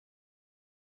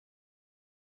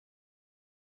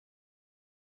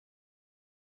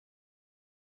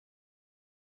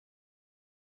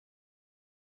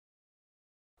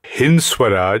Hind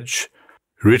Swaraj,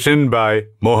 written by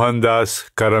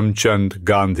Mohandas Karamchand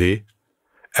Gandhi,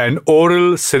 an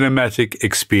oral cinematic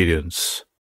experience.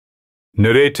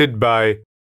 Narrated by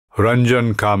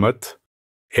Ranjan Kamath,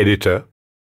 editor.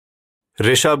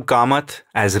 Rishabh Kamath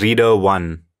as Reader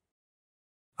 1.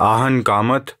 Ahan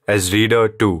Kamath as Reader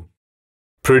 2.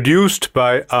 Produced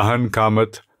by Ahan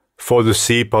Kamath for the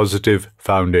C Positive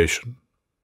Foundation.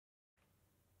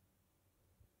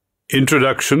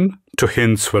 Introduction to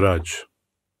Hind Swaraj.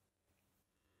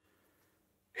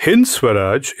 Hind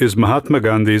Swaraj is Mahatma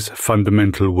Gandhi's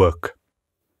fundamental work.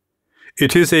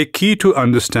 It is a key to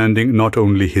understanding not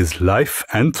only his life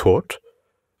and thought,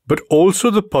 but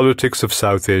also the politics of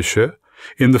South Asia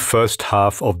in the first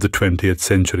half of the 20th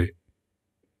century.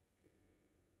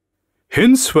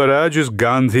 Hind Swaraj is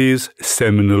Gandhi's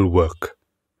seminal work.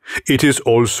 It is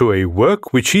also a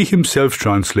work which he himself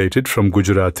translated from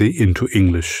Gujarati into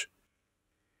English.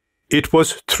 It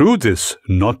was through this,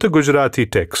 not the Gujarati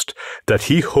text, that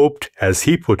he hoped, as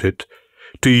he put it,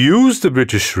 to use the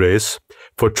British race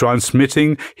for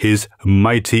transmitting his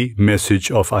mighty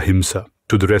message of ahimsa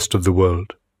to the rest of the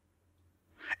world.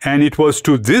 And it was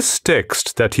to this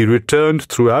text that he returned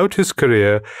throughout his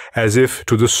career as if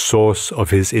to the source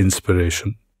of his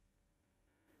inspiration.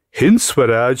 Hind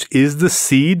Swaraj is the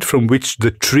seed from which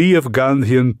the tree of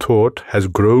Gandhian thought has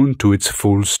grown to its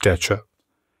full stature.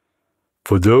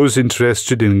 For those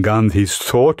interested in Gandhi's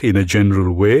thought in a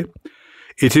general way,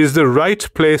 it is the right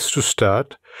place to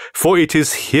start, for it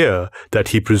is here that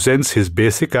he presents his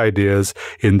basic ideas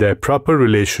in their proper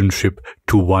relationship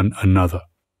to one another.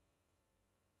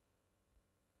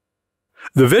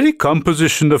 The very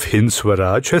composition of Hind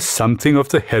Swaraj has something of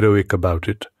the heroic about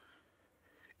it.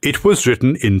 It was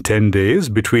written in 10 days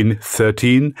between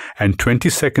 13 and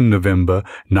 22nd November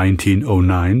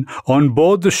 1909 on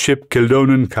board the ship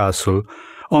Kildonan Castle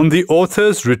on the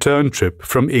author's return trip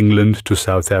from England to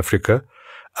South Africa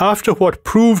after what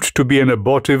proved to be an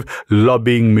abortive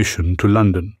lobbying mission to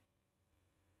London.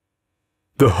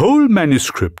 The whole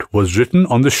manuscript was written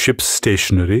on the ship's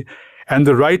stationery, and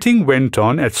the writing went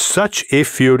on at such a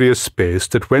furious pace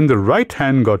that when the right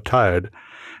hand got tired,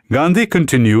 Gandhi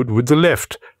continued with the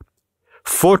left.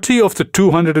 40 of the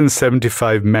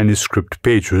 275 manuscript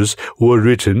pages were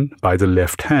written by the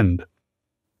left hand.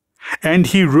 And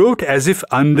he wrote as if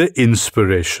under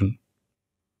inspiration.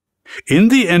 In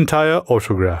the entire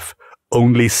autograph,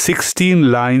 only 16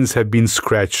 lines have been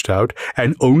scratched out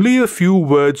and only a few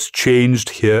words changed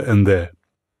here and there.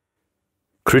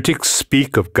 Critics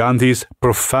speak of Gandhi's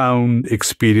profound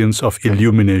experience of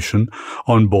illumination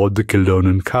on board the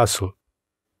Kildonan Castle.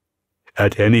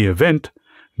 At any event,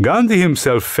 Gandhi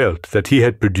himself felt that he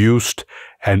had produced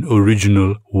an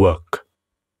original work.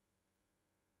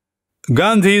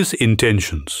 Gandhi's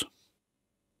intentions.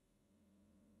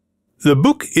 The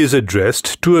book is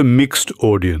addressed to a mixed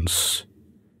audience.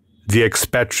 The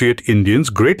expatriate Indians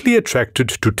greatly attracted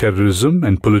to terrorism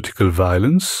and political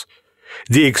violence,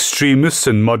 the extremists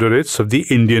and moderates of the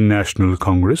Indian National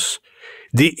Congress,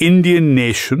 the Indian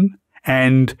nation,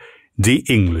 and the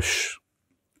English.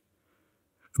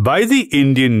 By the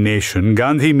Indian nation,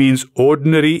 Gandhi means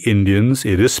ordinary Indians,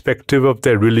 irrespective of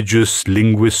their religious,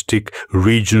 linguistic,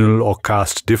 regional, or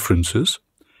caste differences,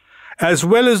 as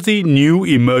well as the new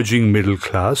emerging middle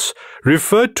class,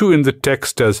 referred to in the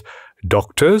text as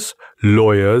doctors,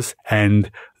 lawyers,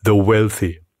 and the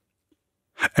wealthy.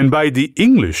 And by the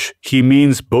English, he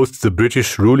means both the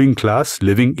British ruling class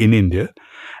living in India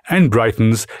and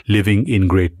Britons living in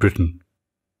Great Britain.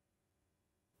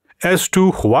 As to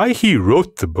why he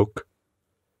wrote the book,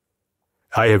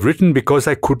 I have written because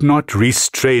I could not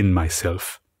restrain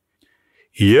myself.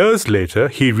 Years later,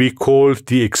 he recalled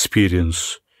the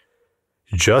experience.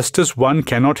 Just as one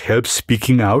cannot help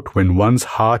speaking out when one's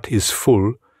heart is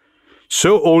full,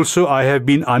 so also I have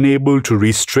been unable to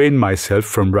restrain myself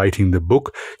from writing the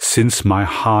book since my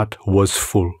heart was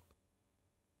full.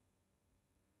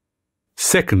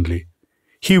 Secondly,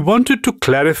 he wanted to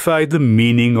clarify the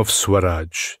meaning of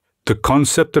Swaraj, the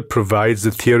concept that provides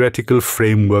the theoretical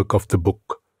framework of the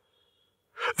book.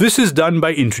 This is done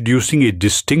by introducing a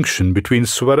distinction between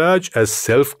Swaraj as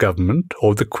self-government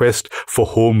or the quest for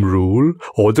home rule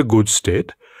or the good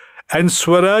state, and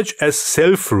Swaraj as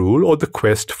self-rule or the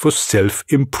quest for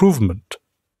self-improvement.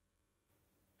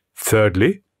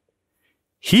 Thirdly,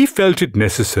 he felt it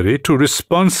necessary to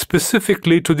respond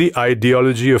specifically to the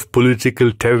ideology of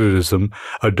political terrorism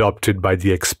adopted by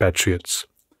the expatriates.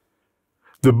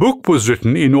 The book was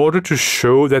written in order to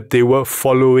show that they were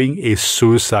following a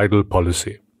suicidal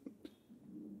policy.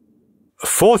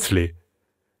 Fourthly,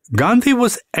 Gandhi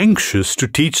was anxious to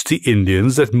teach the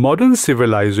Indians that modern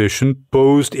civilization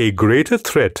posed a greater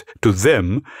threat to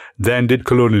them than did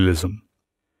colonialism.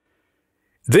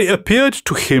 They appeared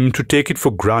to him to take it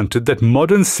for granted that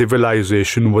modern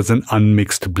civilization was an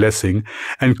unmixed blessing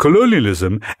and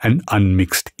colonialism an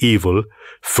unmixed evil,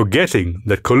 forgetting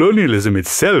that colonialism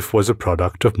itself was a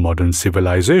product of modern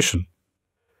civilization.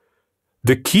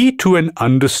 The key to an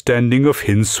understanding of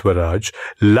Hind Swaraj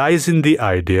lies in the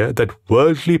idea that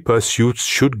worldly pursuits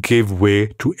should give way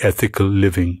to ethical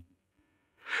living.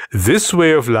 This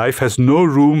way of life has no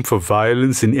room for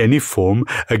violence in any form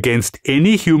against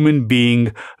any human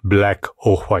being, black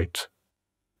or white.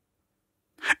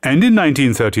 And in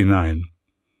 1939,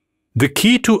 the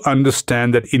key to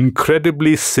understand that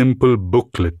incredibly simple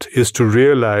booklet is to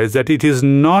realize that it is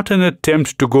not an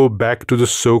attempt to go back to the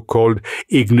so-called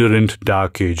ignorant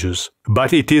Dark Ages,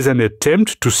 but it is an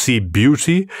attempt to see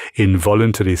beauty in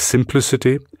voluntary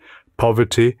simplicity,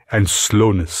 poverty, and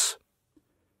slowness.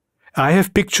 I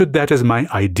have pictured that as my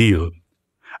ideal.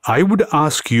 I would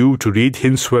ask you to read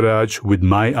Hind Swaraj with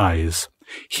my eyes.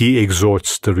 He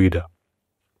exhorts the reader.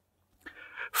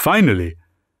 Finally,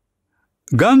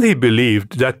 Gandhi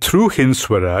believed that through Hind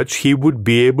Swaraj he would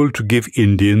be able to give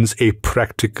Indians a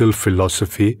practical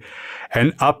philosophy,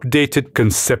 an updated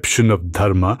conception of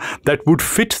Dharma that would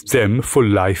fit them for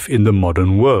life in the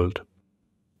modern world.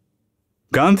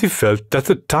 Gandhi felt that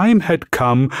the time had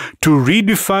come to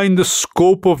redefine the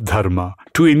scope of Dharma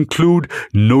to include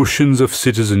notions of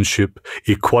citizenship,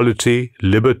 equality,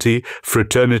 liberty,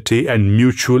 fraternity, and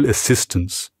mutual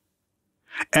assistance.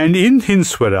 And in Hind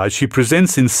Swaraj, he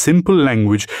presents in simple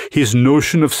language his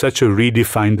notion of such a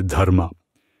redefined Dharma,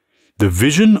 the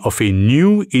vision of a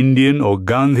new Indian or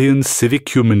Gandhian civic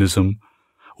humanism,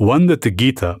 one that the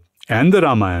Gita and the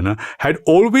Ramayana had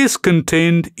always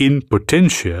contained in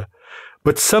potentia,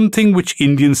 but something which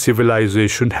Indian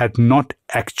civilization had not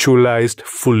actualized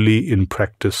fully in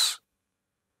practice.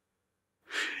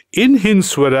 In Hind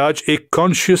Swaraj, a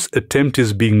conscious attempt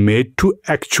is being made to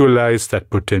actualize that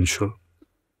potential.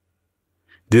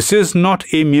 This is not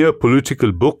a mere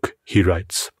political book, he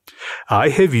writes. I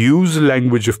have used the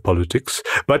language of politics,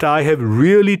 but I have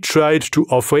really tried to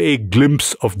offer a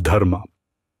glimpse of Dharma.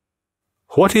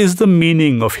 What is the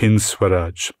meaning of Hind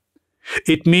Swaraj?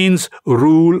 It means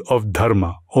rule of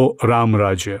Dharma or Ram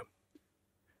Rajya.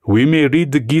 We may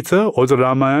read the Gita or the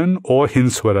Ramayana or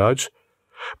Hind Swaraj,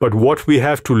 but what we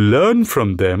have to learn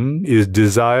from them is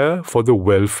desire for the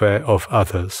welfare of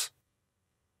others.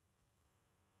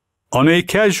 On a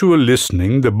casual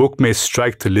listening, the book may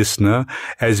strike the listener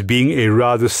as being a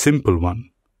rather simple one.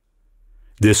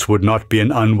 This would not be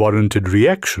an unwarranted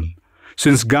reaction,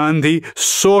 since Gandhi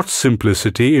sought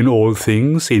simplicity in all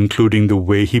things, including the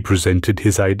way he presented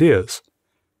his ideas.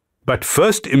 But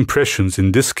first impressions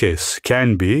in this case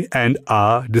can be and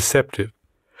are deceptive.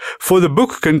 For the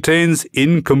book contains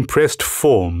in compressed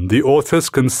form the author's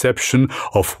conception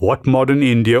of what modern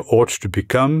India ought to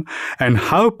become and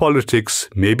how politics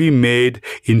may be made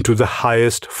into the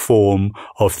highest form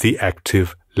of the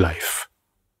active life.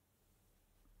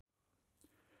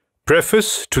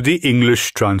 Preface to the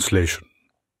English translation.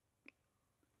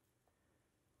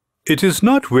 It is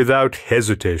not without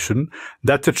hesitation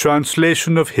that the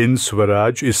translation of Hind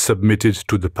Swaraj is submitted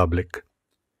to the public.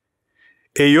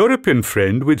 A European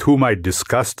friend with whom I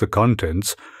discussed the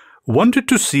contents wanted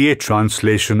to see a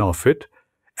translation of it,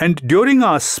 and during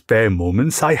our spare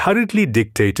moments I hurriedly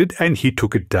dictated and he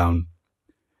took it down.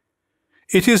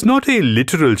 It is not a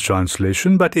literal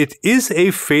translation, but it is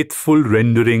a faithful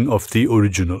rendering of the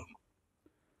original.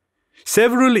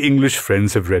 Several English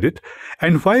friends have read it,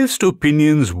 and whilst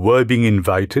opinions were being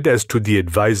invited as to the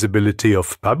advisability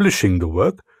of publishing the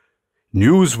work,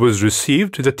 news was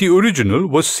received that the original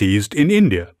was seized in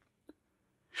India.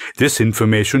 This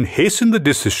information hastened the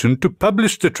decision to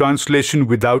publish the translation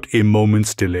without a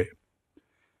moment's delay.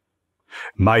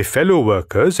 My fellow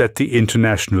workers at the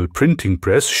International Printing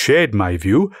Press shared my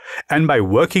view, and by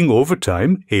working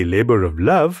overtime, a labor of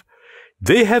love,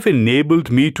 they have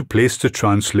enabled me to place the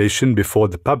translation before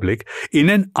the public in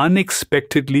an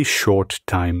unexpectedly short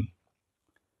time.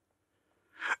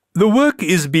 The work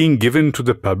is being given to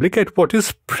the public at what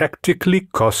is practically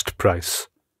cost price.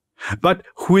 But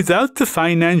without the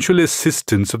financial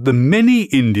assistance of the many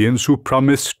Indians who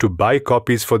promised to buy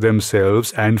copies for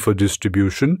themselves and for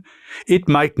distribution, it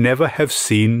might never have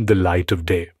seen the light of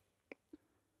day.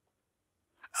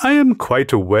 I am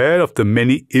quite aware of the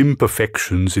many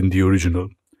imperfections in the original.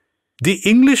 The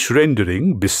English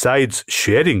rendering, besides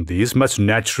sharing these, must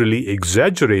naturally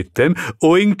exaggerate them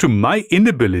owing to my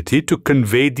inability to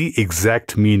convey the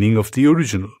exact meaning of the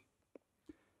original.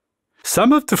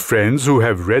 Some of the friends who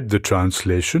have read the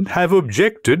translation have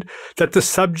objected that the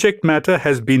subject matter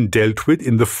has been dealt with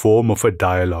in the form of a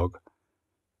dialogue.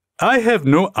 I have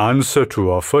no answer to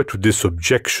offer to this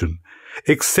objection,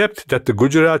 except that the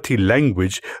Gujarati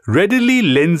language readily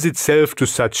lends itself to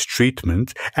such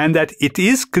treatment and that it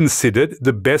is considered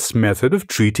the best method of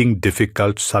treating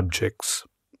difficult subjects.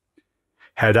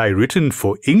 Had I written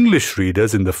for English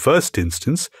readers in the first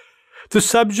instance, the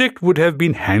subject would have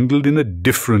been handled in a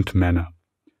different manner.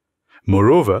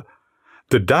 Moreover,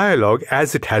 the dialogue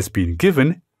as it has been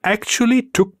given actually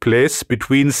took place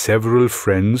between several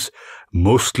friends,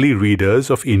 mostly readers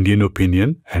of Indian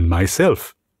opinion, and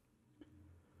myself.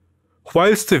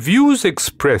 Whilst the views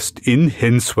expressed in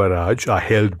Hind Swaraj are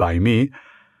held by me,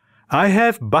 I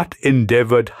have but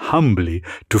endeavoured humbly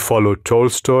to follow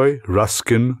Tolstoy,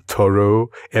 Ruskin, Thoreau,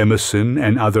 Emerson,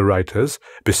 and other writers,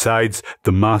 besides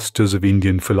the masters of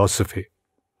Indian philosophy.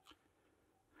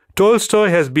 Tolstoy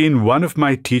has been one of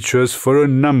my teachers for a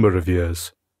number of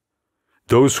years.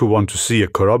 Those who want to see a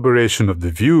corroboration of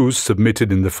the views submitted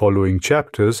in the following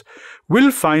chapters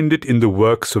will find it in the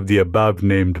works of the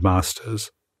above-named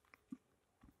masters.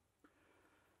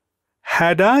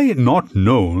 Had I not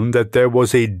known that there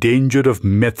was a danger of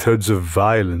methods of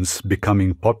violence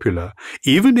becoming popular,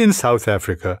 even in South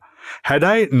Africa, had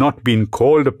I not been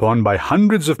called upon by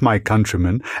hundreds of my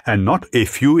countrymen and not a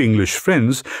few English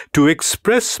friends to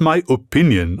express my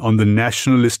opinion on the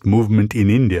nationalist movement in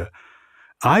India,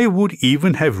 I would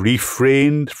even have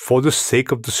refrained for the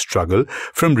sake of the struggle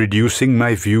from reducing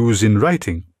my views in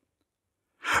writing.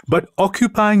 But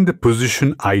occupying the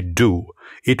position I do,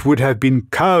 it would have been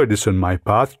cowardice on my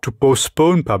part to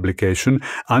postpone publication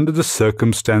under the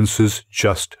circumstances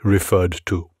just referred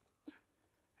to.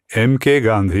 M.K.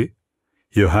 Gandhi,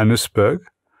 Johannesburg,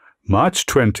 March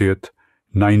 20th,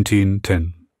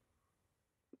 1910.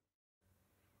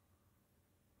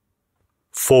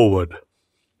 Forward.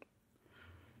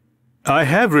 I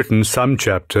have written some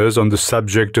chapters on the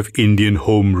subject of Indian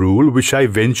Home Rule which I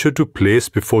venture to place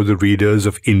before the readers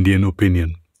of Indian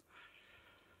opinion.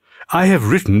 I have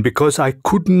written because I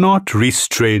could not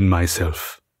restrain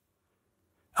myself.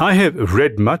 I have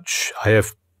read much, I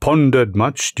have pondered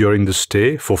much during the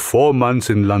stay for 4 months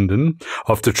in London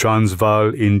of the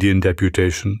Transvaal Indian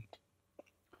deputation.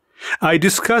 I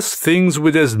discussed things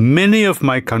with as many of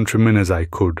my countrymen as I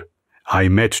could. I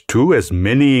met too as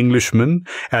many Englishmen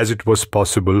as it was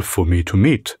possible for me to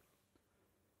meet.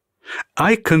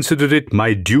 I consider it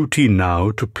my duty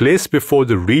now to place before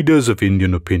the readers of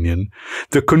Indian opinion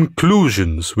the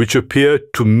conclusions which appear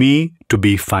to me to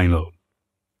be final.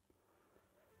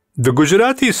 The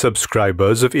Gujarati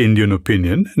subscribers of Indian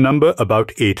opinion number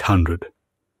about 800.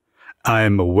 I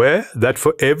am aware that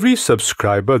for every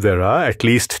subscriber there are at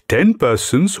least 10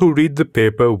 persons who read the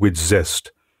paper with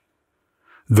zest.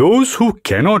 Those who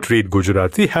cannot read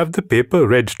Gujarati have the paper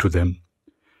read to them.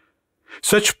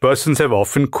 Such persons have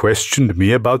often questioned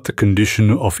me about the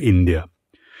condition of India.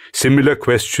 Similar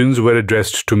questions were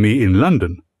addressed to me in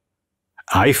London.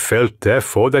 I felt,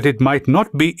 therefore, that it might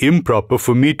not be improper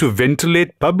for me to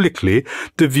ventilate publicly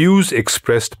the views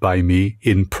expressed by me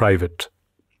in private.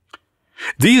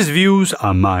 These views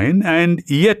are mine and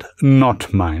yet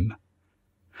not mine.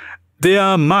 They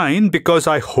are mine because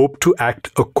I hope to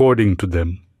act according to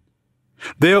them.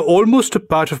 They are almost a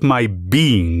part of my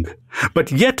being,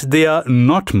 but yet they are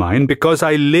not mine because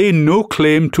I lay no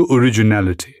claim to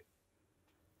originality.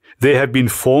 They have been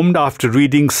formed after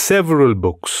reading several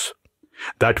books.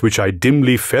 That which I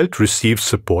dimly felt received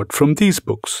support from these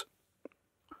books.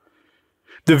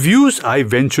 The views I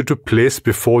venture to place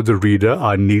before the reader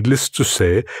are, needless to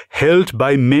say, held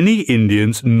by many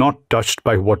Indians not touched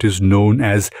by what is known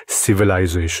as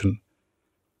civilization.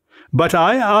 But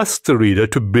I ask the reader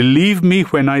to believe me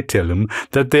when I tell him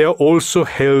that they are also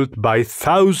held by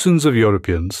thousands of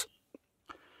Europeans.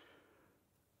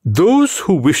 Those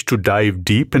who wish to dive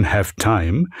deep and have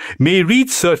time may read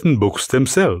certain books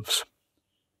themselves.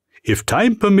 If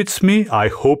time permits me, I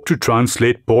hope to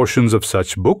translate portions of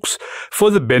such books for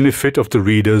the benefit of the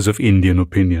readers of Indian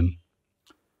opinion.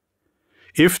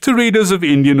 If the readers of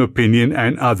Indian opinion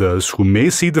and others who may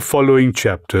see the following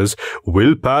chapters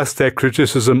will pass their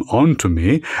criticism on to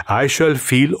me, I shall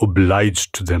feel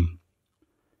obliged to them.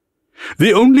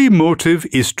 The only motive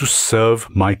is to serve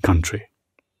my country,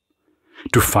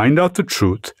 to find out the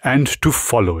truth and to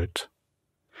follow it.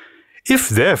 If,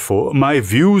 therefore, my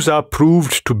views are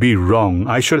proved to be wrong,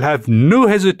 I shall have no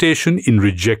hesitation in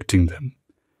rejecting them.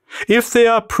 If they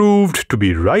are proved to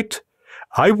be right,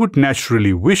 I would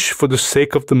naturally wish for the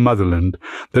sake of the motherland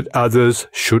that others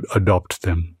should adopt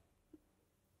them.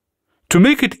 To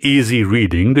make it easy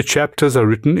reading, the chapters are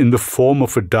written in the form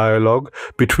of a dialogue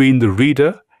between the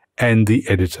reader and the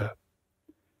editor.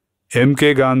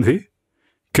 M.K. Gandhi,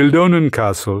 Kildonan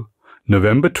Castle,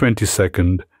 November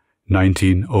 22nd,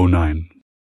 1909.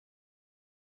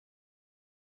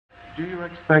 Do you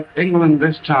expect England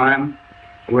this time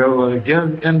will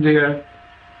give India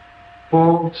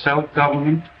full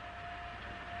self-government?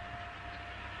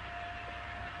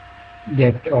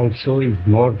 That also is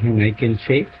more than I can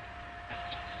say.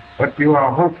 But you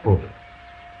are hopeful.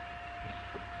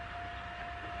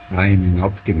 I am an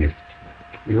optimist.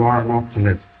 You are an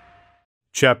optimist.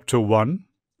 Chapter 1: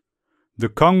 The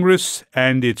Congress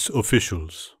and its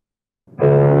Officials.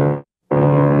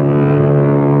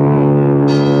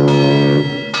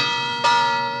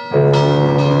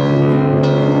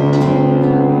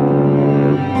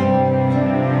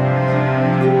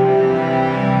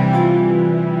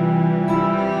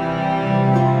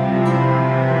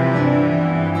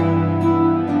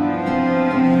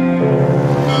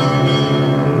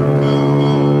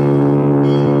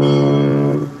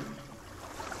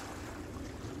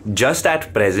 Just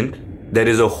at present, there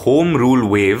is a home rule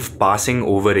wave passing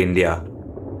over India.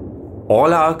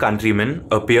 All our countrymen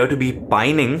appear to be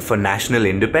pining for national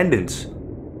independence.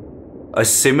 A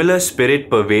similar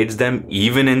spirit pervades them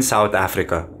even in South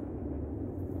Africa.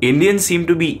 Indians seem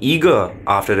to be eager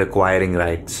after acquiring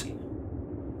rights.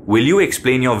 Will you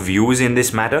explain your views in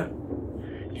this matter?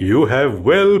 You have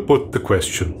well put the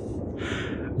question.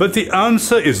 But the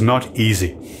answer is not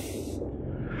easy.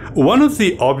 One of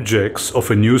the objects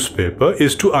of a newspaper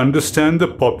is to understand the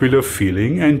popular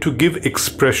feeling and to give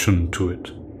expression to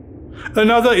it.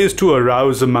 Another is to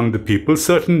arouse among the people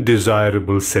certain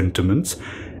desirable sentiments,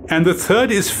 and the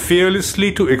third is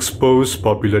fearlessly to expose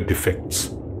popular defects.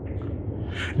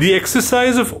 The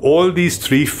exercise of all these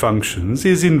three functions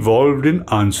is involved in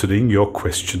answering your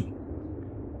question.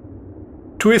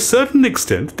 To a certain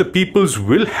extent, the people's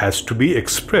will has to be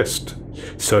expressed.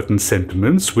 Certain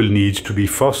sentiments will need to be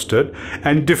fostered,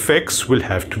 and defects will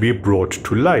have to be brought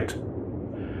to light.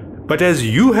 But as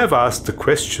you have asked the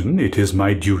question, it is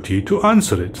my duty to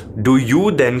answer it. Do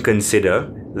you then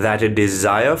consider that a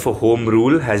desire for home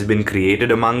rule has been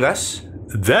created among us?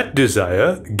 That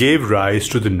desire gave rise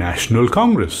to the National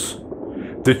Congress.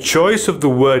 The choice of the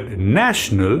word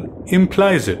national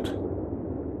implies it.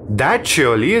 That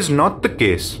surely is not the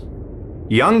case.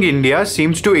 Young India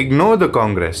seems to ignore the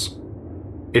Congress.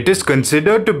 It is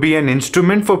considered to be an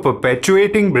instrument for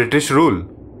perpetuating British rule.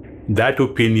 That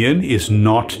opinion is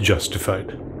not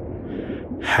justified.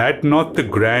 Had not the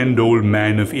grand old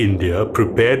man of India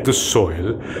prepared the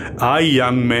soil, our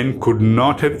young men could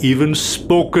not have even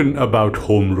spoken about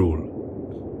home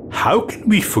rule. How can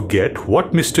we forget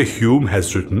what Mr. Hume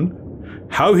has written,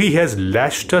 how he has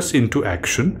lashed us into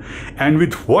action, and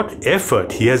with what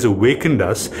effort he has awakened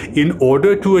us in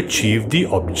order to achieve the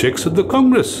objects of the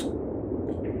Congress?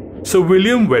 Sir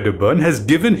William Wedderburn has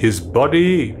given his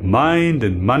body, mind,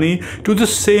 and money to the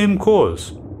same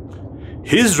cause.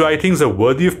 His writings are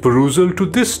worthy of perusal to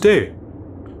this day.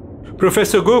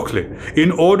 Professor Gokhale,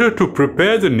 in order to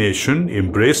prepare the nation,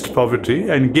 embraced poverty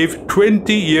and gave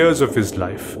 20 years of his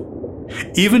life.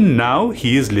 Even now,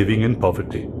 he is living in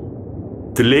poverty.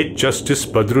 The late Justice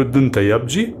Badruddin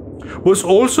Tayyabji was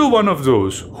also one of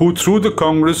those who through the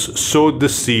Congress sowed the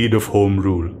seed of home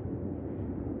rule.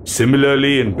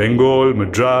 Similarly, in Bengal,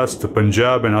 Madras, the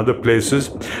Punjab and other places,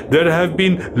 there have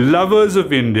been lovers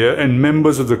of India and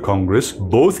members of the Congress,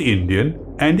 both Indian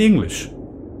and English.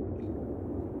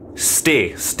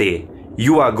 Stay.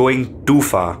 You are going too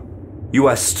far. You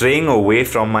are straying away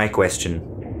from my question.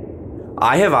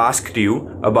 I have asked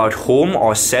you about home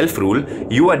or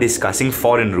self-rule. You are discussing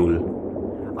foreign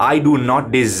rule. I do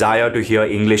not desire to hear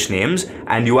English names,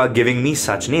 and you are giving me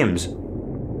such names.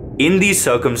 In these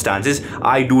circumstances,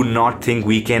 I do not think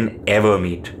we can ever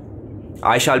meet.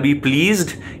 I shall be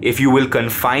pleased if you will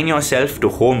confine yourself to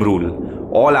home rule.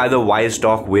 All other wise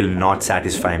talk will not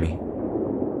satisfy me.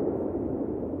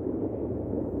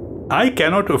 I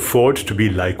cannot afford to be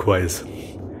likewise.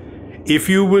 If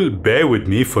you will bear with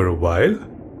me for a while,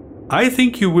 I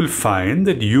think you will find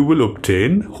that you will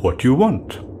obtain what you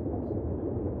want.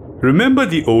 Remember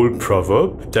the old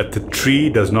proverb that the tree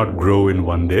does not grow in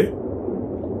one day?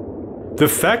 The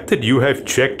fact that you have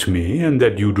checked me and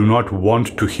that you do not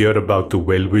want to hear about the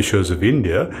well-wishers of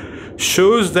India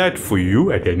shows that for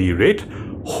you, at any rate,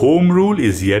 home rule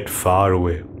is yet far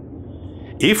away.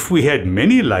 If we had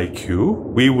many like you,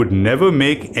 we would never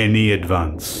make any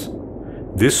advance.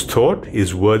 This thought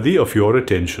is worthy of your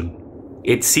attention.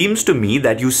 It seems to me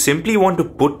that you simply want to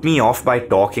put me off by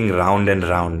talking round and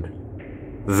round.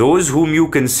 Those whom you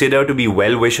consider to be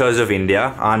well-wishers of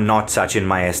India are not such in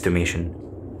my estimation.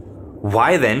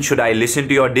 Why then should I listen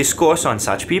to your discourse on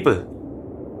such people?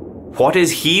 What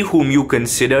is he whom you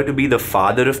consider to be the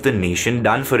father of the nation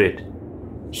done for it?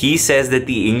 He says that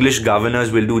the English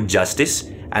governors will do justice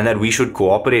and that we should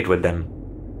cooperate with them.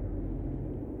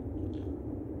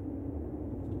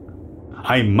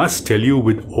 I must tell you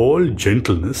with all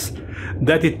gentleness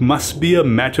that it must be a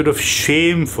matter of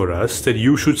shame for us that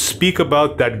you should speak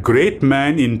about that great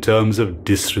man in terms of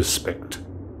disrespect.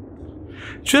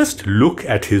 Just look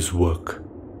at his work.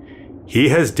 He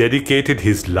has dedicated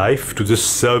his life to the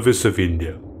service of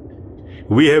India.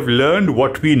 We have learned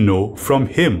what we know from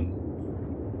him.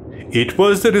 It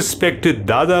was the respected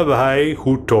Dada Bhai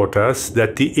who taught us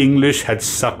that the English had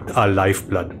sucked our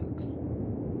lifeblood.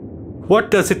 What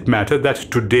does it matter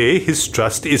that today his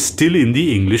trust is still in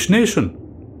the English nation?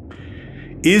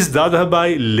 Is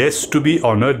Dadabhai less to be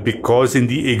honored because in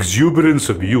the exuberance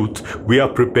of youth we are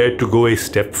prepared to go a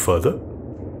step further?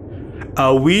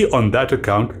 Are we on that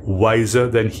account wiser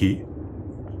than he?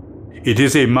 It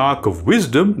is a mark of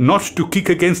wisdom not to kick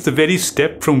against the very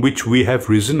step from which we have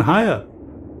risen higher.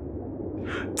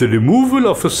 The removal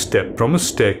of a step from a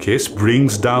staircase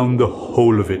brings down the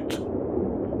whole of it.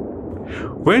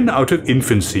 When out of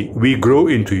infancy we grow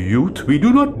into youth, we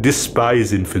do not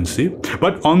despise infancy,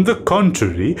 but on the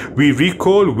contrary, we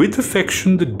recall with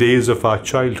affection the days of our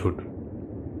childhood.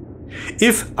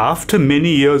 If after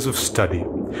many years of study,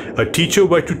 a teacher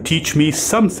were to teach me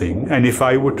something, and if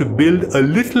I were to build a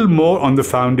little more on the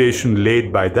foundation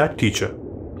laid by that teacher,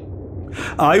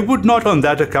 I would not on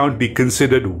that account be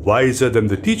considered wiser than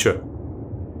the teacher.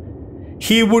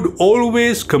 He would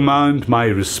always command my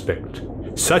respect.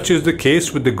 Such is the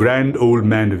case with the grand old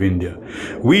man of India.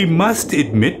 We must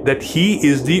admit that he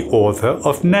is the author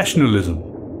of nationalism.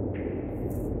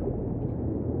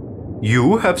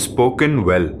 You have spoken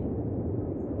well.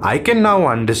 I can now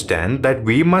understand that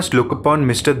we must look upon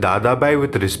Mr. Dadabhai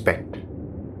with respect.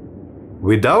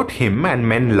 Without him and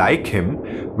men like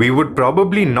him, we would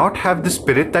probably not have the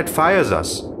spirit that fires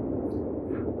us.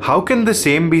 How can the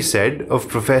same be said of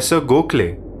Professor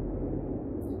Gokhale?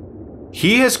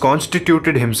 He has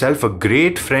constituted himself a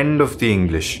great friend of the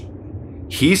English.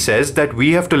 He says that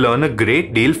we have to learn a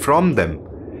great deal from them,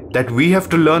 that we have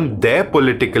to learn their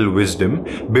political wisdom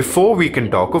before we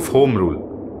can talk of home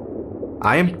rule.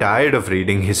 I am tired of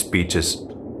reading his speeches.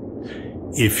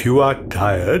 If you are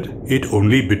tired, it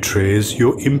only betrays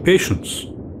your impatience.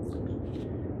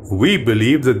 We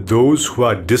believe that those who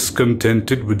are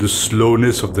discontented with the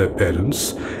slowness of their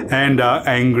parents and are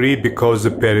angry because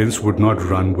the parents would not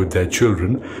run with their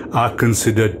children are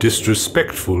considered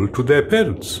disrespectful to their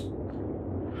parents.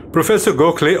 Professor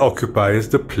Gokhale occupies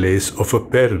the place of a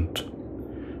parent.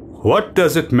 What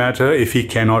does it matter if he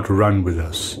cannot run with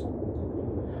us?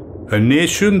 A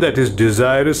nation that is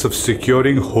desirous of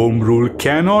securing home rule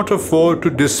cannot afford to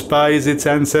despise its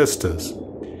ancestors.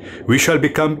 We shall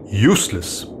become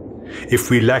useless if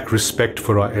we lack respect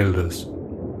for our elders.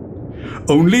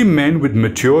 Only men with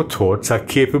mature thoughts are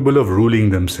capable of ruling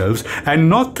themselves, and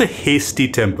not the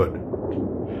hasty-tempered.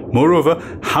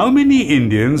 Moreover, how many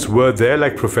Indians were there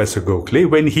like Professor Gokhale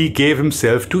when he gave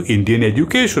himself to Indian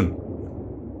education?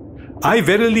 I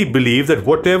verily believe that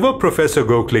whatever Professor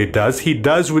Gokhale does, he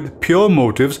does with pure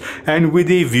motives and with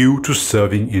a view to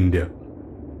serving India.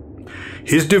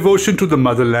 His devotion to the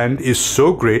motherland is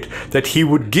so great that he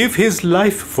would give his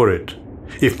life for it,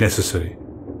 if necessary.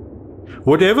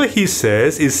 Whatever he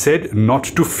says is said not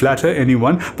to flatter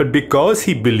anyone, but because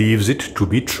he believes it to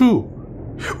be true.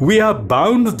 We are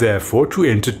bound, therefore, to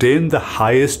entertain the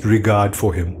highest regard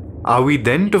for him. Are we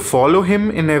then to follow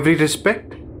him in every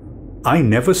respect? I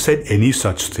never said any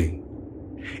such thing.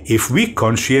 If we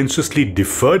conscientiously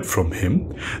differed from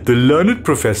him, the learned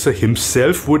professor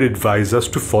himself would advise us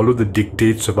to follow the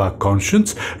dictates of our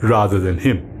conscience rather than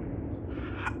him.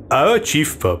 Our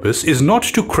chief purpose is not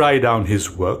to cry down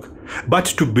his work, but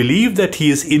to believe that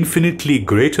he is infinitely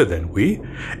greater than we,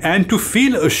 and to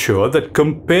feel assured that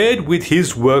compared with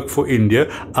his work for India,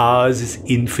 ours is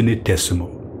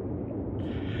infinitesimal.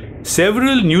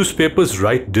 Several newspapers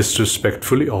write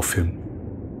disrespectfully of him.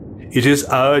 It is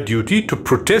our duty to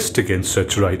protest against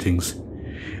such writings.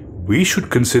 We should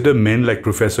consider men like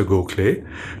Professor Gokhale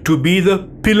to be the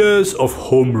pillars of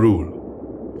home rule.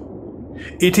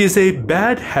 It is a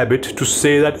bad habit to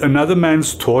say that another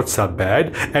man's thoughts are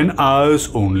bad and ours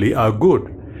only are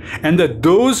good, and that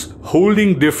those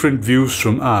holding different views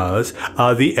from ours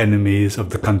are the enemies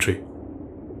of the country.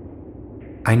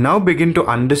 I now begin to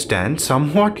understand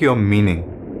somewhat your meaning.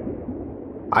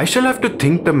 I shall have to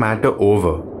think the matter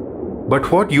over. But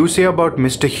what you say about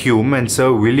Mr. Hume and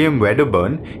Sir William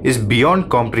Wedderburn is beyond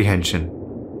comprehension.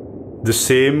 The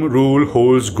same rule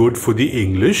holds good for the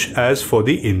English as for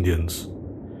the Indians.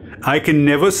 I can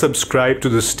never subscribe to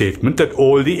the statement that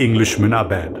all the Englishmen are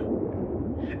bad.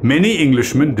 Many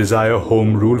Englishmen desire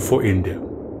home rule for India.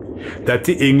 That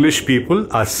the English people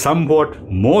are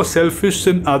somewhat more selfish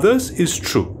than others is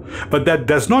true, but that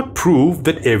does not prove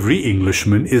that every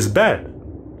Englishman is bad.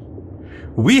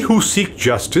 We who seek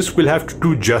justice will have to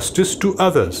do justice to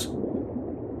others.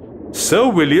 Sir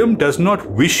William does not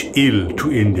wish ill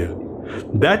to India.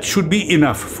 That should be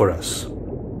enough for us.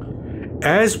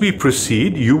 As we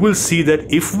proceed, you will see that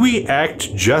if we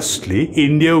act justly,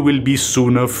 India will be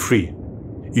sooner free.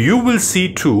 You will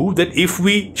see too that if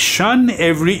we shun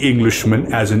every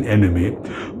Englishman as an enemy,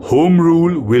 home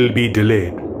rule will be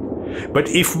delayed. But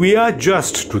if we are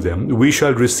just to them, we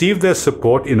shall receive their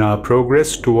support in our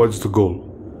progress towards the goal.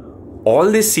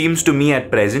 All this seems to me at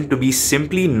present to be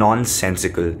simply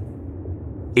nonsensical.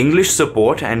 English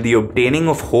support and the obtaining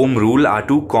of home rule are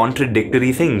two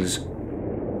contradictory things.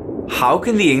 How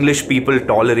can the English people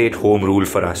tolerate home rule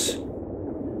for us?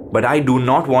 But I do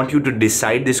not want you to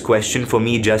decide this question for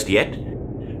me just yet.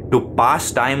 To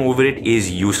pass time over it is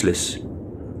useless.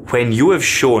 When you have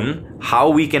shown how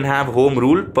we can have home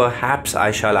rule, perhaps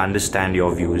I shall understand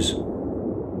your views.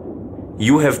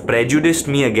 You have prejudiced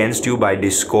me against you by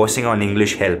discoursing on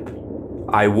English help.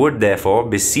 I would therefore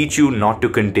beseech you not to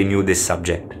continue this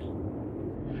subject.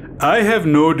 I have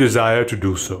no desire to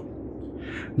do so.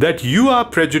 That you are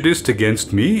prejudiced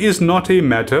against me is not a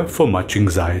matter for much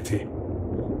anxiety.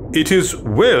 It is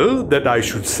well that I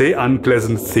should say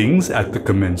unpleasant things at the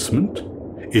commencement.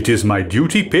 It is my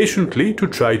duty patiently to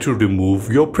try to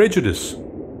remove your prejudice.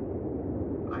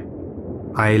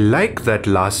 I like that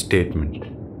last statement.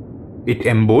 It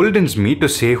emboldens me to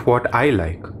say what I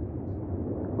like.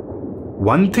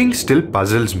 One thing still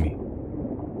puzzles me.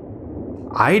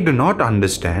 I do not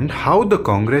understand how the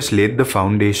Congress laid the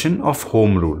foundation of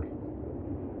home rule.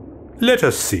 Let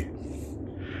us see.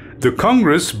 The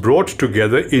Congress brought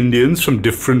together Indians from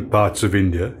different parts of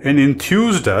India and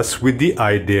enthused us with the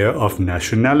idea of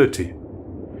nationality.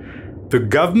 The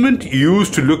government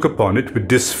used to look upon it with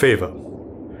disfavor.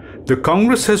 The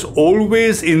Congress has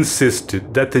always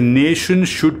insisted that the nation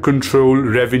should control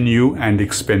revenue and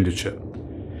expenditure.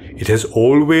 It has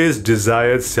always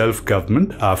desired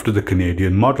self-government after the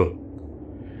Canadian model.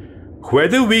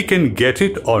 Whether we can get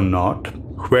it or not,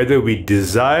 whether we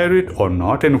desire it or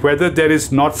not, and whether there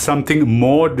is not something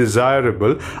more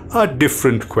desirable are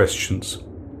different questions.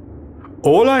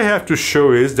 All I have to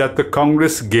show is that the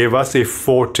Congress gave us a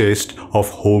foretaste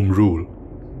of home rule.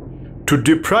 To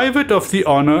deprive it of the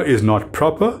honor is not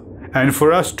proper, and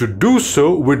for us to do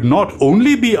so would not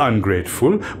only be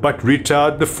ungrateful, but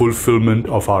retard the fulfillment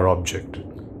of our object.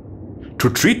 To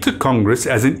treat the Congress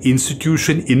as an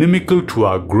institution inimical to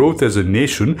our growth as a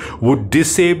nation would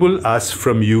disable us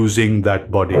from using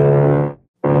that body.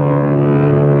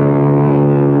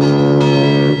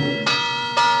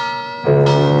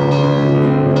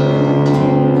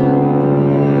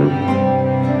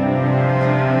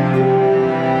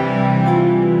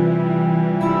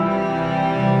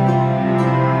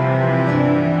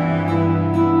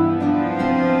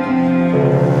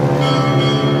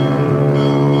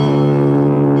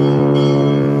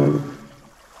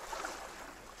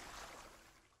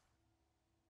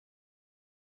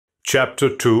 Chapter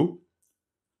 2: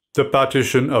 The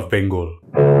Partition of Bengal.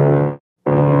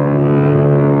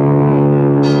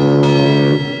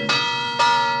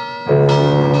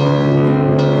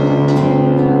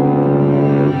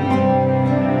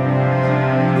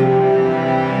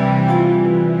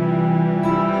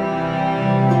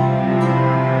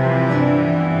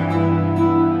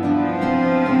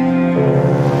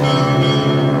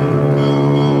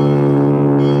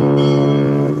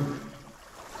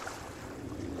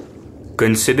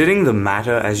 Considering the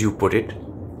matter as you put it,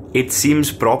 it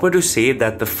seems proper to say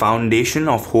that the foundation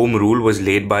of home rule was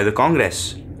laid by the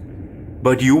Congress.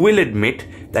 But you will admit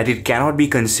that it cannot be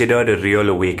considered a real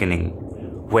awakening.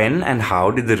 When and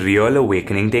how did the real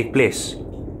awakening take place?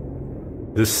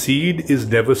 The seed is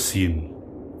never seen.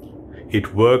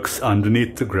 It works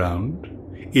underneath the ground,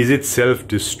 is itself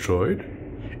destroyed,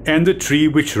 and the tree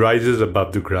which rises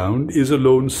above the ground is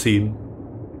alone seen.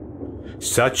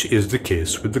 Such is the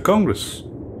case with the Congress.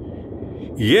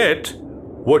 Yet,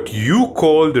 what you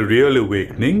call the real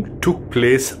awakening took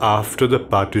place after the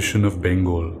partition of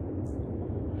Bengal.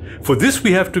 For this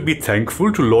we have to be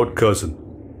thankful to Lord Curzon.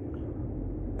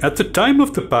 At the time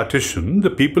of the partition, the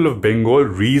people of Bengal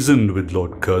reasoned with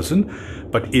Lord Curzon,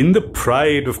 but in the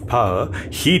pride of power,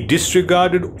 he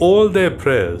disregarded all their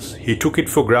prayers. He took it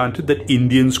for granted that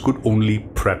Indians could only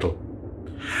prattle,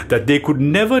 that they could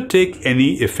never take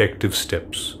any effective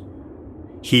steps.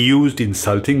 He used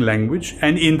insulting language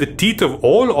and in the teeth of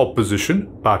all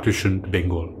opposition, partitioned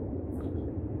Bengal.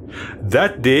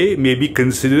 That day may be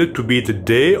considered to be the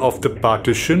day of the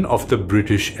partition of the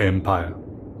British Empire.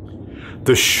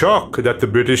 The shock that the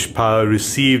British power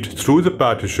received through the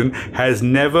partition has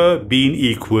never been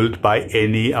equaled by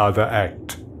any other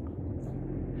act.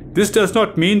 This does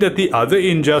not mean that the other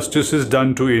injustices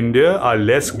done to India are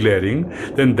less glaring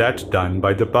than that done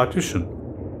by the partition.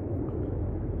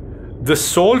 The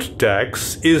salt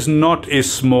tax is not a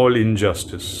small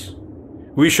injustice.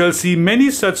 We shall see many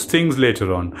such things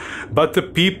later on, but the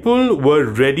people were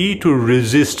ready to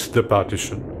resist the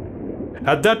partition.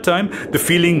 At that time, the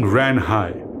feeling ran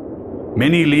high.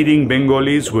 Many leading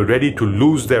Bengalis were ready to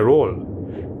lose their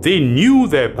all. They knew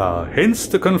their power, hence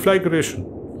the conflagration.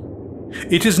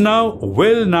 It is now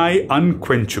well nigh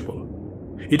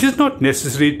unquenchable. It is not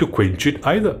necessary to quench it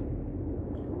either.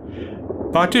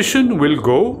 Partition will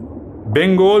go,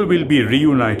 Bengal will be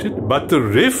reunited, but the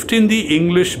rift in the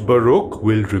English Baroque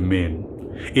will remain.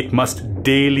 It must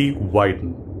daily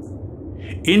widen.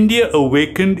 India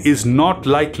awakened is not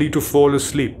likely to fall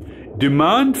asleep.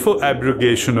 Demand for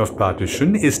abrogation of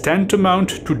partition is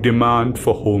tantamount to demand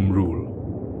for home rule.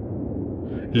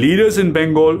 Leaders in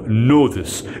Bengal know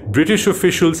this. British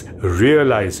officials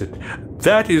realize it.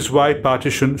 That is why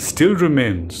partition still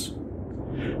remains.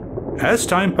 As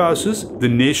time passes, the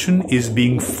nation is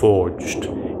being forged.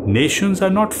 Nations are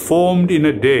not formed in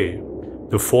a day.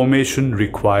 The formation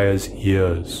requires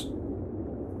years.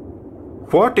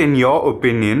 What, in your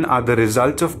opinion, are the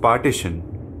results of partition?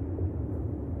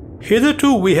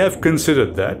 Hitherto we have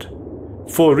considered that,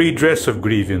 for redress of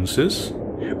grievances,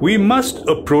 we must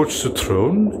approach the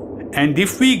throne, and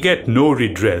if we get no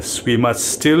redress, we must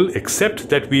still accept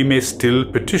that we may still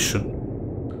petition.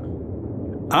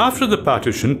 After the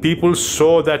partition, people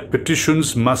saw that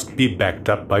petitions must be backed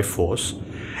up by force,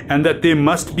 and that they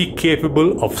must be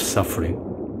capable of suffering.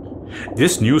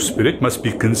 This new spirit must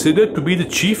be considered to be the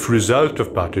chief result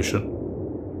of partition.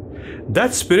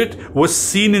 That spirit was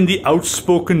seen in the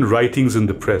outspoken writings in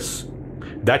the press.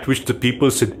 That which the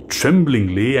people said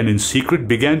tremblingly and in secret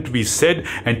began to be said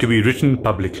and to be written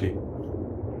publicly.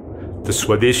 The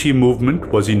Swadeshi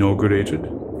movement was inaugurated.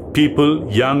 People,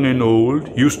 young and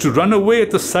old, used to run away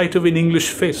at the sight of an English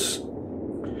face.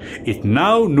 It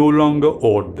now no longer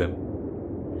awed them.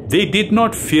 They did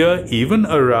not fear even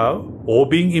a row or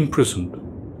being imprisoned.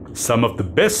 Some of the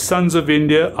best sons of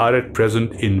India are at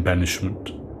present in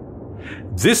banishment.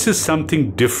 This is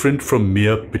something different from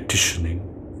mere petitioning.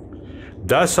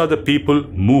 Thus are the people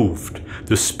moved.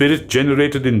 The spirit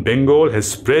generated in Bengal has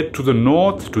spread to the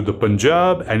north, to the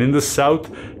Punjab, and in the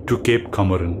south to Cape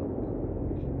Comorin.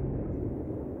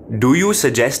 Do you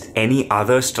suggest any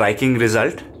other striking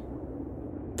result?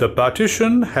 The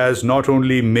partition has not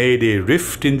only made a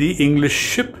rift in the English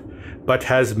ship, but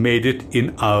has made it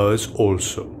in ours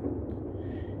also.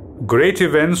 Great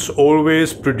events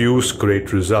always produce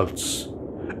great results.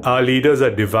 Our leaders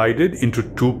are divided into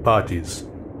two parties,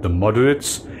 the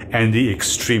moderates and the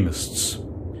extremists.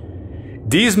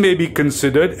 These may be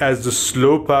considered as the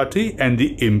slow party and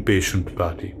the impatient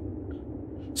party.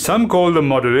 Some call the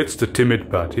moderates the timid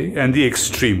party and the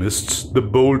extremists the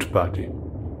bold party.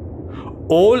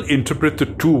 All interpret the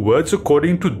two words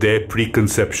according to their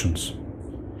preconceptions.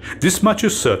 This much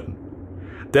is certain,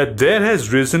 that there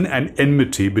has risen an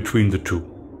enmity between the two.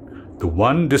 The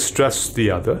one distrusts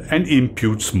the other and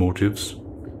imputes motives.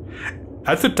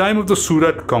 At the time of the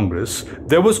Surat Congress,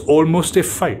 there was almost a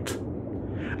fight.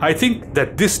 I think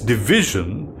that this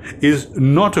division is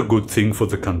not a good thing for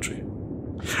the country.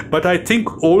 But I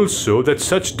think also that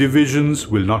such divisions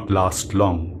will not last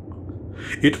long.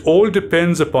 It all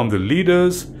depends upon the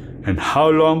leaders and how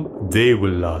long they will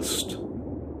last.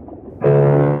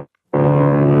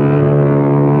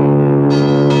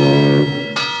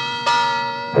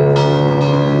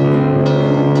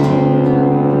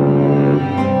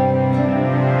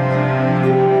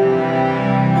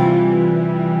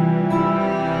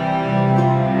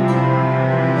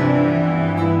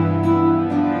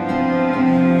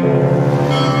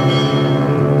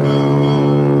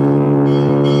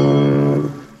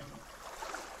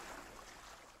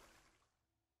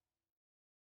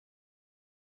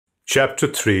 Chapter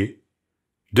 3: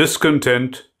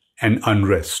 Discontent and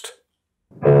Unrest.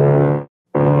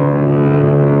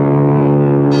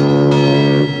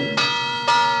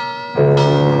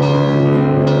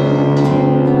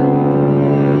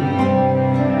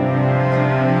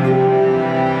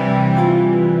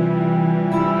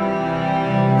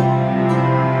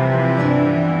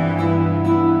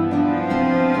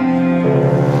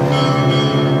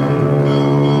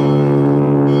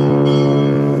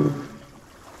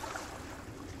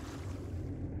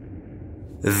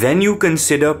 Then you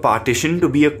consider partition to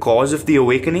be a cause of the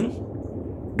awakening?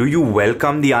 Do you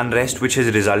welcome the unrest which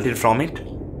has resulted from it?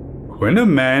 When a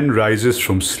man rises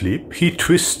from sleep, he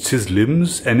twists his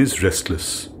limbs and is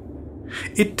restless.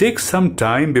 It takes some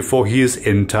time before he is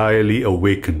entirely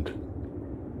awakened.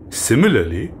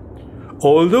 Similarly,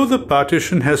 although the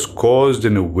partition has caused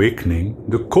an awakening,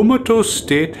 the comatose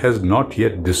state has not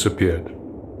yet disappeared.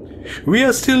 We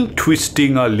are still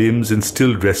twisting our limbs and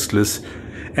still restless,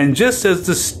 and just as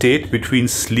the state between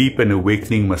sleep and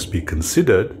awakening must be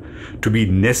considered to be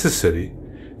necessary,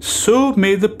 so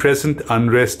may the present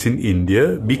unrest in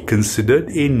India be considered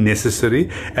a necessary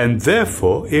and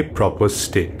therefore a proper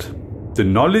state. The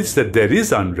knowledge that there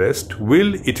is unrest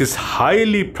will, it is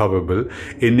highly probable,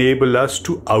 enable us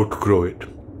to outgrow it.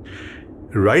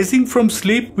 Rising from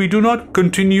sleep, we do not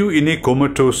continue in a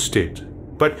comatose state,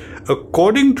 but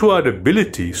according to our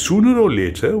ability, sooner or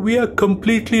later, we are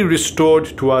completely restored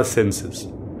to our senses.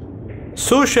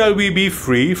 So shall we be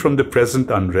free from the present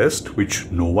unrest,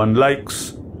 which no one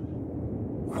likes.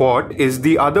 What is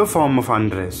the other form of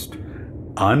unrest?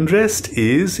 Unrest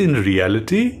is, in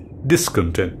reality,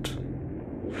 discontent.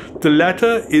 The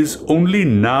latter is only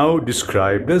now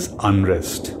described as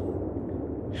unrest.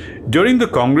 During the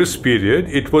Congress period,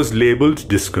 it was labeled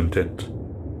discontent.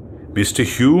 Mr.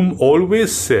 Hume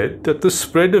always said that the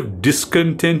spread of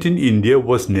discontent in India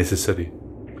was necessary.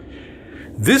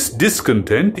 This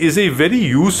discontent is a very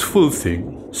useful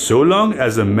thing, so long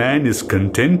as a man is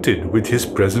contented with his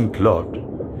present lot.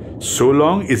 So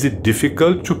long is it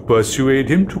difficult to persuade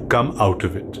him to come out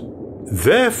of it.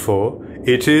 Therefore,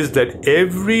 it is that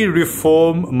every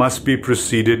reform must be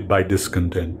preceded by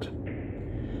discontent.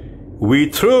 We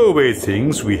throw away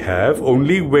things we have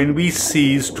only when we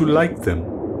cease to like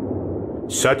them.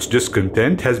 Such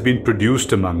discontent has been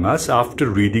produced among us after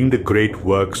reading the great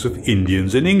works of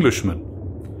Indians and Englishmen.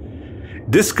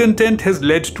 Discontent has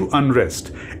led to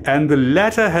unrest, and the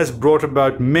latter has brought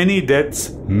about many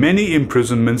deaths, many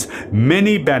imprisonments,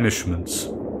 many banishments.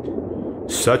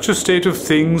 Such a state of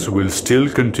things will still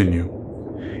continue.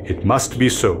 It must be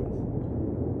so.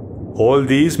 All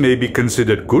these may be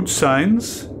considered good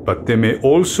signs, but they may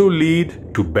also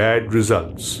lead to bad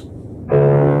results.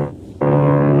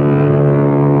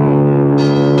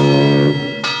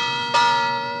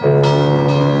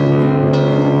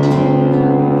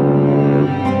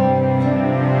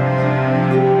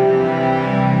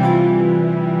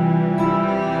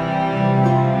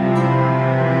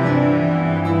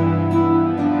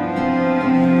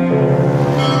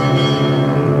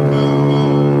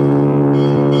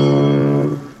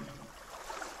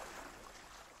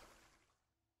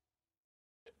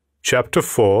 Chapter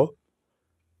 4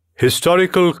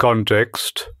 Historical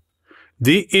Context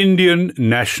The Indian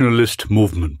Nationalist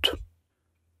Movement.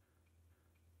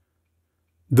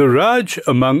 The Raj,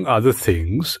 among other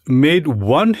things, made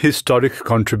one historic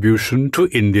contribution to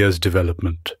India's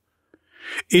development.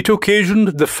 It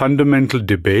occasioned the fundamental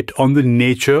debate on the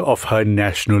nature of her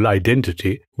national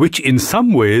identity, which in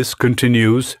some ways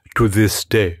continues to this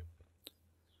day.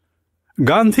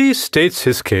 Gandhi states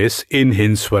his case in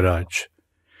Hind Swaraj.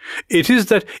 It is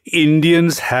that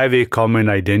Indians have a common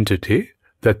identity,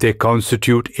 that they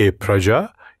constitute a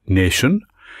praja, nation,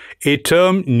 a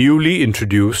term newly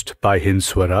introduced by Hind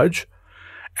Swaraj,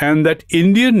 and that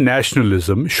Indian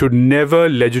nationalism should never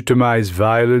legitimize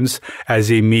violence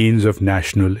as a means of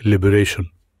national liberation.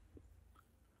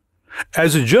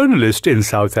 As a journalist in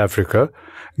South Africa,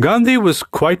 Gandhi was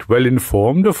quite well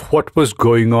informed of what was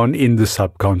going on in the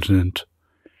subcontinent.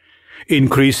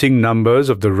 Increasing numbers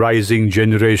of the rising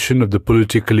generation of the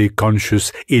politically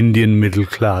conscious Indian middle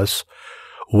class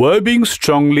were being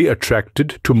strongly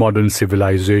attracted to modern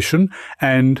civilization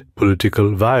and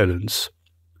political violence.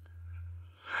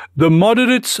 The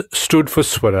moderates stood for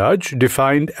Swaraj,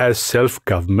 defined as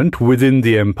self-government within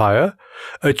the empire,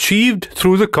 achieved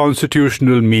through the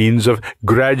constitutional means of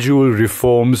gradual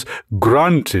reforms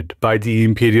granted by the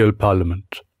imperial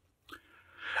parliament.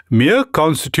 Mere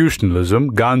constitutionalism,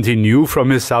 Gandhi knew from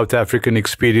his South African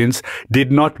experience, did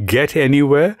not get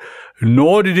anywhere,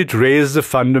 nor did it raise the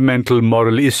fundamental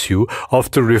moral issue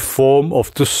of the reform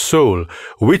of the soul,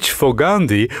 which for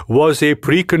Gandhi was a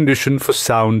precondition for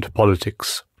sound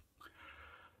politics.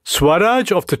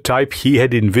 Swaraj of the type he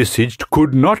had envisaged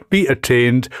could not be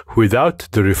attained without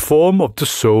the reform of the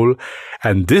soul,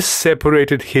 and this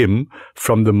separated him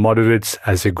from the moderates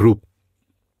as a group.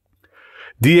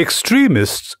 The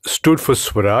extremists stood for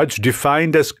Swaraj,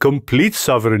 defined as complete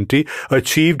sovereignty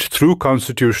achieved through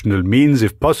constitutional means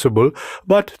if possible,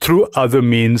 but through other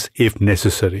means if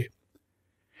necessary.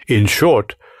 In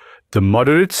short, The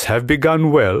moderates have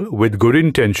begun well with good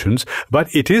intentions, but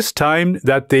it is time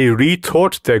that they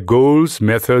rethought their goals,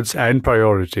 methods, and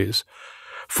priorities.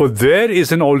 For there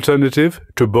is an alternative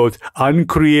to both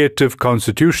uncreative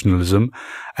constitutionalism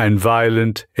and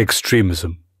violent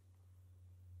extremism.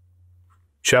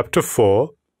 Chapter 4.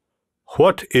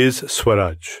 What is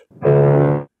Swaraj?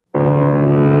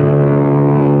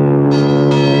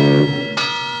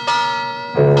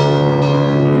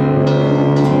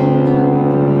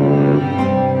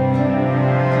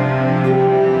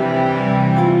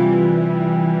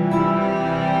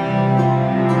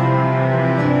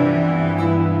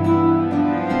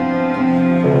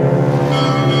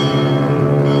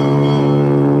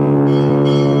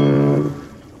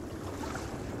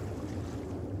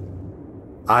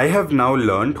 I have now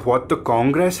learnt what the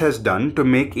Congress has done to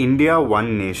make India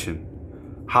one nation,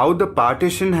 how the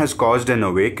partition has caused an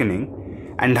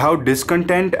awakening, and how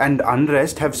discontent and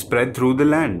unrest have spread through the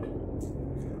land.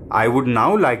 I would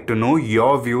now like to know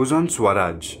your views on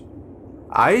Swaraj.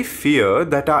 I fear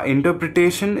that our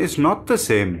interpretation is not the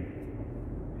same.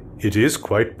 It is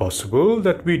quite possible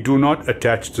that we do not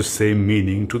attach the same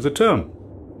meaning to the term.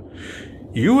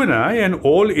 You and I and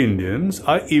all Indians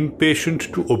are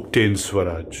impatient to obtain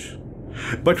Swaraj,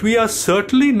 but we are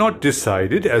certainly not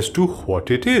decided as to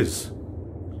what it is.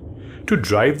 To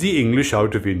drive the English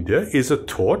out of India is a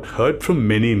thought heard from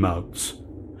many mouths,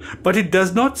 but it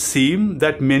does not seem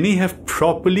that many have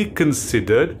properly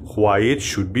considered why it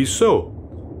should be so.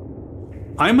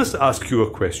 I must ask you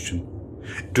a question.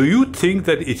 Do you think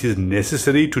that it is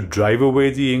necessary to drive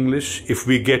away the English if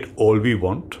we get all we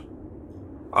want?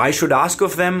 I should ask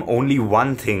of them only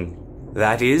one thing,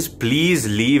 that is, please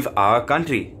leave our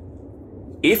country.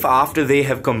 If after they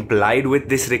have complied with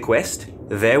this request,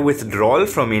 their withdrawal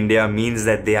from India means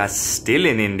that they are still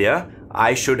in India,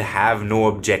 I should have no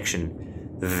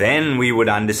objection. Then we would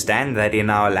understand that in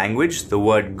our language, the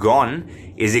word gone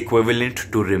is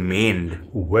equivalent to remained.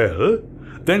 Well,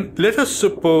 then let us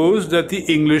suppose that the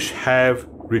English have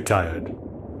retired.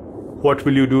 What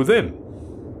will you do then?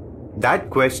 That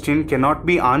question cannot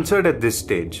be answered at this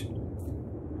stage.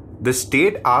 The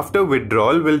state after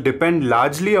withdrawal will depend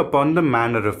largely upon the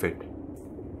manner of it.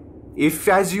 If,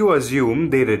 as you assume,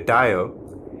 they retire,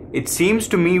 it seems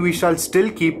to me we shall still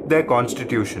keep their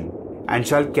constitution and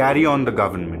shall carry on the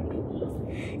government.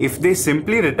 If they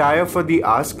simply retire for the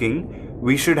asking,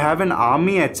 we should have an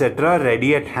army, etc.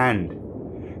 ready at hand.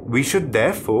 We should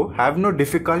therefore have no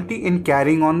difficulty in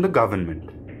carrying on the government.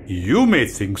 You may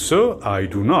think so, I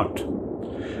do not.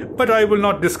 But I will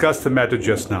not discuss the matter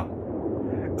just now.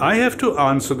 I have to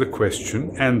answer the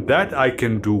question, and that I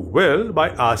can do well by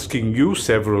asking you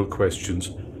several questions.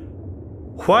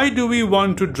 Why do we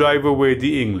want to drive away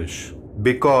the English?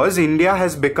 Because India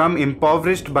has become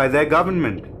impoverished by their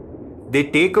government. They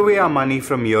take away our money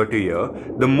from year to year.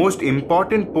 The most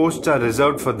important posts are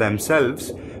reserved for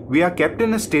themselves. We are kept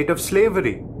in a state of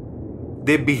slavery.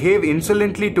 They behave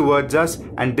insolently towards us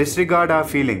and disregard our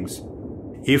feelings.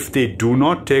 If they do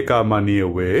not take our money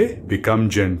away, become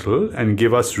gentle, and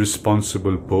give us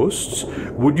responsible posts,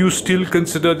 would you still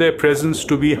consider their presence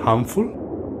to be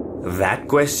harmful? That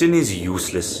question is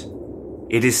useless.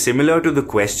 It is similar to the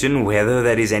question whether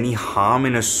there is any harm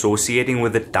in associating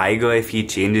with a tiger if he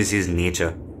changes his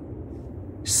nature.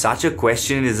 Such a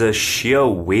question is a sheer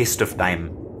waste of time.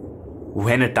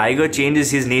 When a tiger changes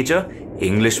his nature,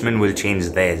 Englishmen will change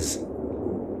theirs.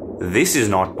 This is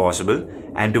not possible,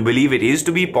 and to believe it is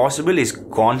to be possible is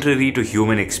contrary to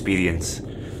human experience.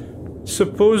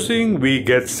 Supposing we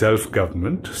get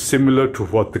self-government, similar to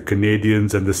what the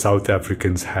Canadians and the South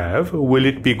Africans have, will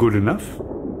it be good enough?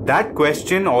 That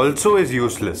question also is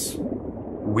useless.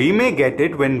 We may get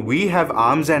it when we have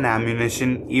arms and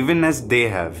ammunition even as they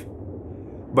have.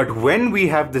 But when we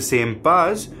have the same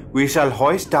powers, we shall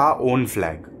hoist our own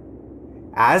flag.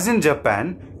 As in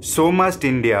Japan, so must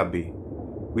India be.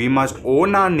 We must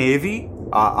own our navy,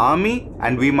 our army,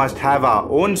 and we must have our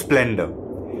own splendor.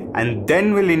 And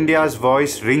then will India's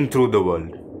voice ring through the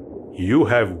world. You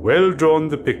have well drawn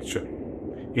the picture.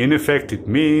 In effect, it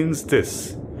means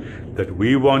this, that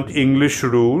we want English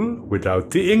rule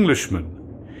without the Englishman.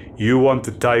 You want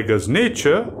the tiger's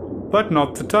nature, but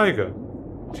not the tiger.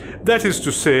 That is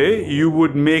to say, you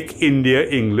would make India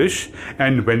English,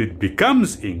 and when it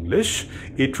becomes English,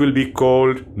 it will be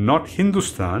called not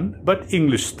Hindustan, but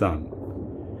Englistan.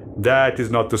 That is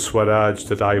not the Swaraj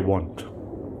that I want.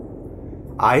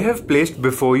 I have placed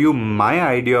before you my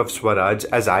idea of Swaraj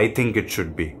as I think it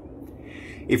should be.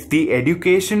 If the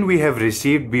education we have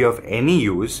received be of any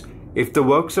use, if the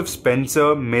works of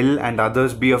Spencer, Mill and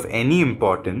others be of any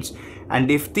importance, and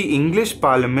if the English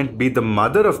Parliament be the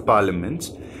mother of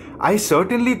parliaments, I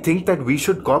certainly think that we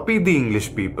should copy the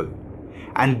English people,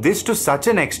 and this to such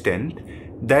an extent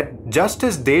that just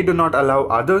as they do not allow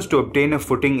others to obtain a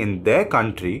footing in their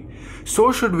country,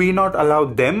 so should we not allow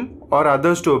them or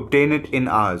others to obtain it in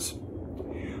ours.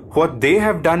 What they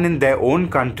have done in their own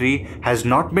country has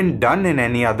not been done in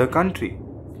any other country.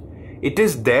 It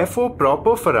is therefore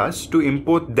proper for us to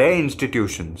import their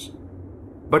institutions.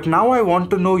 But now I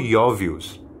want to know your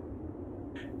views.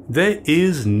 There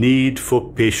is need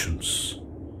for patience.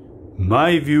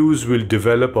 My views will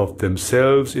develop of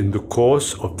themselves in the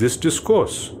course of this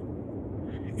discourse.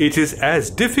 It is as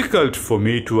difficult for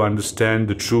me to understand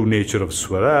the true nature of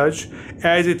Swaraj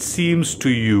as it seems to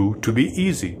you to be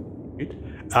easy.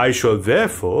 I shall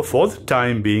therefore, for the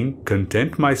time being,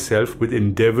 content myself with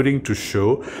endeavoring to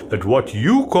show that what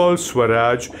you call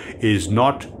Swaraj is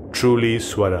not truly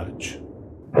Swaraj.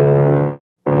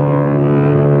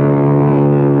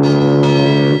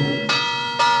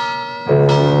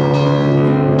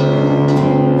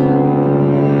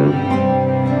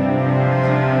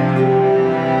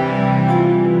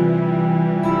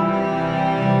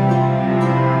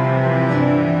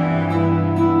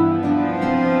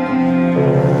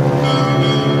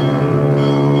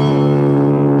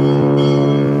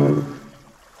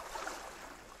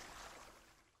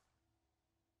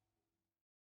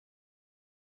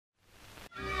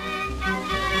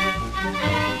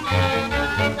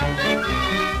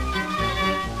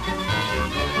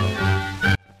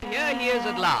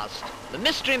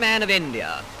 Man of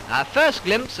India. Our first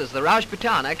glimpse as the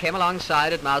Rajputana came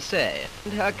alongside at Marseille.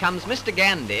 And here comes Mr.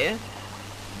 Gandhi,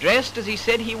 dressed as he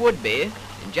said he would be,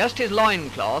 in just his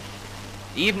loincloth,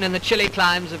 even in the chilly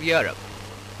climes of Europe.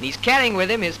 And he's carrying with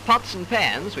him his pots and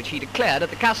pans, which he declared at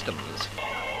the customs.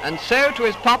 And so to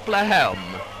his popular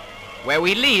home, where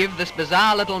we leave this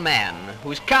bizarre little man,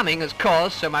 whose coming has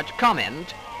caused so much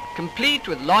comment, complete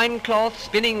with loincloth,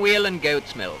 spinning wheel and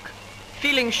goat's milk,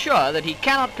 feeling sure that he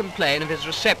cannot complain of his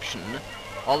reception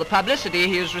or the publicity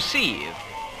he has received,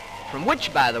 from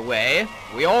which, by the way,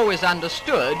 we always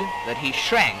understood that he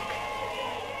shrank.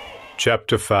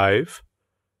 Chapter 5.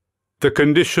 The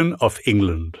Condition of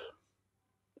England.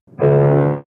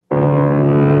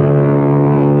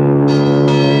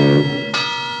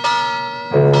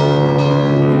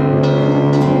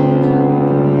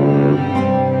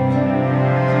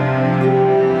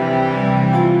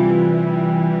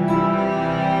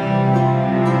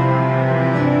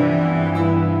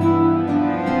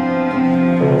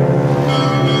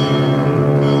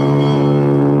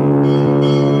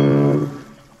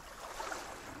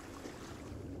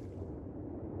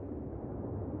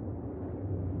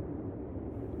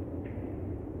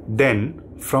 Then,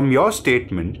 from your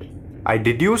statement, I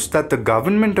deduce that the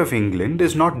government of England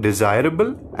is not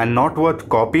desirable and not worth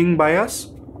copying by us?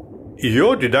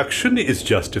 Your deduction is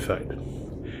justified.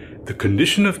 The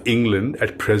condition of England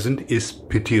at present is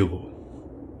pitiable.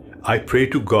 I pray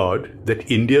to God that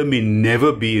India may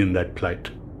never be in that plight.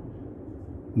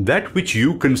 That which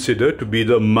you consider to be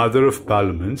the mother of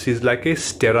parliaments is like a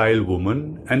sterile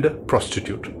woman and a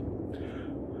prostitute.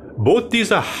 Both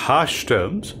these are harsh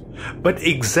terms, but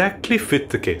exactly fit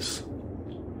the case.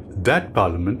 That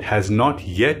parliament has not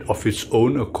yet of its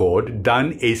own accord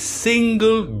done a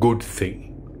single good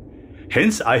thing.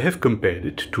 Hence I have compared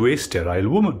it to a sterile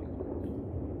woman.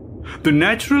 The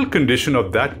natural condition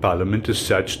of that parliament is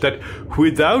such that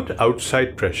without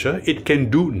outside pressure it can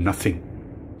do nothing.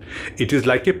 It is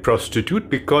like a prostitute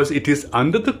because it is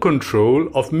under the control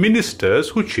of ministers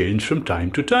who change from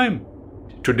time to time.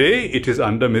 Today it is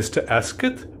under Mr.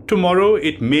 Asquith, tomorrow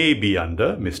it may be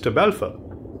under Mr. Balfour.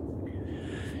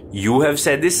 You have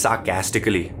said this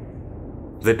sarcastically.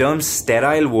 The term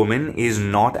sterile woman is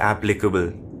not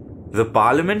applicable. The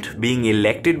parliament, being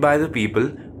elected by the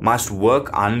people, must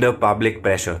work under public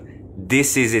pressure.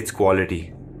 This is its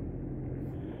quality.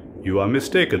 You are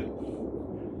mistaken.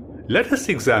 Let us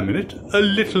examine it a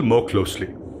little more closely.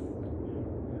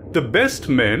 The best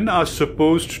men are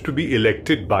supposed to be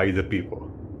elected by the people.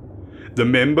 The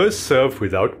members serve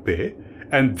without pay,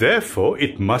 and therefore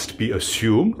it must be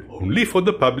assumed only for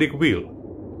the public weal.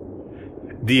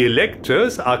 The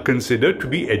electors are considered to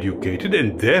be educated,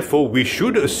 and therefore we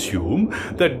should assume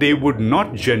that they would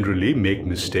not generally make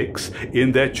mistakes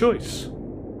in their choice.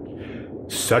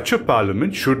 Such a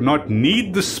parliament should not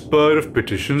need the spur of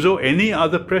petitions or any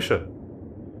other pressure.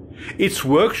 Its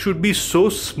work should be so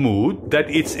smooth that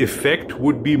its effect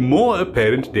would be more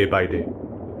apparent day by day.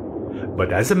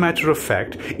 But as a matter of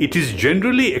fact, it is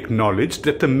generally acknowledged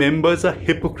that the members are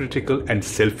hypocritical and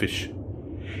selfish.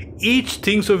 Each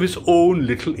thinks of his own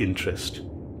little interest.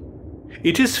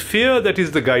 It is fear that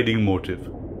is the guiding motive.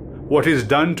 What is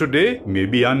done today may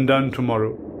be undone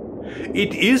tomorrow.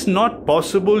 It is not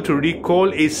possible to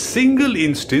recall a single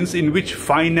instance in which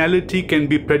finality can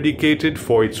be predicated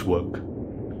for its work.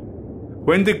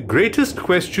 When the greatest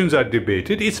questions are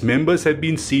debated, its members have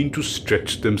been seen to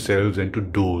stretch themselves and to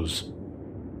doze.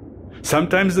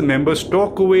 Sometimes the members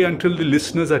talk away until the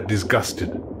listeners are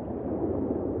disgusted.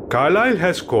 Carlyle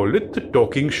has called it the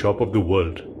talking shop of the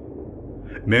world.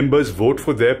 Members vote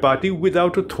for their party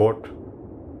without a thought.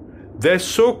 Their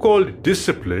so-called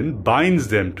discipline binds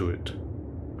them to it.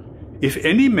 If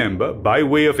any member, by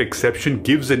way of exception,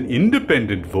 gives an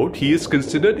independent vote, he is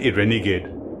considered a renegade.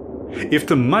 If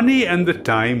the money and the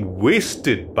time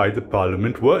wasted by the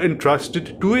Parliament were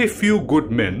entrusted to a few good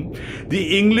men,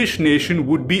 the English nation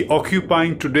would be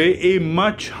occupying today a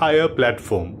much higher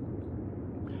platform.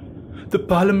 The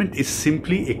Parliament is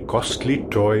simply a costly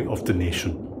toy of the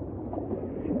nation.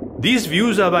 These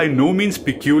views are by no means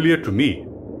peculiar to me.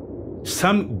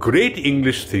 Some great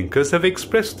English thinkers have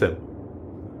expressed them.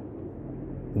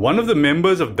 One of the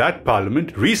members of that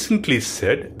Parliament recently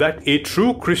said that a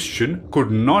true Christian could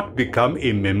not become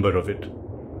a member of it.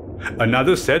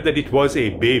 Another said that it was a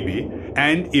baby,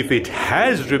 and if it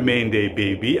has remained a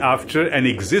baby after an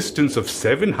existence of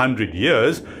 700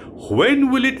 years,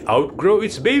 when will it outgrow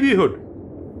its babyhood?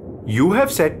 You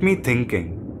have set me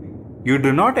thinking. You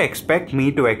do not expect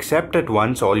me to accept at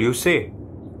once all you say.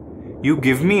 You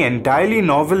give me entirely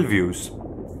novel views.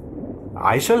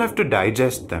 I shall have to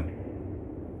digest them.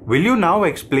 Will you now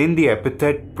explain the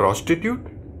epithet prostitute?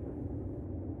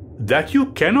 That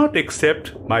you cannot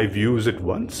accept my views at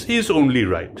once is only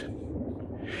right.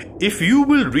 If you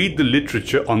will read the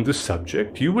literature on this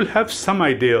subject, you will have some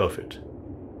idea of it.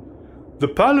 The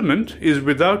Parliament is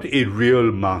without a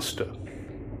real master.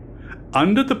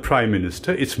 Under the Prime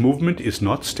Minister, its movement is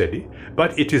not steady,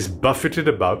 but it is buffeted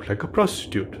about like a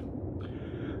prostitute.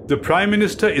 The Prime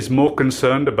Minister is more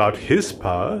concerned about his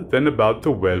power than about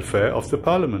the welfare of the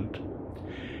Parliament.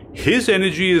 His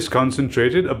energy is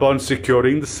concentrated upon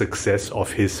securing the success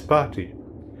of his party.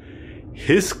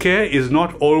 His care is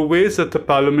not always that the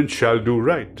Parliament shall do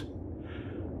right.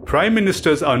 Prime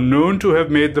Ministers are known to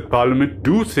have made the Parliament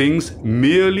do things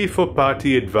merely for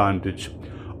party advantage.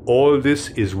 All this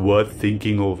is worth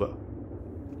thinking over.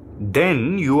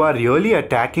 Then you are really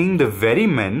attacking the very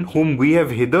men whom we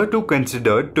have hitherto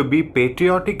considered to be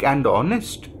patriotic and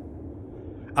honest.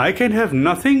 I can have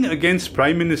nothing against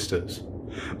Prime Ministers,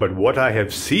 but what I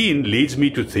have seen leads me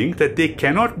to think that they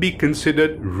cannot be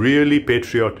considered really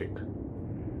patriotic.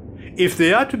 If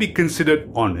they are to be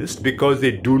considered honest because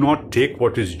they do not take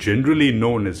what is generally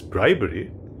known as bribery,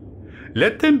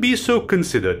 let them be so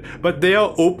considered, but they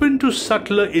are open to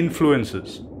subtler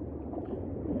influences.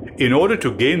 In order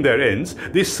to gain their ends,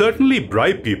 they certainly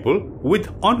bribe people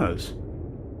with honors.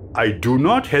 I do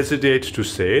not hesitate to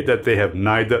say that they have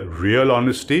neither real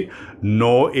honesty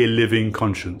nor a living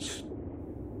conscience.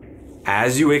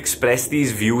 As you express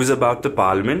these views about the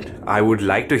Parliament, I would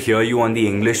like to hear you on the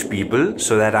English people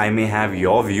so that I may have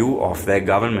your view of their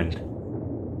government.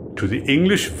 To the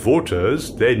English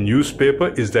voters, their newspaper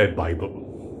is their Bible.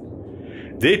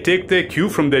 They take their cue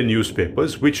from their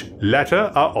newspapers, which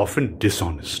latter are often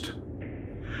dishonest.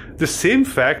 The same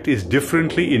fact is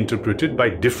differently interpreted by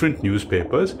different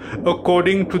newspapers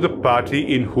according to the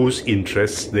party in whose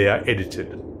interests they are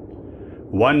edited.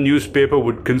 One newspaper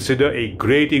would consider a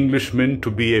great Englishman to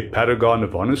be a paragon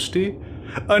of honesty,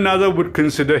 another would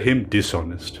consider him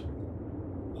dishonest.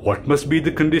 What must be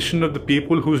the condition of the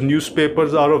people whose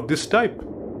newspapers are of this type?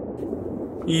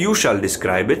 You shall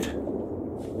describe it.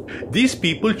 These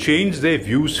people change their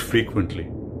views frequently.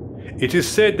 It is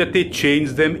said that they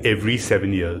change them every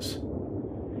 7 years.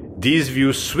 These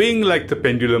views swing like the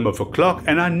pendulum of a clock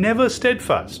and are never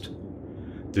steadfast.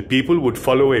 The people would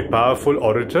follow a powerful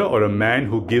orator or a man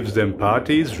who gives them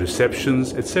parties,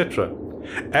 receptions, etc.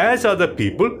 As are the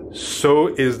people, so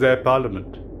is their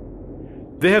Parliament.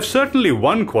 They have certainly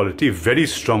one quality very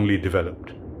strongly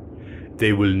developed.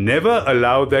 They will never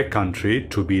allow their country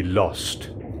to be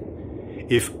lost.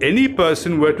 If any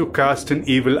person were to cast an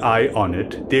evil eye on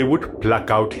it, they would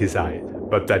pluck out his eye.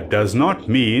 But that does not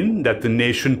mean that the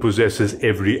nation possesses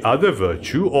every other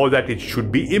virtue or that it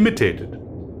should be imitated.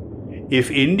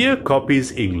 If India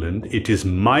copies England, it is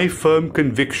my firm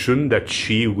conviction that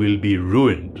she will be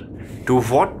ruined. To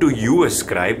what do you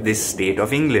ascribe this state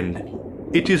of England?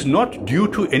 It is not due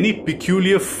to any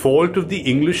peculiar fault of the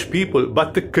English people,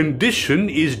 but the condition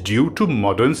is due to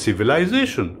modern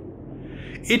civilization.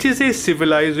 It is a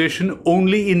civilization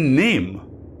only in name.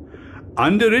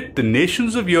 Under it, the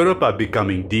nations of Europe are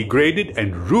becoming degraded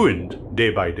and ruined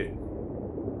day by day.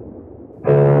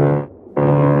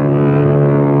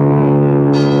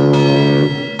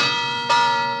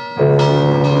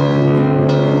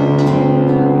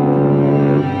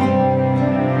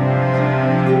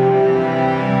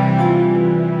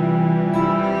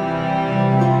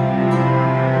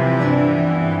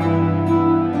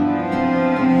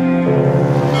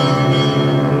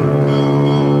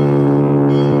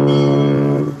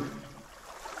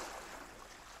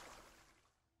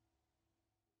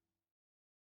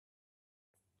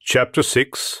 Chapter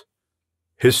 6: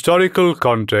 Historical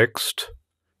Context,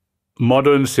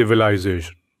 Modern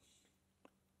Civilization.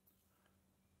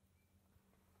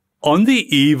 On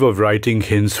the eve of writing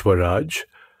Hind Swaraj,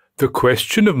 the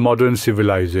question of modern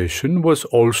civilization was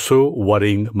also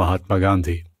worrying Mahatma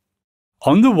Gandhi.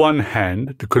 On the one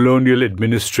hand, the colonial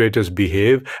administrators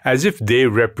behave as if they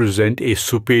represent a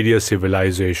superior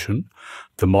civilization,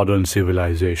 the modern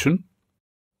civilization.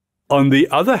 On the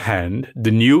other hand,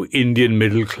 the new Indian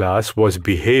middle class was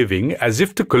behaving as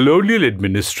if the colonial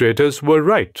administrators were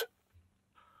right.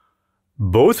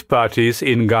 Both parties,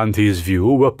 in Gandhi's view,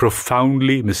 were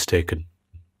profoundly mistaken.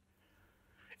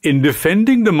 In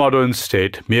defending the modern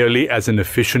state merely as an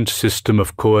efficient system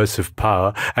of coercive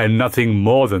power and nothing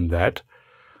more than that,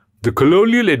 the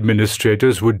colonial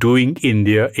administrators were doing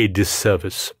India a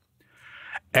disservice.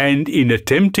 And in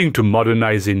attempting to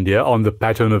modernize India on the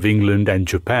pattern of England and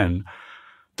Japan,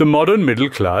 the modern middle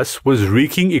class was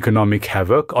wreaking economic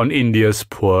havoc on India's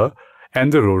poor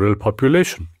and the rural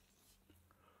population.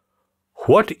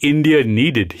 What India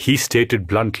needed, he stated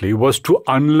bluntly, was to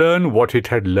unlearn what it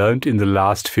had learnt in the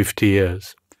last 50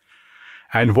 years.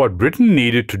 And what Britain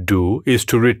needed to do is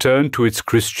to return to its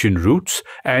Christian roots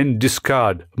and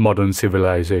discard modern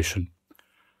civilization.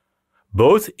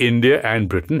 Both India and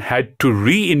Britain had to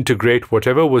reintegrate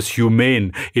whatever was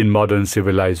humane in modern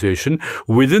civilization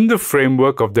within the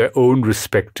framework of their own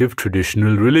respective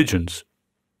traditional religions.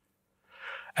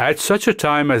 At such a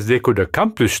time as they could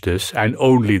accomplish this, and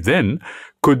only then,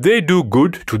 could they do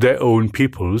good to their own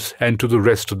peoples and to the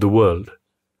rest of the world.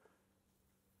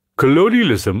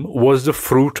 Colonialism was the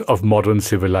fruit of modern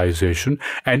civilization,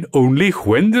 and only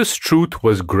when this truth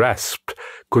was grasped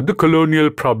could the colonial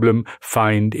problem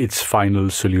find its final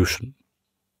solution.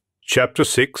 Chapter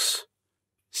 6: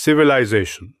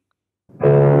 Civilization.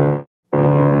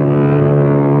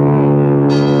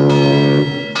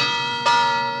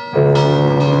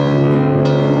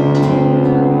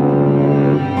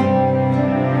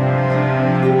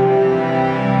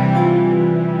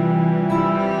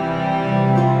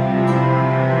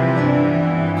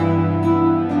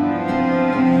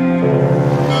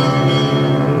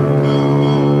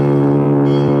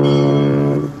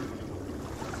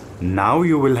 Now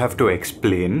you will have to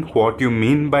explain what you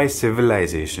mean by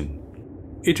civilization.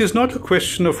 It is not a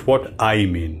question of what I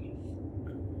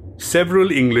mean.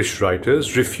 Several English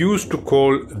writers refuse to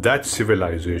call that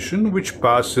civilization which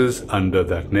passes under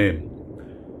that name.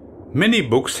 Many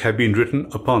books have been written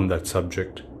upon that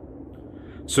subject.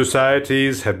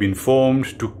 Societies have been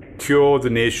formed to cure the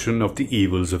nation of the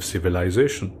evils of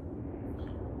civilization.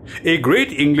 A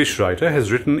great English writer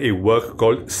has written a work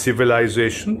called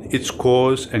Civilization, Its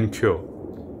Cause and Cure.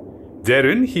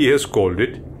 Therein he has called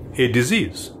it a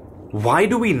disease. Why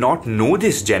do we not know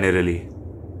this generally?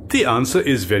 The answer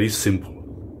is very simple.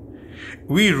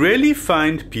 We rarely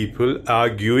find people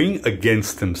arguing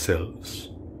against themselves.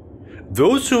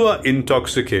 Those who are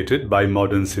intoxicated by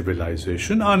modern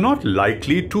civilization are not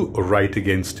likely to write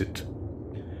against it.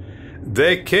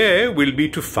 Their care will be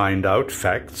to find out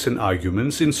facts and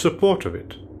arguments in support of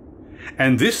it.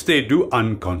 And this they do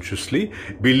unconsciously,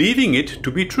 believing it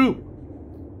to be true.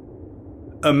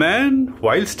 A man,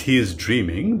 whilst he is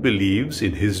dreaming, believes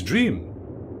in his dream.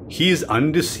 He is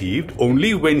undeceived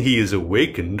only when he is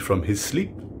awakened from his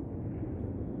sleep.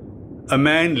 A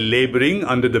man laboring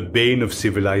under the bane of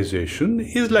civilization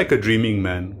is like a dreaming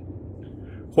man.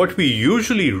 What we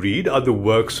usually read are the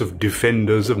works of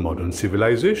defenders of modern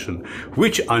civilization,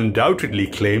 which undoubtedly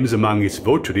claims among its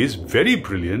votaries very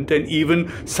brilliant and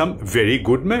even some very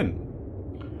good men.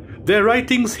 Their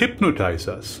writings hypnotize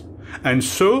us, and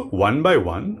so, one by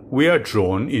one, we are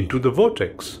drawn into the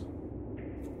vortex.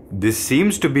 This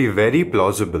seems to be very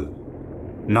plausible.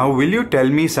 Now will you tell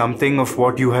me something of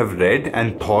what you have read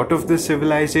and thought of this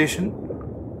civilization?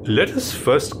 Let us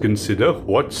first consider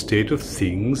what state of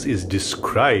things is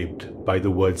described by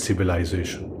the word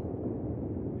civilization.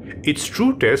 Its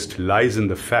true test lies in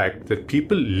the fact that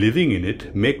people living in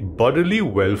it make bodily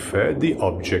welfare the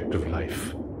object of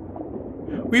life.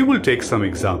 We will take some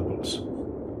examples.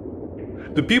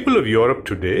 The people of Europe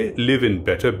today live in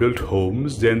better built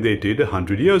homes than they did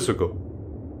 100 years ago.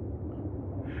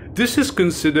 This is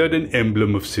considered an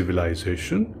emblem of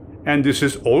civilization, and this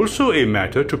is also a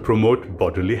matter to promote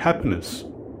bodily happiness.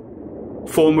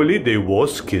 Formerly they wore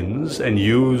skins and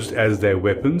used as their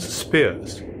weapons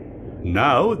spears.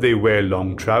 Now they wear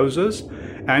long trousers,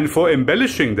 and for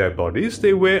embellishing their bodies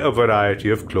they wear a variety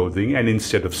of clothing, and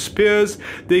instead of spears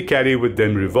they carry with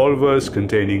them revolvers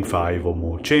containing 5 or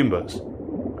more chambers.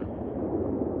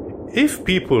 If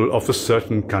people of a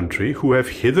certain country who have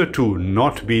hitherto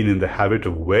not been in the habit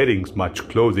of wearing much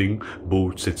clothing,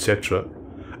 boots, etc.,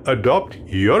 adopt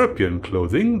European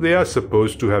clothing, they are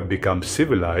supposed to have become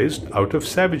civilized out of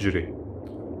savagery.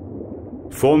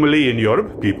 Formerly in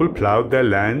Europe, people ploughed their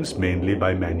lands mainly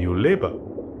by manual labor.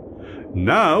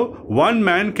 Now, one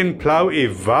man can plough a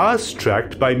vast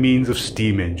tract by means of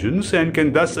steam engines and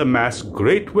can thus amass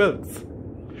great wealth.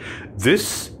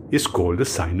 This is called a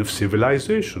sign of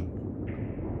civilization.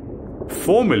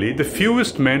 Formerly, the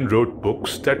fewest men wrote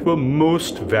books that were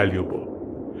most valuable.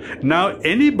 Now,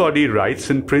 anybody writes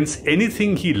and prints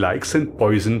anything he likes and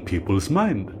poisons people's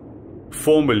mind.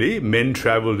 Formerly, men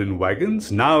traveled in wagons.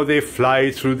 Now they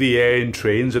fly through the air in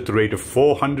trains at the rate of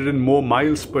 400 and more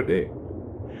miles per day.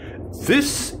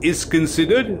 This is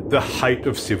considered the height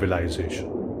of civilization.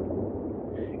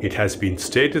 It has been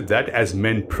stated that as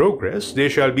men progress, they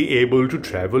shall be able to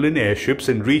travel in airships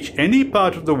and reach any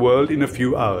part of the world in a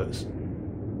few hours.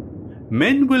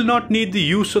 Men will not need the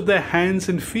use of their hands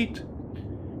and feet.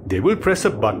 They will press a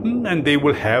button and they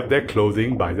will have their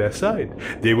clothing by their side.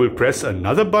 They will press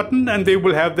another button and they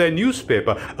will have their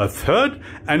newspaper, a third,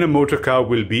 and a motor car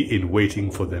will be in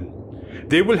waiting for them.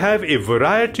 They will have a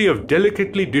variety of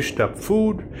delicately dished up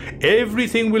food.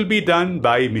 Everything will be done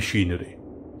by machinery.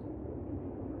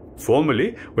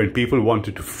 Formerly, when people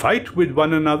wanted to fight with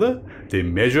one another, they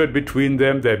measured between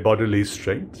them their bodily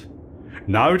strength.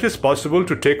 Now it is possible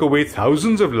to take away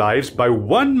thousands of lives by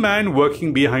one man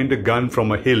working behind a gun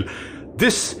from a hill.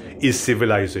 This is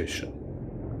civilization.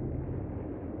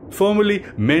 Formerly,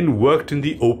 men worked in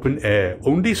the open air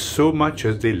only so much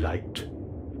as they liked.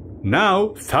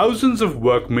 Now, thousands of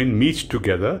workmen meet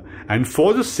together and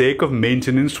for the sake of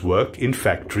maintenance work in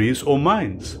factories or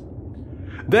mines.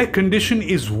 Their condition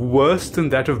is worse than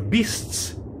that of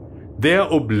beasts. They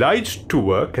are obliged to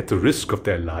work at the risk of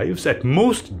their lives at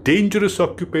most dangerous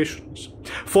occupations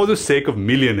for the sake of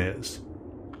millionaires.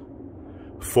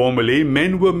 Formerly,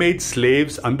 men were made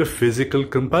slaves under physical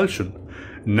compulsion.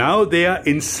 Now they are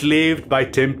enslaved by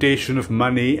temptation of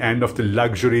money and of the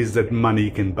luxuries that money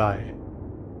can buy.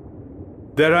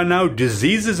 There are now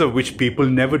diseases of which people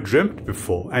never dreamt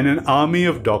before, and an army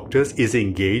of doctors is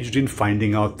engaged in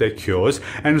finding out their cures,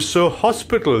 and so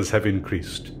hospitals have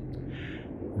increased.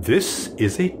 This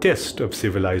is a test of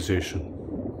civilization.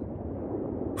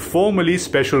 Formerly,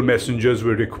 special messengers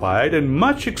were required and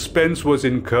much expense was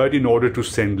incurred in order to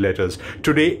send letters.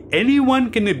 Today,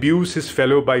 anyone can abuse his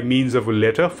fellow by means of a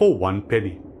letter for 1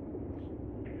 penny.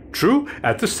 True,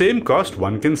 at the same cost,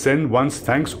 one can send one's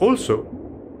thanks also.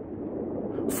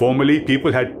 Formerly,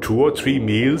 people had 2 or 3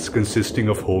 meals consisting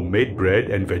of homemade bread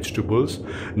and vegetables.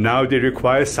 Now they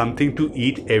require something to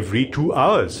eat every 2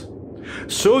 hours,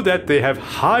 so that they have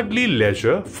hardly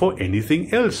leisure for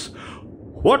anything else.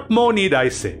 What more need I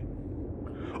say?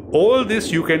 All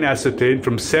this you can ascertain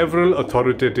from several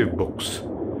authoritative books.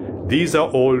 These are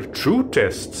all true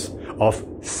tests of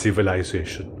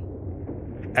civilization.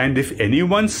 And if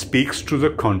anyone speaks to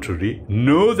the contrary,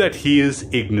 know that he is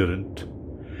ignorant.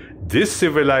 This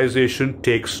civilization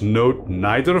takes note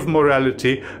neither of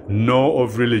morality nor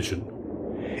of religion.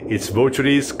 Its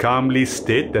votaries calmly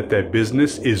state that their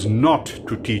business is not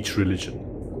to teach religion.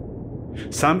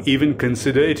 Some even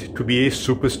consider it to be a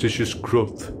superstitious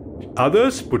growth.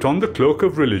 Others put on the cloak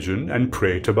of religion and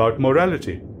prate about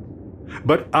morality.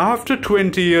 But after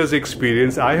 20 years'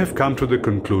 experience, I have come to the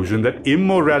conclusion that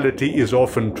immorality is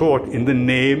often taught in the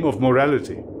name of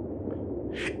morality.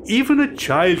 Even a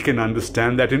child can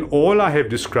understand that in all I have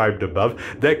described above,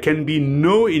 there can be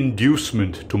no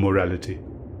inducement to morality.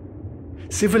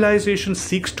 Civilization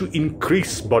seeks to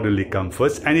increase bodily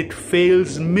comforts, and it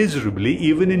fails miserably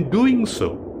even in doing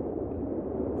so.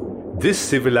 This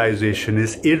civilization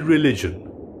is irreligion,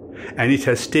 and it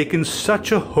has taken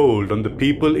such a hold on the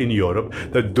people in Europe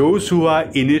that those who are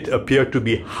in it appear to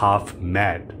be half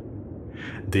mad.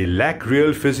 They lack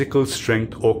real physical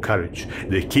strength or courage.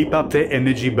 They keep up their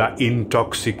energy by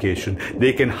intoxication.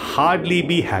 They can hardly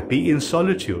be happy in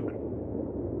solitude.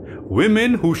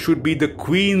 Women who should be the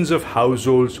queens of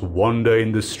households wander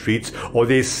in the streets, or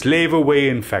they slave away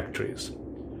in factories.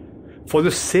 For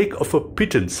the sake of a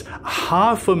pittance,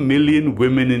 500,000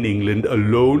 women in England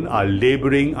alone are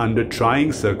laboring under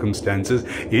trying circumstances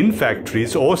in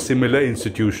factories or similar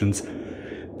institutions.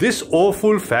 This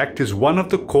awful fact is one of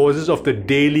the causes of the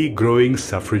daily growing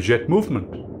suffragette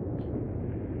movement.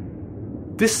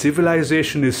 This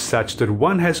civilization is such that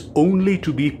one has only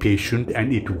to be patient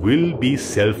and it will be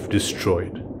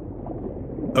self-destroyed.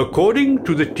 According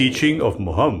to the teaching of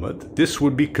Muhammad, this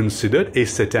would be considered a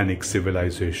satanic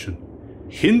civilization.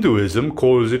 Hinduism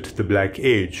calls it the Black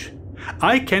Age.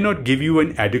 I cannot give you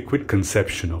an adequate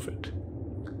conception of it.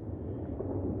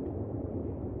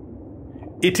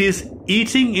 It is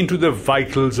eating into the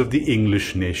vitals of the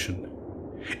English nation.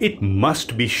 It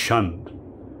must be shunned.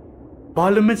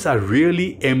 Parliaments are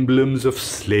really emblems of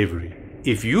slavery.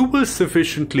 If you will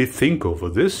sufficiently think over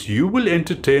this, you will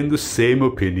entertain the same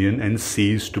opinion and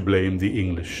cease to blame the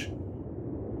English.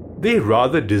 They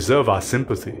rather deserve our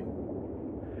sympathy.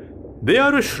 They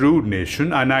are a shrewd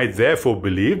nation, and I therefore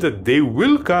believe that they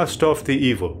will cast off the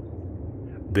evil.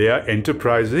 They are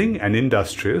enterprising and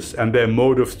industrious, and their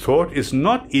mode of thought is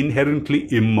not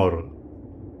inherently immoral.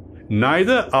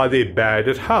 Neither are they bad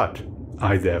at heart.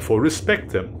 I therefore respect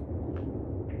them.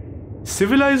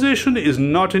 Civilization is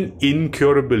not an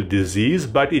incurable disease,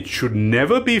 but it should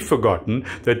never be forgotten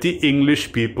that the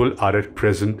English people are at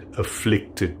present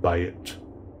afflicted by it.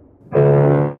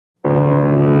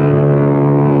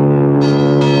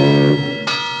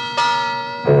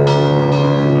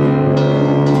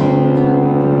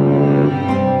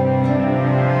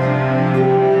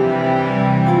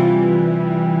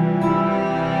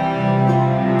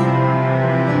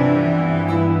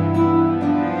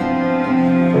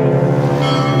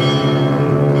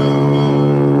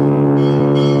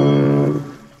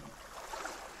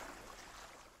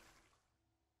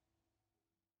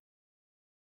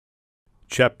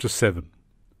 Chapter 7.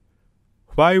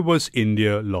 Why was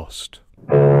India lost?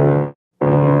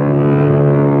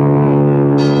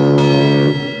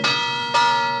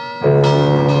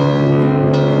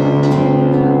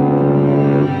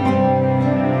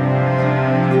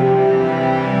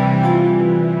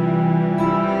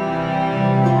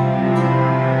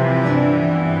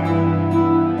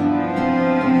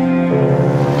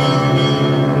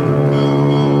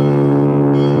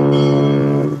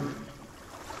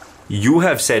 You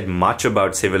have said much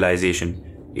about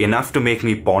civilization, enough to make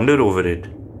me ponder over it.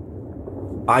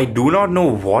 I do not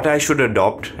know what I should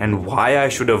adopt and why I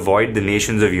should avoid the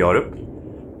nations of Europe,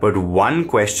 but one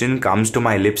question comes to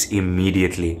my lips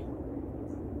immediately.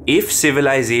 If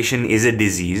civilization is a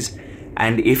disease,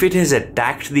 and if it has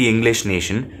attacked the English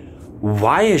nation,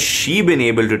 why has she been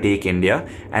able to take India,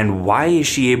 and why is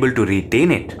she able to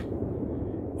retain it?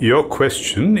 Your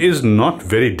question is not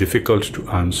very difficult to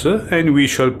answer, and we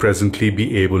shall presently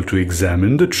be able to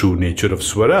examine the true nature of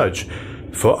Swaraj,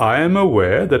 for I am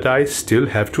aware that I still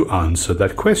have to answer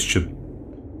that question.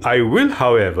 I will,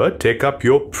 however, take up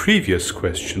your previous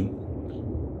question.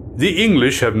 The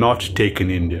English have not taken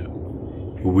India.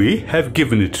 We have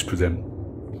given it to them.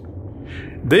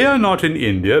 They are not in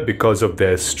India because of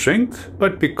their strength,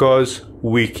 but because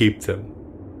we keep them.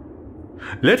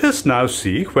 Let us now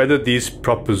see whether these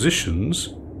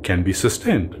propositions can be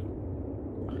sustained.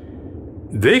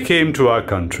 They came to our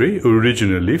country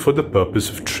originally for the purpose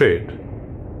of trade.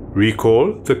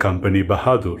 Recall the company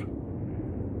Bahadur.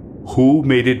 Who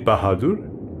made it Bahadur?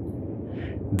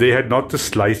 They had not the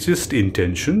slightest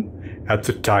intention at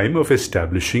the time of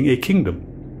establishing a kingdom.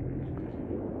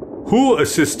 Who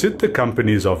assisted the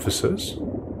company's officers?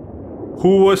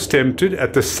 Who was tempted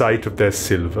at the sight of their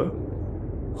silver?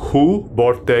 Who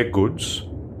bought their goods?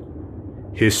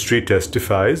 History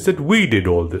testifies that we did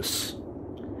all this.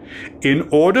 In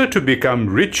order to become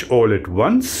rich all at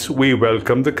once, we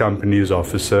welcomed the company's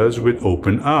officers with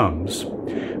open arms.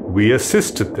 We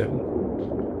assisted them.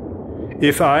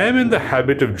 If I am in the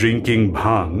habit of drinking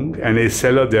bhang and a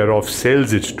seller thereof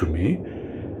sells it to me,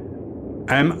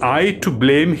 am I to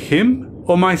blame him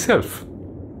or myself?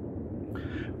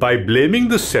 By blaming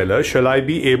the seller, shall I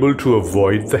be able to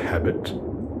avoid the habit?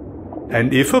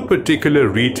 And if a particular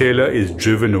retailer is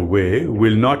driven away,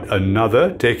 will not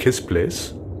another take his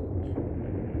place?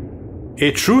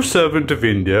 A true servant of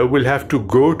India will have to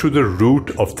go to the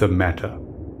root of the matter.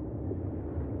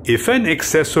 If an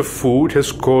excess of food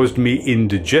has caused me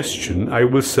indigestion, I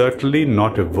will certainly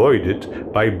not avoid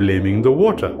it by blaming the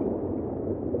water.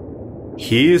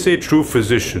 He is a true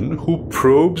physician who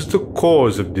probes the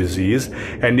cause of disease,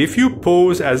 and if you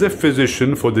pose as a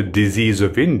physician for the disease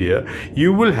of India,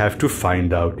 you will have to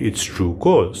find out its true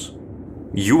cause.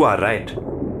 You are right.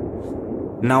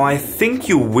 Now I think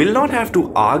you will not have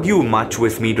to argue much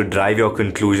with me to drive your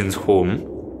conclusions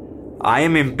home. I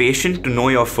am impatient to know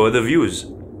your further views.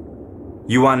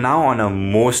 You are now on a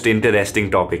most interesting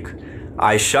topic.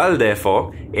 I shall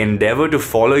therefore endeavor to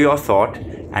follow your thought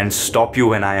and stop you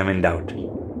when I am in doubt.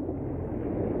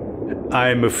 I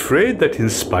am afraid that in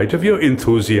spite of your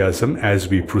enthusiasm, as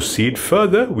we proceed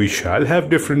further, we shall have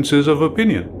differences of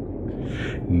opinion.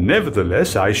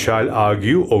 Nevertheless, I shall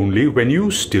argue only when you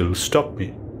still stop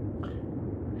me.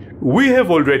 We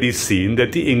have already seen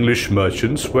that the English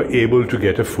merchants were able to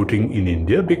get a footing in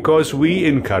India because we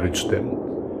encouraged them.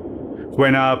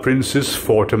 When our princes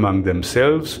fought among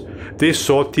themselves, they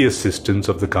sought the assistance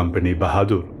of the Company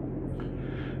Bahadur.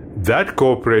 That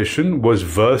corporation was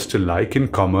versed alike in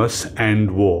commerce and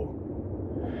war.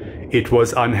 It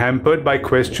was unhampered by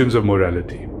questions of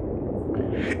morality.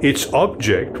 Its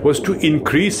object was to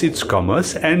increase its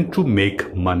commerce and to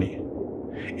make money.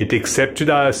 It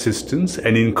accepted our assistance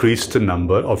and increased the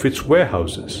number of its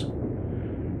warehouses.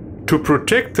 To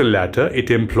protect the latter, it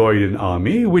employed an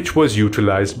army which was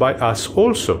utilized by us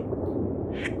also.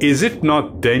 Is it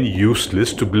not then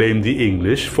useless to blame the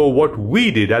English for what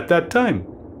we did at that time?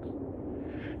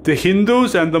 The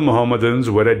Hindus and the Mohammedans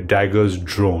were at daggers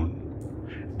drawn.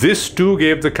 This too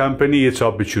gave the company its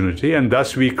opportunity, and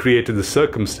thus we created the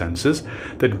circumstances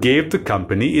that gave the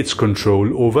company its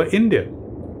control over India.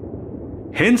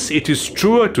 Hence it is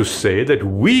truer to say that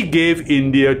we gave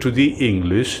India to the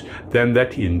English than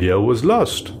that India was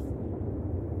lost.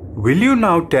 Will you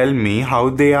now tell me how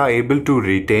they are able to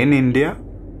retain India?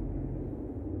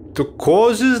 The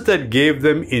causes that gave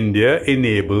them India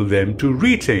enable them to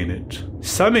retain it.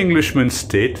 Some Englishmen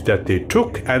state that they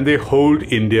took and they hold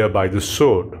India by the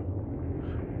sword.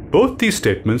 Both these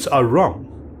statements are wrong.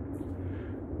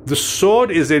 The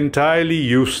sword is entirely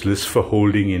useless for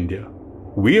holding India.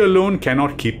 We alone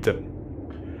cannot keep them.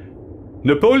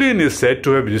 Napoleon is said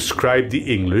to have described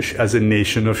the English as a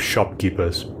nation of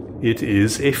shopkeepers. It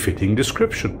is a fitting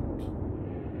description.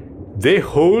 They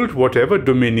hold whatever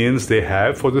dominions they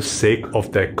have for the sake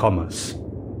of their commerce.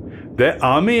 Their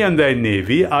army and their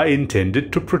navy are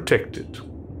intended to protect it.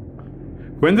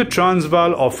 When the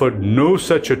Transvaal offered no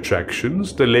such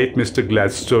attractions, the late Mr.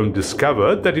 Gladstone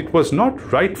discovered that it was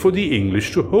not right for the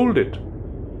English to hold it.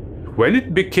 When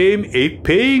it became a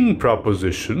paying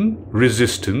proposition,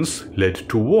 resistance led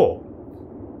to war.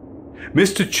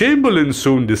 Mr. Chamberlain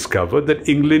soon discovered that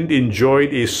England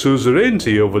enjoyed a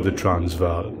suzerainty over the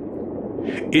Transvaal.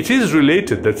 It is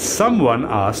related that someone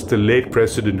asked the late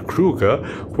President Kruger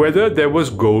whether there was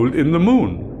gold in the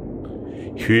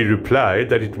moon. He replied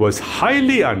that it was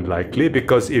highly unlikely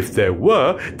because if there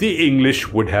were, the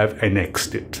English would have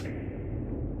annexed it.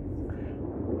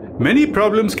 Many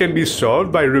problems can be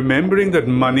solved by remembering that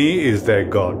money is their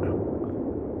god.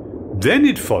 Then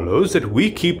it follows that we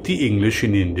keep the English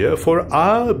in India for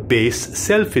our base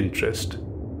self-interest.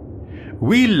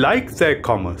 We like their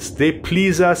commerce, they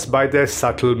please us by their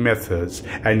subtle methods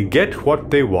and get what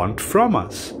they want from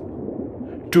us.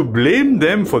 To blame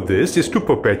them for this is to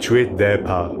perpetuate their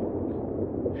power.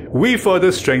 We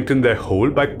further strengthen their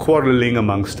hold by quarreling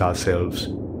amongst ourselves.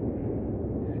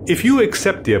 If you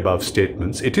accept the above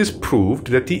statements, it is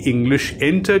proved that the English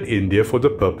entered India for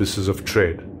the purposes of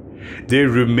trade. They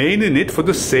remain in it for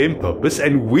the same purpose,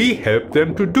 and we help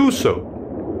them to do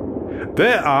so.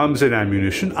 Their arms and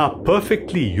ammunition are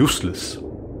perfectly useless.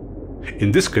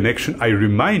 In this connection, I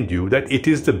remind you that it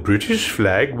is the British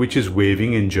flag which is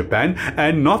waving in Japan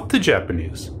and not the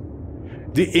Japanese.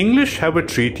 The English have a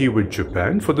treaty with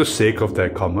Japan for the sake of their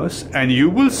commerce, and you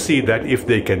will see that if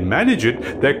they can manage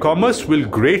it, their commerce will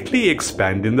greatly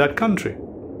expand in that country.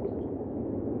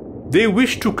 They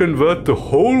wish to convert the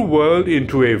whole world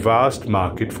into a vast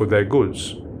market for their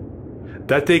goods.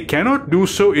 That they cannot do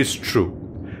so is true,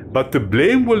 but the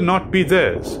blame will not be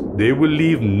theirs. They will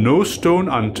leave no stone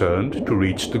unturned to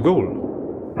reach the goal.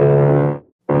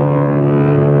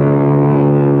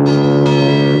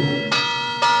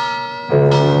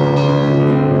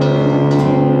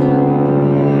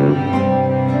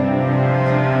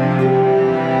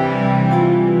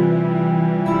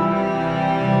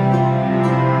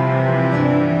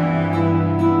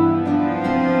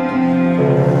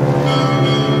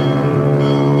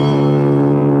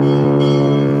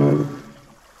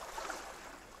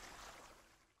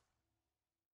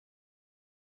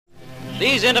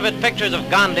 These intimate pictures of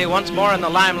Gandhi once more in the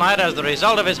limelight as the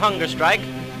result of his hunger strike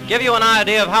give you an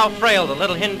idea of how frail the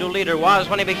little Hindu leader was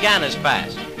when he began his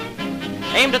fast.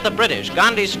 Aimed at the British,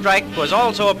 Gandhi's strike was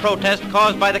also a protest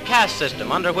caused by the caste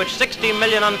system under which 60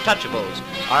 million untouchables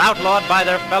are outlawed by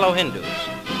their fellow Hindus.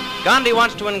 Gandhi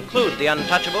wants to include the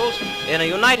untouchables in a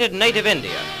united native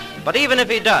India. But even if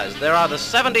he does, there are the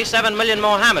 77 million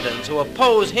Mohammedans who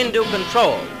oppose Hindu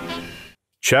control.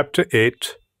 Chapter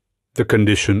 8: The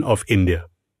Condition of India.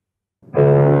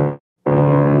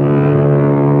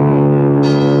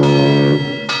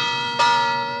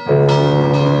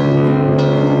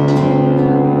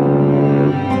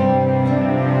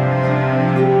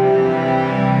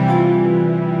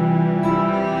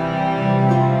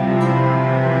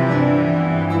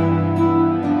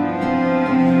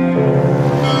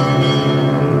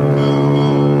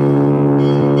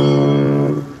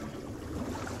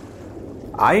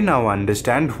 I now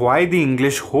understand why the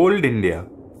English hold India.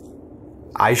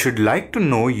 I should like to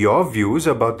know your views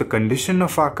about the condition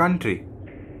of our country.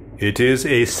 It is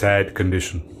a sad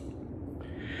condition.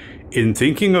 In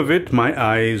thinking of it, my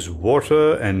eyes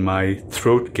water and my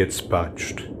throat gets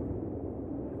parched.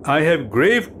 I have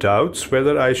grave doubts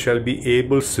whether I shall be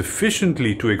able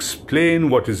sufficiently to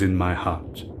explain what is in my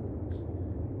heart.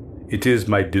 It is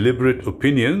my deliberate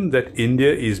opinion that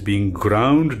India is being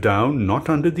ground down not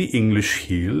under the English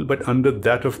heel, but under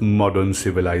that of modern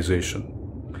civilization.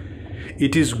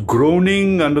 It is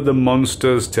groaning under the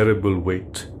monster's terrible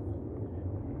weight.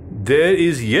 There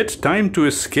is yet time to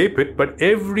escape it, but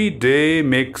every day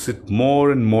makes it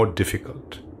more and more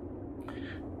difficult.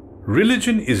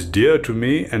 Religion is dear to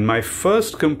me, and my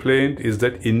first complaint is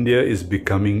that India is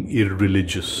becoming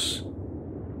irreligious.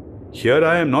 Here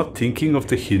I am not thinking of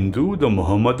the Hindu, the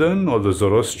Mohammedan, or the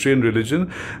Zoroastrian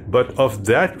religion, but of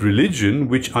that religion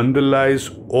which underlies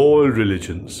all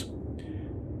religions.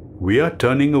 We are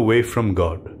turning away from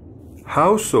God.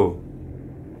 How so?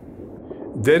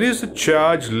 There is a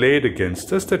charge laid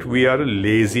against us that we are a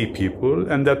lazy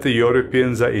people and that the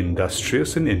Europeans are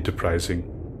industrious and enterprising.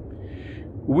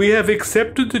 We have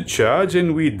accepted the charge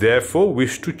and we therefore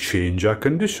wish to change our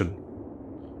condition.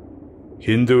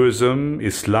 Hinduism,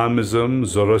 Islamism,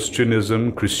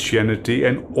 Zoroastrianism, Christianity,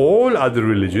 and all other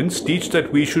religions teach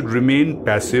that we should remain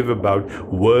passive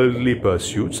about worldly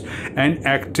pursuits and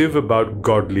active about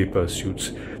godly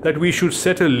pursuits, that we should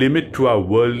set a limit to our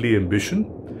worldly ambition,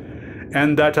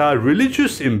 and that our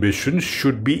religious ambition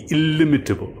should be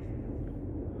illimitable.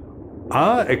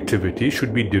 Our activity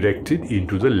should be directed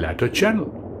into the latter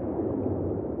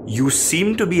channel. You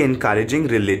seem to be encouraging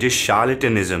religious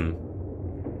charlatanism.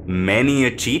 Many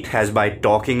a cheat has by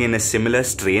talking in a similar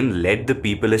strain led the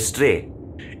people astray.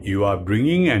 You are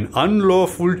bringing an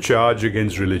unlawful charge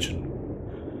against religion.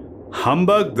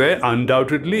 Humbug there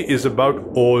undoubtedly is about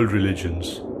all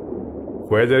religions.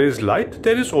 Where there is light,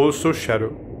 there is also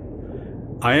shadow.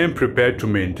 I am prepared to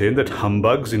maintain that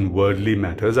humbugs in worldly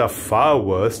matters are far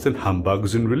worse than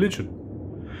humbugs in religion.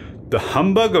 The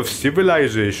humbug of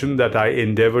civilization that I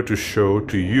endeavor to show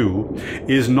to you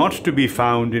is not to be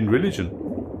found in religion.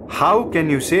 How can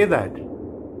you say that?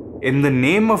 In the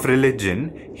name of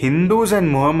religion, Hindus and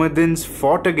Mohammedans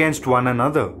fought against one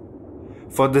another.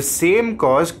 For the same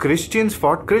cause, Christians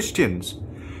fought Christians.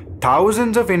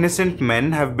 Thousands of innocent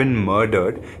men have been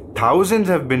murdered, thousands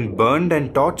have been burned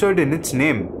and tortured in its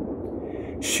name.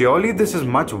 Surely this is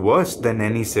much worse than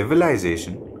any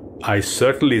civilization. I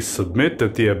certainly submit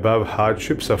that the above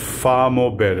hardships are far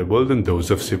more bearable than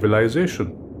those of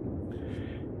civilization.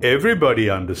 Everybody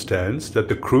understands that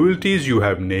the cruelties you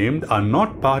have named are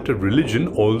not part of religion,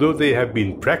 although they have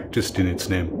been practiced in its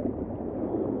name.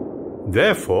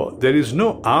 Therefore, there is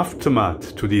no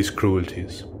aftermath to these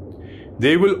cruelties.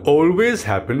 They will always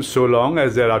happen so long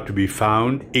as there are to be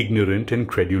found ignorant and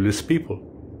credulous people.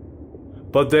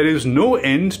 But there is no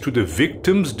end to the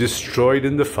victims destroyed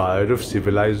in the fire of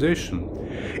civilization.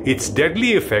 Its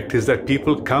deadly effect is that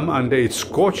people come under its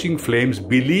scorching flames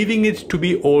believing it to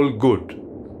be all good.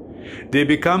 They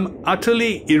become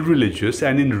utterly irreligious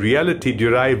and in reality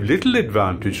derive little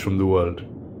advantage from the world.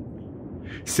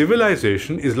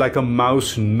 Civilization is like a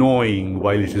mouse gnawing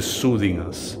while it is soothing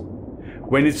us.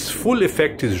 When its full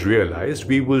effect is realized,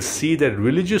 we will see that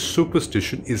religious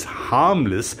superstition is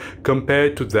harmless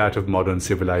compared to that of modern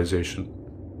civilization.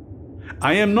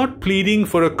 I am not pleading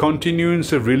for a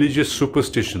continuance of religious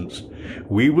superstitions.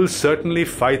 We will certainly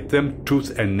fight them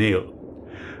tooth and nail.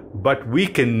 But we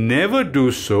can never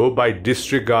do so by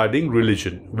disregarding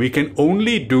religion. We can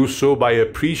only do so by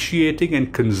appreciating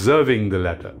and conserving the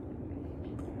latter.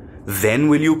 Then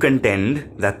will you contend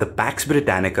that the Pax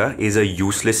Britannica is a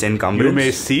useless encumbrance? You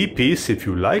may see peace if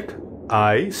you like.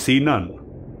 I see none.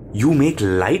 You make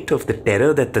light of the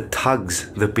terror that the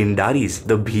thugs, the Pindaris,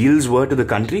 the Bhils were to the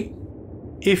country?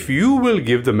 If you will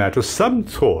give the matter some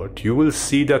thought, you will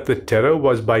see that the terror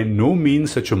was by no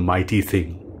means such a mighty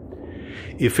thing.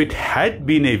 If it had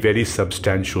been a very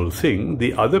substantial thing,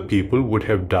 the other people would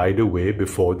have died away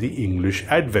before the English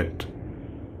advent.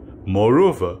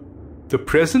 Moreover, the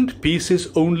present peace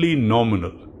is only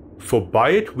nominal, for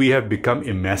by it we have become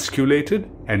emasculated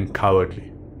and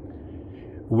cowardly.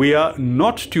 We are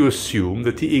not to assume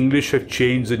that the English have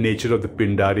changed the nature of the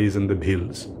Pindaris and the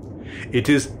Bhils. It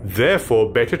is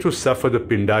therefore better to suffer the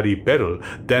Pindari peril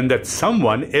than that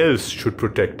someone else should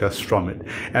protect us from it,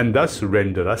 and thus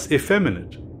render us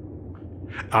effeminate.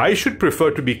 I should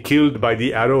prefer to be killed by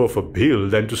the arrow of a Bhil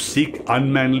than to seek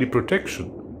unmanly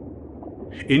protection.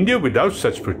 India without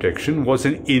such protection was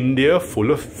an India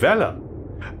full of valor.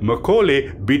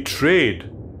 Macaulay betrayed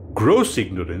gross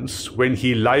ignorance when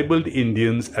he libeled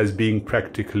Indians as being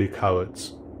practically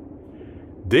cowards.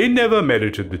 They never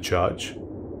merited the charge.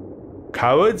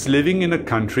 Cowards living in a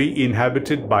country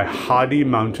inhabited by hardy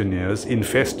mountaineers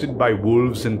infested by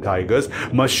wolves and tigers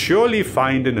must surely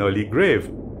find an early grave.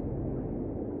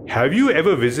 Have you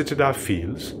ever visited our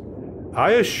fields?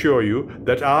 I assure you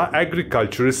that our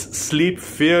agriculturists sleep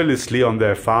fearlessly on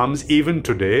their farms even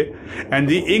today, and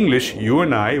the English, you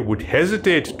and I, would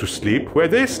hesitate to sleep where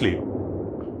they sleep.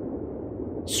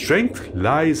 Strength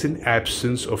lies in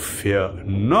absence of fear,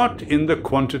 not in the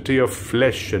quantity of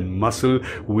flesh and muscle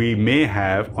we may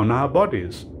have on our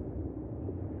bodies.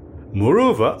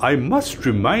 Moreover, I must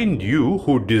remind you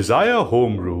who desire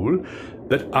home rule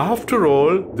that after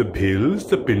all, the Bhils,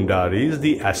 the Pindaris,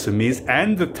 the Assamese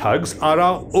and the Thugs are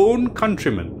our own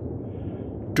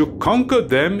countrymen. To conquer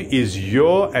them is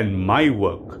your and my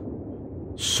work.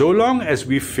 So long as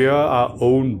we fear our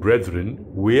own brethren,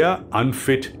 we are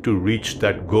unfit to reach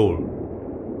that goal.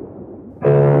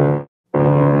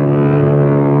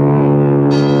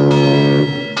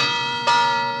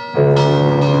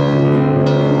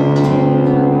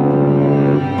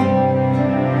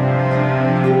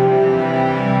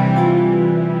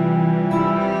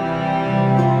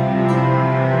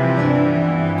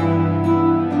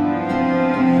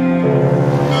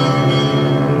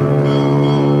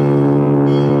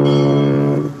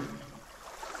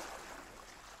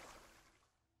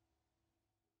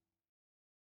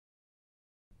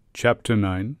 Chapter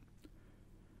 9.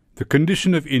 The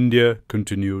Condition of India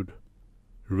Continued.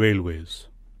 Railways.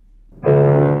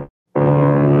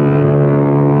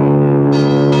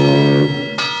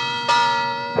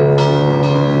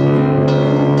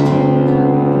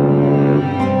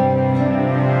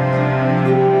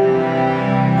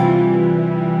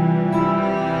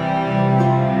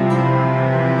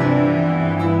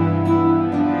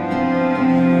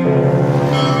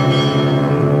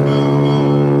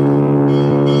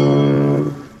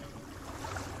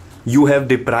 You have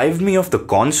deprived me of the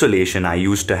consolation I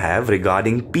used to have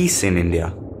regarding peace in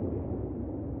India.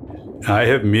 I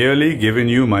have merely given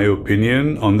you my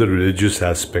opinion on the religious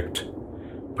aspect.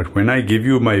 But when I give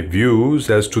you my views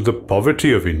as to the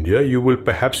poverty of India, you will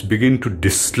perhaps begin to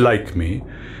dislike me,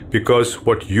 because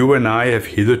what you and I have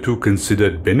hitherto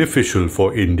considered beneficial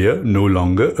for India no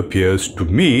longer appears to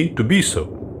me to be so.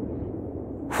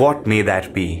 What may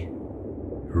that be?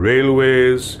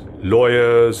 Railways,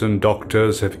 lawyers and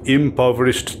doctors have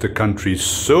impoverished the country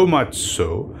so much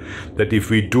so that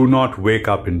if we do not wake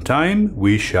up in time,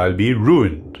 we shall be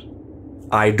ruined.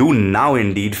 I do now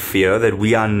indeed fear that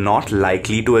we are not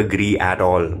likely to agree at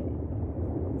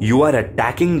all. You are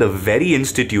attacking the very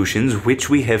institutions which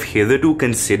we have hitherto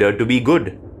considered to be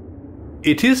good.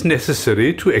 It is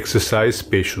necessary to exercise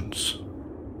patience.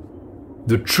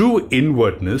 The true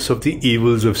inwardness of the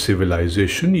evils of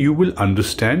civilization you will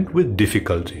understand with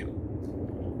difficulty.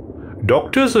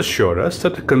 Doctors assure us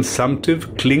that the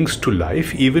consumptive clings to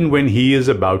life even when he is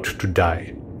about to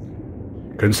die.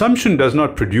 Consumption does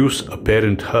not produce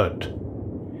apparent hurt.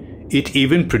 It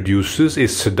even produces a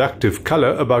seductive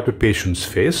color about a patient's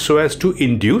face so as to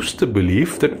induce the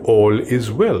belief that all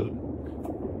is well.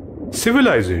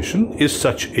 Civilization is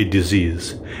such a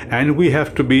disease, and we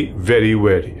have to be very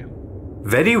wary.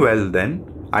 Very well then,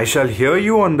 I shall hear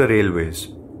you on the railways.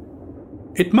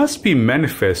 It must be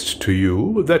manifest to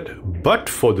you that but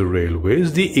for the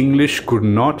railways, the English could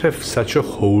not have such a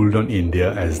hold on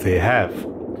India as they have.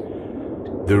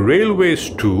 The railways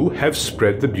too have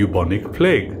spread the bubonic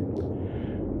plague.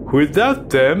 Without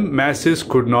them, masses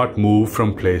could not move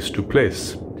from place to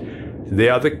place. They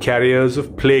are the carriers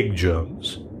of plague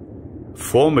germs.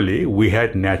 Formerly, we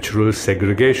had natural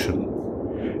segregation.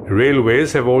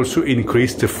 Railways have also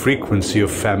increased the frequency of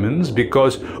famines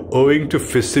because, owing to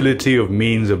facility of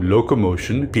means of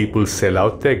locomotion, people sell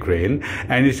out their grain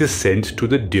and it is sent to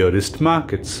the dearest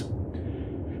markets.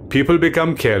 People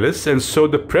become careless, and so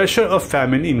the pressure of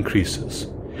famine increases.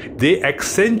 They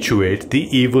accentuate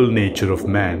the evil nature of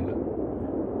man.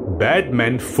 Bad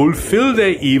men fulfill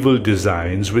their evil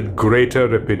designs with greater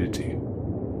rapidity.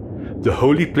 The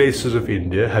holy places of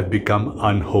India have become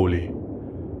unholy.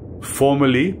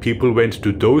 Formerly, people went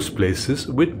to those places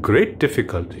with great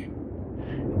difficulty.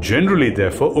 Generally,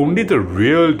 therefore, only the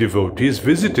real devotees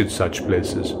visited such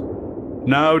places.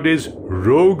 Nowadays,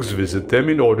 rogues visit them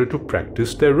in order to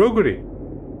practice their roguery.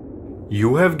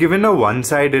 You have given a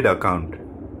one-sided account.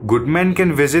 Good men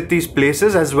can visit these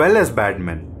places as well as bad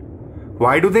men.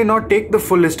 Why do they not take the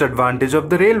fullest advantage of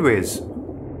the railways?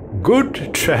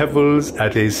 Good travels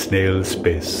at a snail's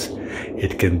pace.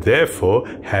 It can therefore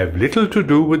have little to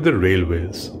do with the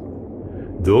railways.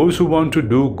 Those who want to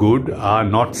do good are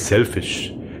not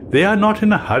selfish. They are not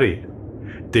in a hurry.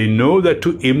 They know that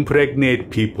to impregnate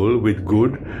people with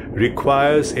good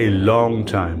requires a long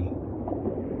time.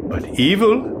 But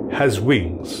evil has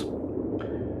wings.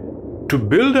 To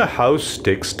build a house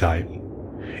takes time.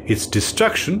 Its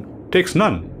destruction takes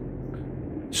none.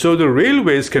 So the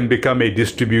railways can become a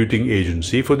distributing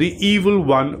agency for the evil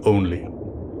one only.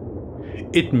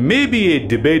 It may be a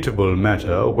debatable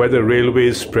matter whether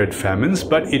railways spread famines,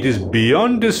 but it is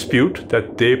beyond dispute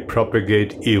that they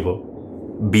propagate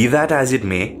evil. Be that as it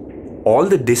may, all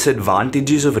the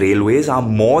disadvantages of railways are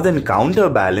more than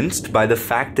counterbalanced by the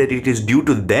fact that it is due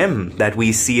to them that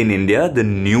we see in India the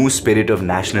new spirit of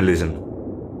nationalism.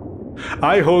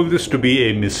 I hold this to be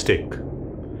a mistake.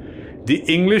 The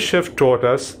English have taught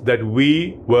us that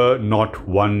we were not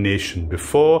one nation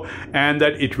before, and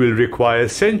that it will require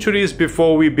centuries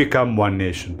before we become one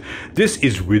nation. This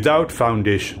is without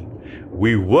foundation.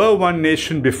 We were one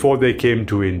nation before they came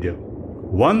to India.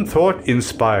 One thought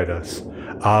inspired us.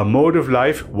 Our mode of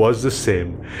life was the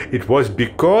same. It was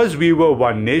because we were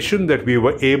one nation that we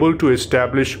were able to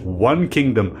establish one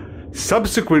kingdom.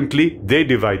 Subsequently, they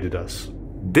divided us.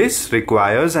 This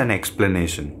requires an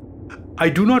explanation. I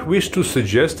do not wish to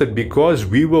suggest that because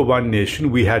we were one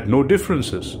nation, we had no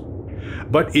differences.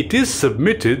 But it is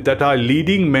submitted that our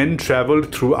leading men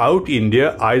travelled throughout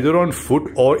India either on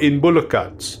foot or in bullock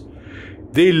carts.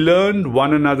 They learned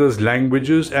one another's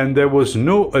languages and there was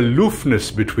no aloofness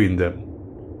between them.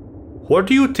 What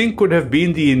do you think could have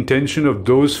been the intention of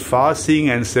those far-seeing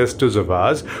ancestors of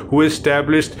ours who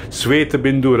established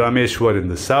Svetabindu Rameshwar in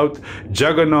the south,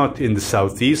 Jagannath in the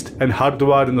southeast, and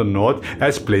Hardwar in the north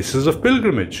as places of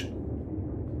pilgrimage?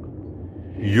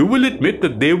 You will admit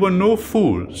that they were no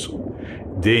fools.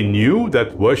 They knew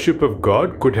that worship of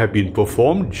God could have been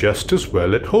performed just as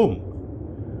well at home.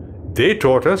 They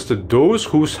taught us that those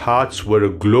whose hearts were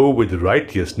aglow with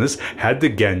righteousness had the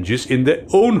Ganges in their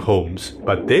own homes,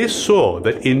 but they saw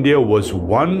that India was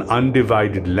one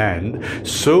undivided land,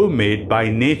 so made by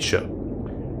nature.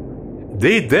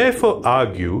 They therefore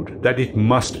argued that it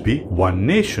must be one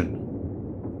nation.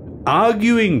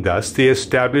 Arguing thus, they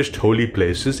established holy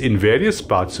places in various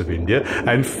parts of India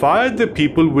and fired the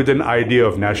people with an idea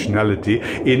of nationality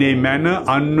in a manner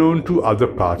unknown to other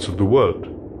parts of the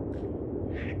world.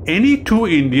 Any two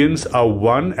Indians are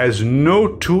one as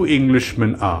no two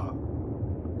Englishmen are.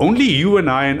 Only you and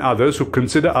I and others who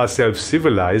consider ourselves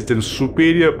civilized and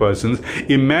superior persons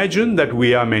imagine that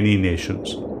we are many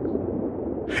nations.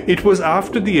 It was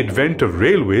after the advent of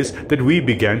railways that we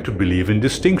began to believe in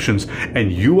distinctions,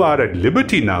 and you are at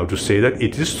liberty now to say that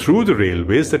it is through the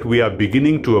railways that we are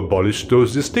beginning to abolish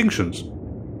those distinctions.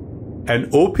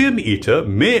 An opium eater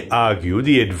may argue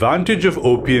the advantage of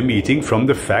opium eating from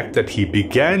the fact that he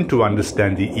began to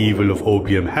understand the evil of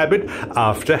opium habit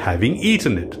after having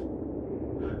eaten it.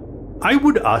 I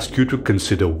would ask you to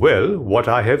consider well what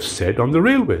I have said on the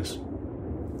railways.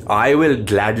 I will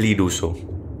gladly do so.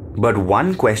 But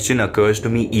one question occurs to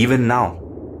me even now.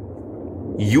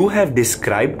 You have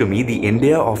described to me the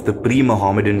India of the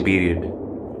pre-Mohammedan period.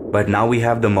 But now we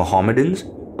have the Mohammedans,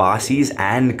 Parsis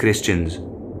and Christians.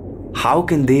 How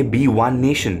can they be one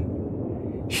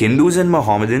nation? Hindus and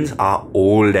Mohammedans are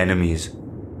old enemies.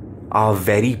 Our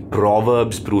very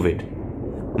proverbs prove it.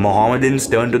 Mohammedans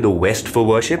turn to the west for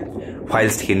worship,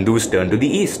 whilst Hindus turn to the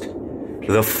east.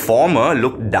 The former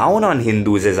look down on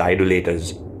Hindus as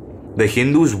idolaters. The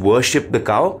Hindus worship the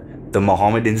cow, the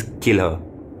Mohammedans kill her.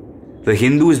 The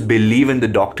Hindus believe in the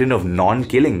doctrine of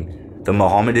non-killing, the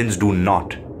Mohammedans do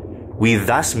not. We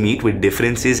thus meet with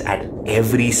differences at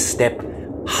every step.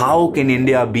 How can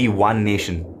India be one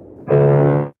nation?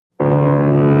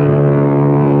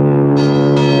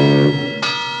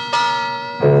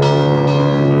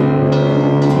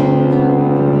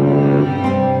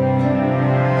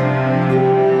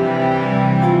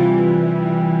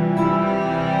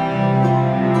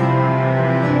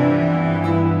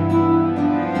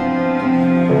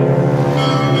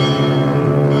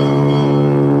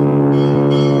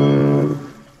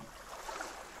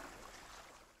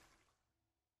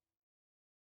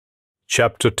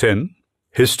 Chapter 10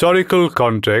 Historical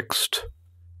Context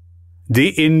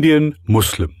The Indian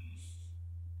Muslim.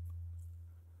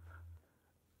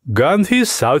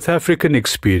 Gandhi's South African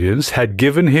experience had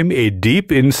given him a deep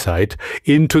insight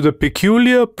into the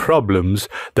peculiar problems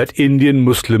that Indian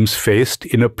Muslims faced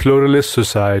in a pluralist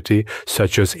society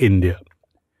such as India.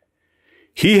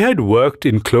 He had worked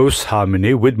in close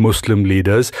harmony with Muslim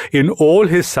leaders in all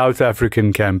his South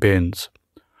African campaigns.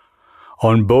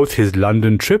 On both his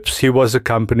London trips, he was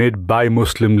accompanied by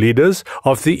Muslim leaders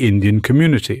of the Indian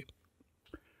community.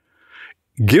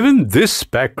 Given this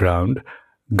background,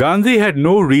 Gandhi had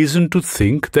no reason to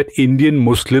think that Indian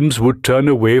Muslims would turn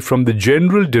away from the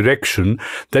general direction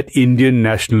that Indian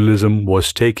nationalism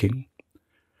was taking.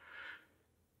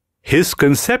 His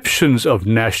conceptions of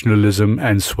nationalism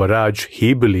and Swaraj,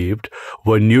 he believed,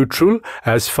 were neutral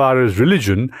as far as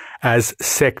religion as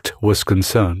sect was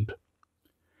concerned.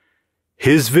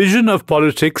 His vision of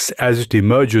politics as it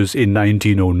emerges in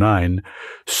 1909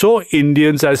 saw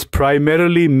Indians as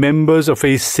primarily members of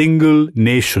a single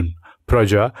nation,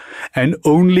 Praja, and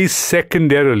only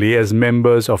secondarily as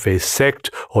members of a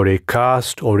sect or a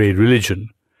caste or a religion.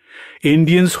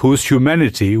 Indians whose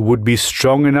humanity would be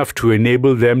strong enough to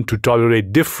enable them to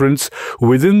tolerate difference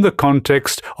within the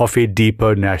context of a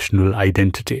deeper national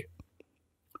identity.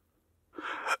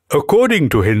 According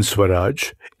to Hind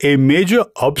Swaraj, a major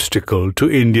obstacle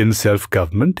to Indian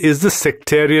self-government is the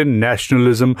sectarian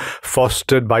nationalism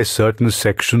fostered by certain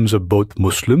sections of both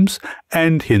Muslims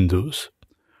and Hindus.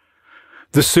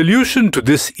 The solution to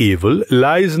this evil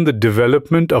lies in the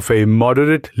development of a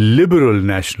moderate liberal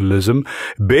nationalism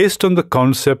based on the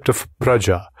concept of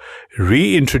Praja,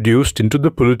 reintroduced into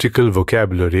the political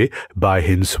vocabulary by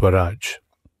Hind Swaraj.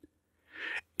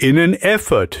 In an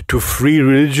effort to free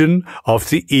religion of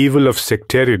the evil of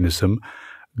sectarianism,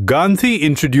 Gandhi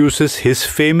introduces his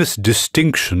famous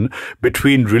distinction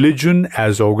between religion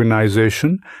as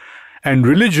organization and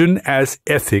religion as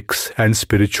ethics and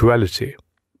spirituality.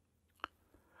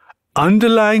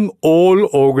 Underlying all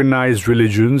organized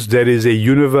religions, there is a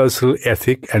universal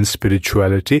ethic and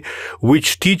spirituality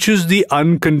which teaches the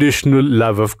unconditional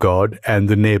love of God and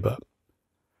the neighbor.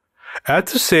 At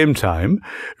the same time,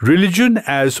 religion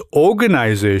as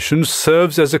organization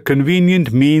serves as a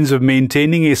convenient means of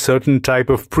maintaining a certain type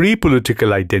of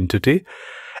pre-political identity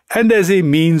and as a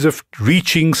means of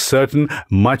reaching certain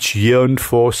much yearned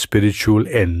for spiritual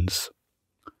ends.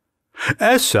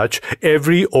 As such,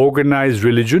 every organized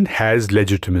religion has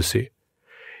legitimacy.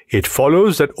 It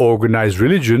follows that organized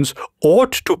religions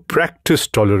ought to practice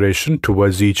toleration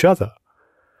towards each other.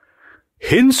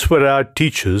 Hind Swaraj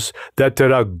teaches that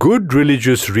there are good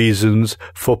religious reasons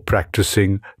for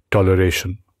practicing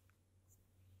toleration.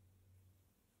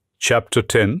 Chapter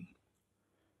 10.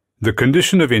 The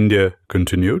Condition of India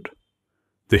continued.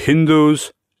 The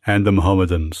Hindus and the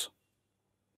Mohammedans.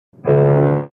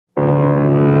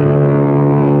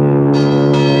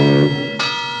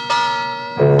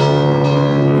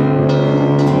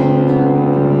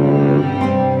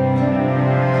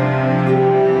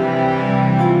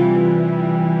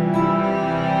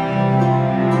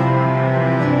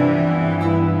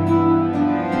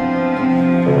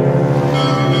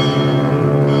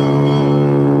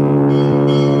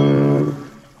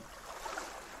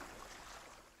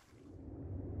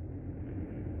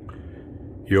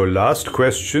 Your last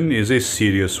question is a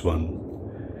serious one,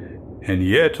 and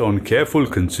yet on careful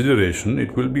consideration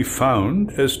it will be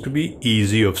found as to be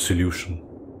easy of solution.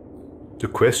 The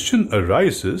question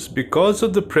arises because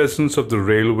of the presence of the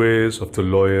railways, of the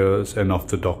lawyers, and of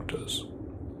the doctors.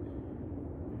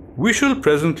 We shall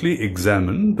presently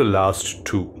examine the last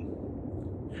two.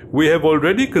 We have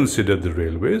already considered the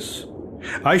railways.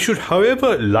 I should,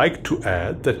 however, like to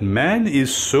add that man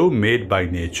is so made by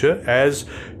nature as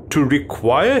to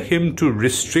require him to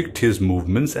restrict his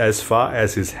movements as far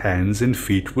as his hands and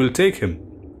feet will take him.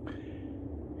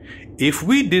 If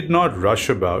we did not rush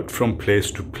about from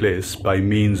place to place by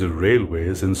means of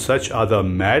railways and such other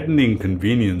maddening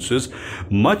conveniences,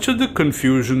 much of the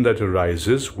confusion that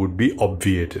arises would be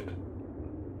obviated.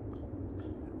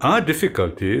 Our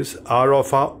difficulties are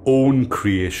of our own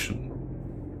creation.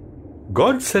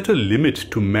 God set a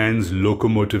limit to man's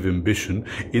locomotive ambition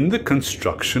in the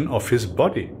construction of his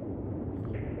body.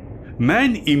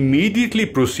 Man immediately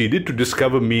proceeded to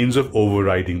discover means of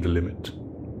overriding the limit.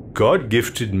 God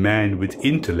gifted man with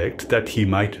intellect that he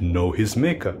might know his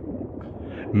Maker.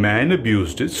 Man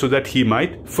abused it so that he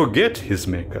might forget his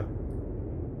Maker.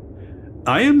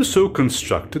 I am so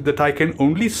constructed that I can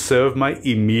only serve my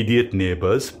immediate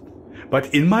neighbors,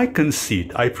 but in my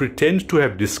conceit I pretend to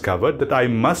have discovered that I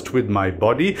must with my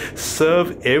body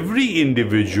serve every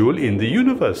individual in the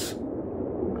universe.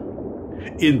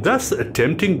 In thus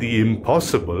attempting the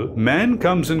impossible, man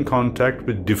comes in contact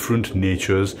with different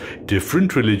natures,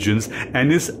 different religions,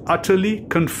 and is utterly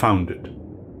confounded.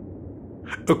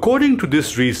 According to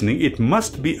this reasoning, it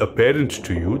must be apparent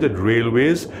to you that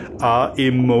railways are a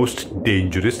most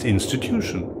dangerous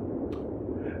institution.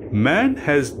 Man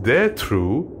has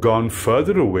therethrough gone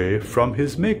further away from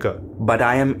his Maker. But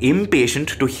I am impatient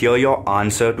to hear your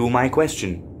answer to my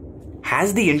question.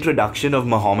 Has the introduction of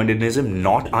Mohammedanism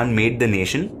not unmade the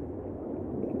nation?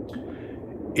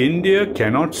 India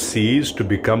cannot cease to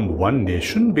become one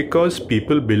nation because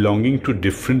people belonging to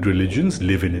different religions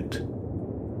live in it.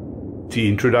 The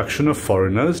introduction of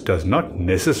foreigners does not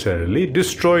necessarily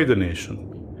destroy the nation.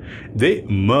 They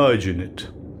merge in it.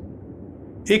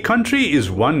 A country is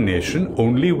one nation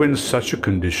only when such a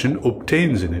condition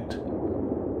obtains in it.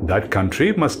 That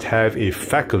country must have a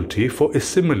faculty for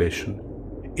assimilation.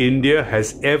 India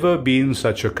has ever been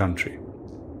such a country.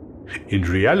 In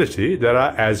reality, there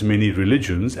are as many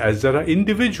religions as there are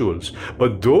individuals,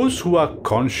 but those who are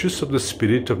conscious of the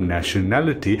spirit of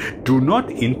nationality do not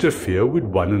interfere with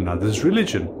one another's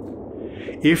religion.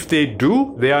 If they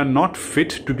do, they are not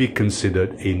fit to be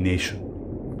considered a nation.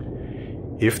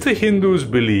 If the Hindus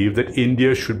believe that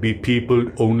India should be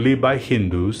peopled only by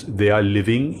Hindus, they are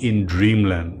living in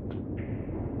dreamland.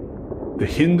 The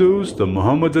Hindus, the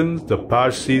Mohammedans, the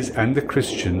Parsis and the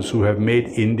Christians who have made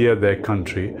India their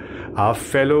country are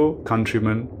fellow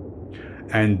countrymen,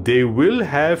 and they will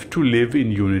have to live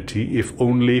in unity if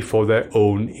only for their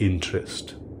own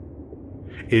interest.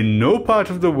 In no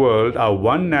part of the world are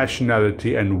one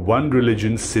nationality and one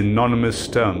religion synonymous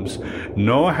terms,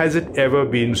 nor has it ever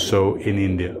been so in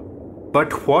India.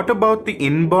 But what about the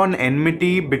inborn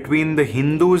enmity between the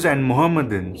Hindus and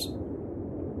Mohammedans?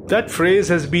 That phrase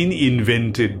has been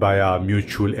invented by our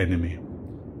mutual enemy.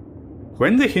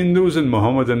 When the Hindus and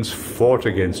Mohammedans fought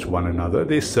against one another,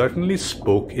 they certainly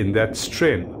spoke in that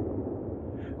strain.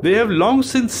 They have long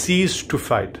since ceased to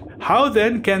fight. How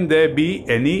then can there be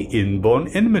any inborn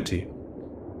enmity?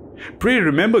 Pray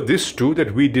remember this too,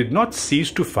 that we did not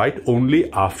cease to fight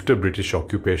only after British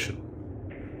occupation.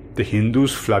 The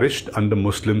Hindus flourished under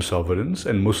Muslim sovereigns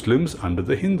and Muslims under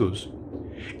the Hindus.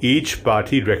 Each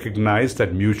party recognized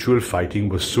that mutual fighting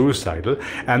was suicidal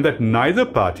and that neither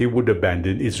party would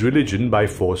abandon its religion by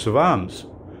force of arms.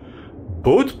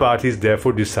 Both parties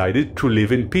therefore decided to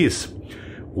live in peace.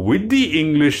 With the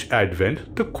English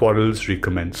advent, the quarrels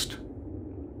recommenced.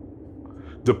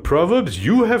 The proverbs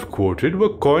you have quoted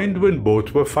were coined when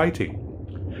both were fighting.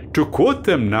 To quote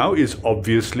them now is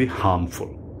obviously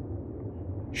harmful.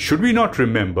 Should we not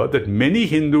remember that many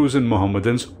Hindus and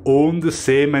Mohammedans own the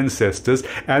same ancestors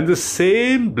and the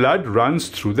same blood runs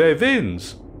through their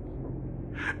veins?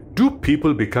 Do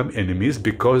people become enemies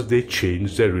because they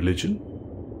change their religion?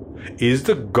 Is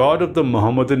the God of the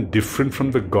Mohammedan different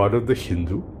from the God of the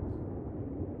Hindu?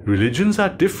 Religions are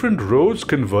different roads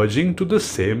converging to the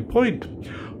same point.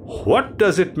 What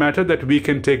does it matter that we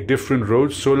can take different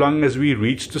roads so long as we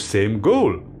reach the same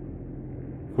goal?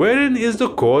 Wherein is the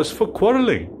cause for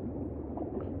quarreling?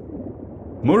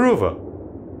 Moreover,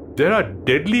 there are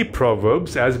deadly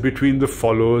proverbs as between the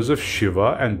followers of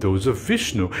Shiva and those of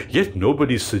Vishnu, yet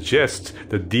nobody suggests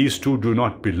that these two do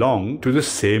not belong to the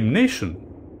same nation.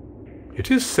 It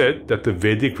is said that the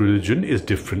Vedic religion is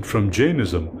different from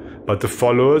Jainism, but the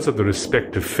followers of the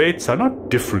respective faiths are not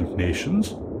different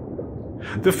nations.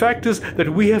 The fact is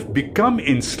that we have become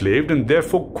enslaved and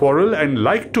therefore quarrel and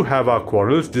like to have our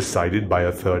quarrels decided by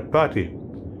a third party.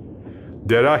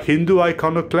 There are Hindu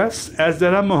iconoclasts as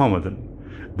there are Mohammedan.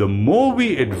 The more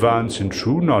we advance in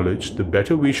true knowledge, the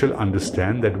better we shall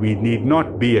understand that we need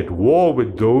not be at war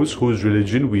with those whose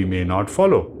religion we may not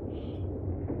follow.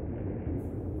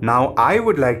 Now I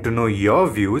would like to know your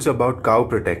views about cow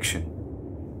protection.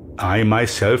 I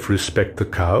myself respect the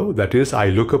cow, that is, I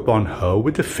look upon her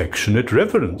with affectionate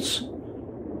reverence.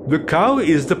 The cow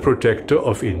is the protector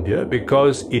of India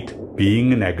because it,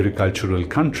 being an agricultural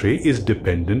country, is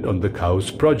dependent on the cow's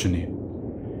progeny.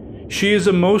 She is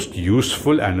a most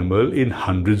useful animal in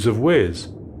hundreds of ways.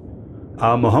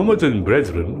 Our Mohammedan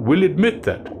brethren will admit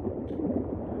that.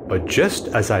 But just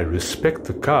as I respect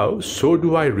the cow, so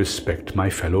do I respect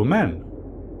my fellow man.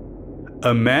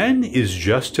 A man is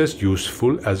just as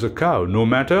useful as a cow, no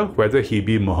matter whether he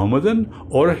be Mohammedan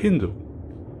or a Hindu.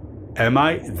 Am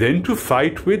I then to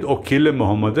fight with or kill a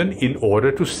Mohammedan in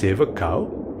order to save a cow?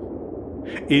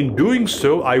 In doing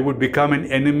so, I would become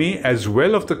an enemy as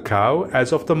well of the cow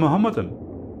as of the Mohammedan.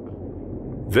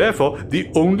 Therefore,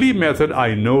 the only method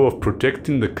I know of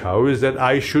protecting the cow is that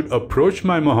I should approach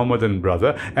my Mohammedan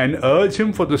brother and urge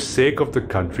him for the sake of the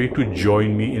country to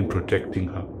join me in protecting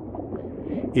her.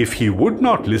 If he would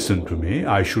not listen to me,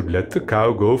 I should let the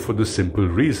cow go for the simple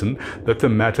reason that the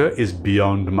matter is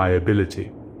beyond my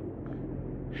ability.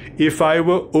 If I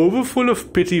were overfull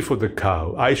of pity for the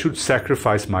cow, I should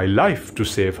sacrifice my life to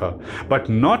save her, but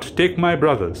not take my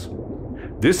brother's.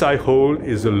 This, I hold,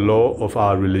 is the law of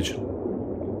our religion.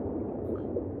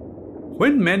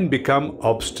 When men become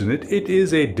obstinate, it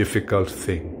is a difficult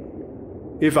thing.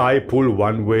 If I pull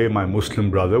one way, my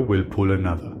Muslim brother will pull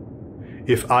another.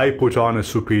 If I put on a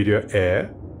superior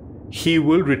air, he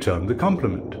will return the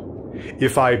compliment.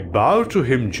 If I bow to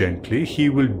him gently, he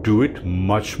will do it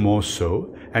much more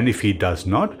so, and if he does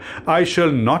not, I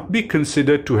shall not be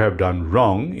considered to have done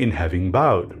wrong in having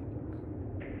bowed.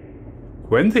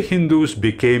 When the Hindus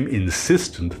became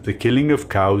insistent, the killing of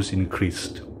cows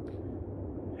increased.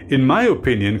 In my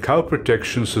opinion, cow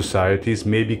protection societies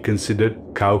may be considered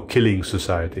cow-killing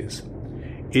societies.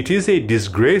 It is a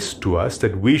disgrace to us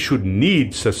that we should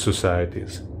need such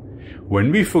societies.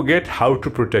 When we forget how to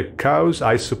protect cows,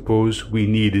 I suppose we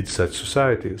needed such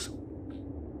societies.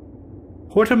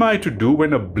 What am I to do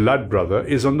when a blood brother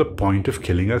is on the point of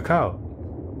killing a cow?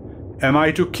 Am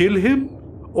I to kill him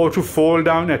or to fall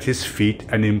down at his feet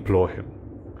and implore him?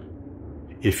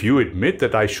 If you admit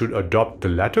that I should adopt the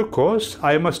latter course,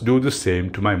 I must do the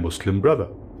same to my Muslim brother.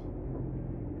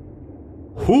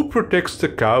 Who protects the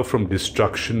cow from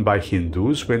destruction by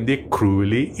Hindus when they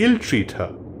cruelly ill-treat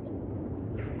her?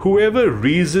 Whoever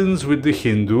reasons with the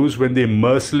Hindus when they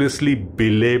mercilessly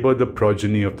belabor the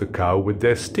progeny of the cow with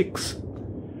their sticks.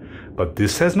 But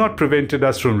this has not prevented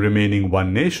us from remaining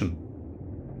one nation.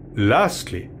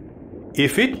 Lastly,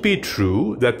 if it be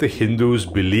true that the Hindus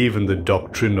believe in the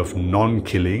doctrine of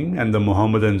non-killing and the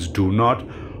Mohammedans do not,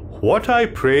 what I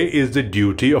pray is the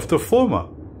duty of the former.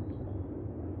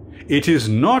 It is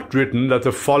not written that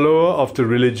the follower of the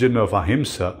religion of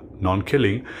ahimsa,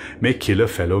 non-killing, may kill a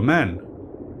fellow man.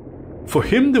 For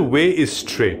him the way is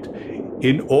straight.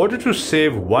 In order to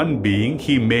save one being,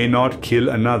 he may not kill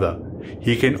another.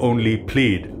 He can only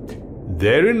plead.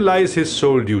 Therein lies his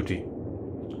sole duty.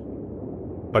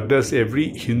 But does every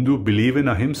Hindu believe in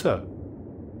ahimsa?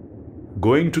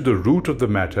 Going to the root of the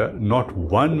matter, not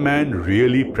one man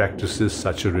really practices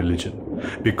such a religion,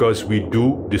 because we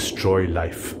do destroy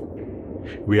life.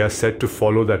 We are said to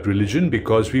follow that religion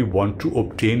because we want to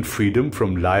obtain freedom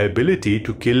from liability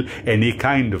to kill any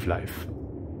kind of life.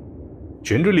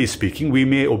 Generally speaking, we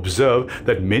may observe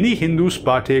that many Hindus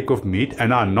partake of meat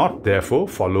and are not therefore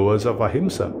followers of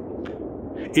ahimsa.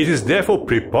 It is therefore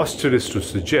preposterous to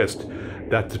suggest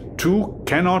that the two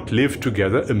cannot live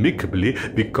together amicably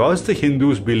because the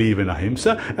Hindus believe in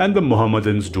ahimsa and the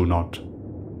Mohammedans do not.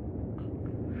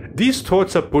 These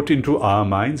thoughts are put into our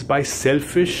minds by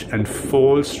selfish and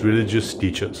false religious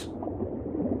teachers.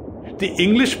 The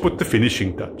English put the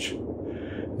finishing touch.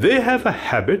 They have a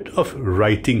habit of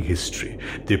writing history.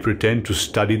 They pretend to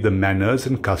study the manners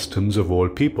and customs of all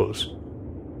peoples.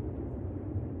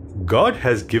 God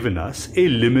has given us a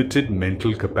limited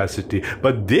mental capacity,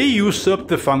 but they usurp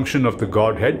the function of the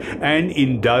Godhead and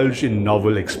indulge in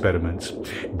novel experiments.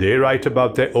 They write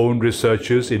about their own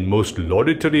researches in most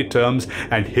laudatory terms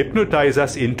and hypnotize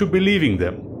us into believing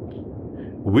them.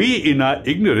 We, in our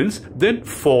ignorance, then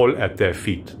fall at their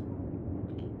feet.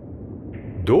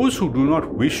 Those who do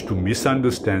not wish to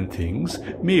misunderstand things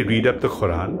may read up the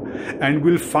Quran and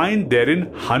will find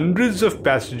therein hundreds of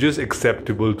passages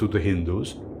acceptable to the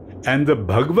Hindus, and the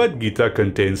Bhagavad Gita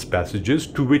contains passages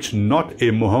to which not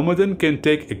a Mohammedan can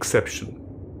take exception.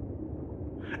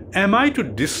 Am I to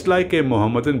dislike a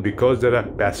Mohammedan because there are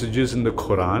passages in the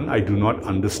Quran I do not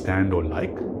understand or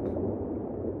like?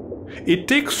 It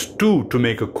takes two to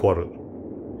make a quarrel.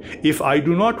 If I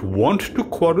do not want to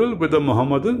quarrel with a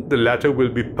Mohammedan, the latter will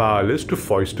be powerless to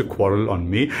foist a quarrel on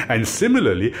me, and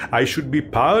similarly, I should be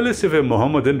powerless if a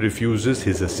Mohammedan refuses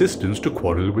his assistance to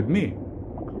quarrel with me.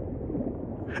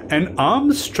 An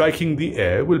arm striking the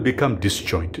air will become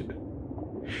disjointed.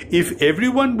 If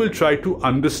everyone will try to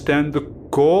understand the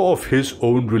core of his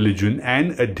own religion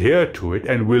and adhere to it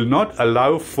and will not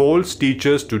allow false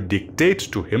teachers to dictate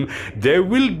to him, there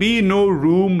will be no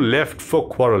room left for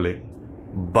quarreling.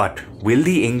 But will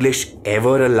the English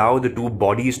ever allow the two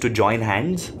bodies to join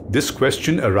hands? This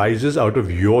question arises out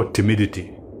of your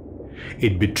timidity.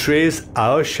 It betrays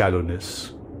our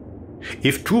shallowness.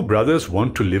 If two brothers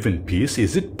want to live in peace,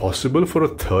 is it possible for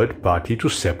a third party to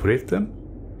separate them?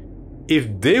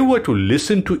 If they were to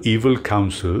listen to evil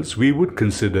counsels, we would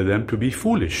consider them to be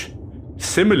foolish.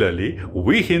 Similarly,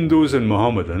 we Hindus and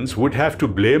Mohammedans would have to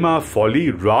blame our folly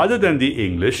rather than the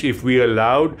English if we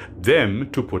allowed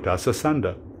them to put us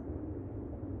asunder.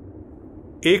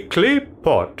 A clay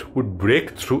pot would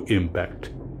break through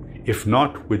impact, if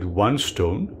not with one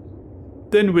stone,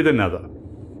 then with another.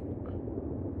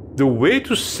 The way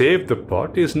to save the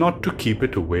pot is not to keep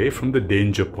it away from the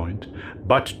danger point,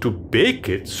 but to bake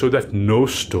it so that no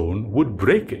stone would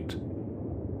break it.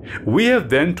 We have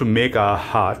then to make our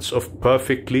hearts of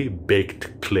perfectly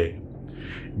baked clay.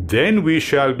 Then we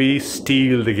shall be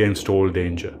steeled against all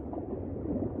danger.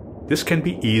 This can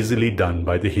be easily done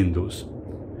by the Hindus.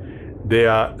 They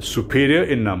are superior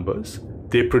in numbers.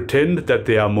 They pretend that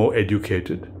they are more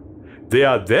educated. They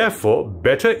are therefore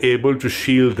better able to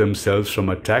shield themselves from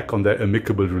attack on their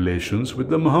amicable relations with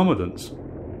the Mohammedans.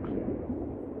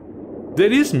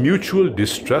 There is mutual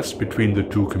distrust between the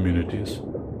two communities.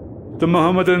 The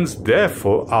Mohammedans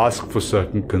therefore ask for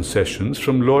certain concessions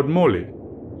from Lord Morley.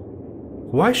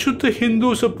 Why should the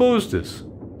Hindus oppose this?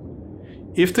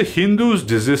 If the Hindus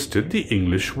desisted, the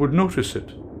English would notice it.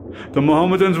 The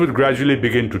Mohammedans would gradually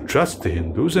begin to trust the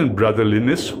Hindus, and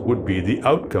brotherliness would be the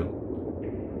outcome.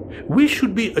 We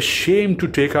should be ashamed to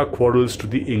take our quarrels to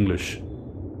the English.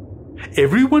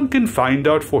 Everyone can find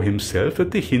out for himself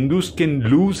that the Hindus can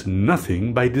lose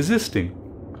nothing by desisting.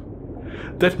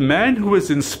 That man who has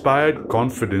inspired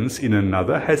confidence in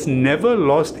another has never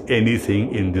lost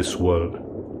anything in this world.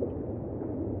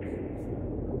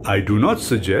 I do not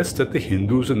suggest that the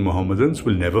Hindus and Mohammedans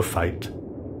will never fight.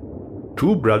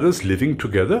 Two brothers living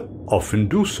together often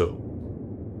do so.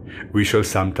 We shall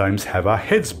sometimes have our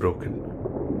heads broken.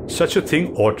 Such a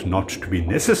thing ought not to be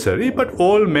necessary, but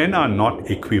all men are not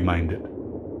equiminded.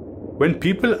 When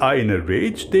people are in a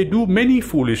rage, they do many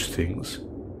foolish things.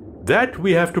 That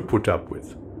we have to put up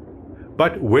with.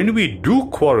 But when we do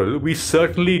quarrel, we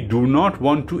certainly do not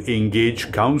want to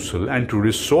engage counsel and to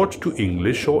resort to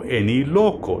English or any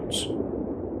law courts.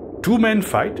 Two men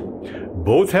fight,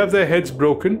 both have their heads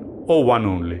broken, or one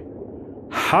only.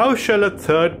 How shall a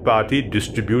third party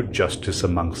distribute justice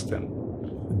amongst them?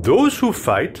 Those who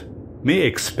fight may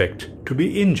expect to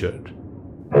be injured.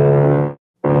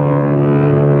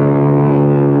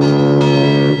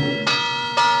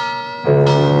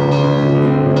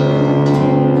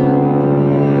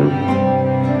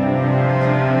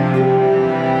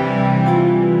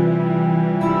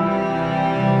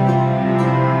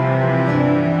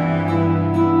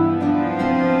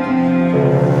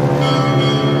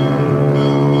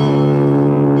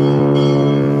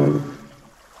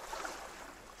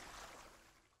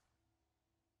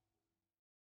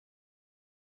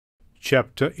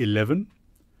 Chapter 11.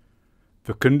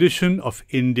 The Condition of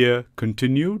India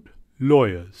Continued.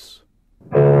 Lawyers.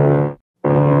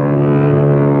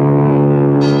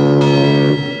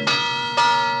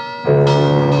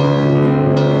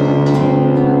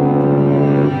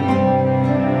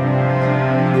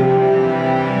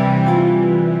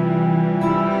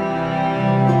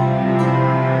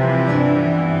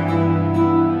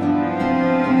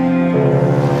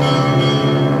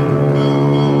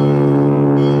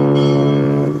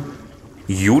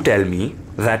 You tell me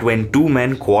that when two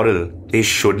men quarrel, they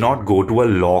should not go to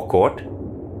a law court?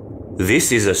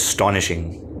 This is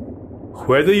astonishing.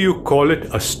 Whether you call it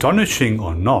astonishing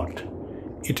or not,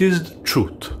 it is the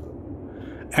truth.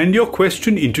 And your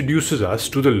question introduces us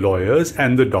to the lawyers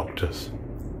and the doctors.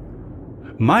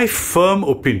 My firm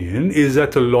opinion is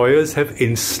that the lawyers have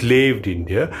enslaved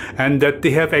India and that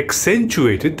they have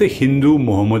accentuated the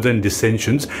Hindu-Mohammedan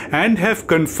dissensions and have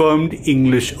confirmed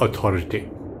English authority.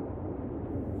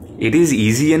 It is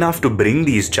easy enough to bring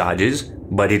these charges,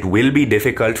 but it will be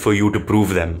difficult for you to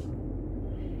prove them.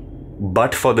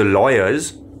 But for the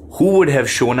lawyers, who would have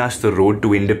shown us the road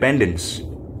to independence?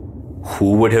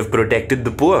 Who would have protected the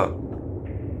poor?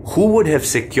 Who would have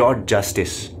secured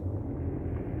justice?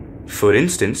 For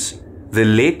instance, the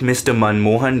late Mr.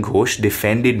 Manmohan Ghosh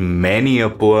defended many a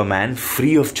poor man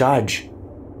free of charge.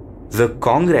 The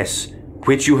Congress,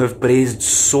 which you have praised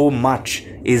so much,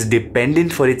 is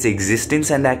dependent for its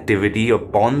existence and activity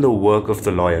upon the work of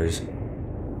the lawyers.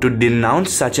 To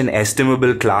denounce such an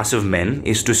estimable class of men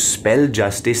is to spell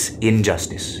justice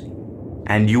injustice.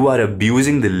 And you are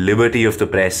abusing the liberty of the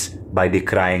press by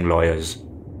decrying lawyers.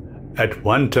 At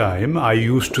one time, I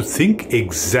used to think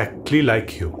exactly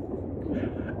like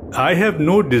you. I have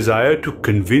no desire to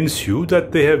convince you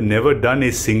that they have never done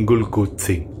a single good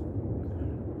thing.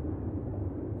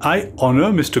 I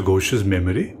honor Mr. Ghosh's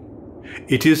memory.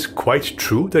 It is quite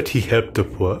true that he helped the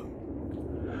poor.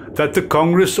 That the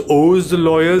Congress owes the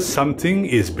lawyers something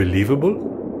is believable.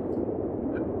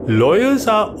 Lawyers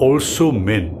are also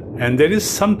men, and there is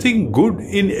something good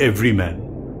in every man.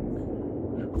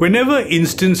 Whenever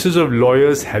instances of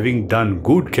lawyers having done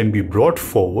good can be brought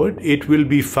forward, it will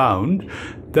be found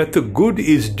that the good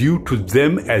is due to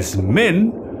them as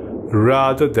men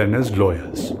rather than as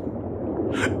lawyers.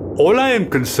 All I am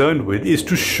concerned with is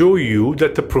to show you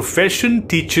that the profession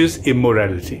teaches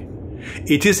immorality.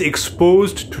 It is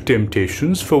exposed to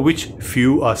temptations for which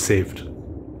few are saved.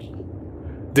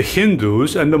 The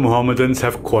Hindus and the Mohammedans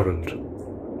have quarreled.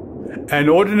 An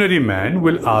ordinary man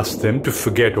will ask them to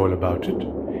forget all about it.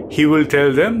 He will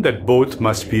tell them that both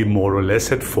must be more or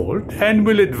less at fault and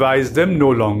will advise them no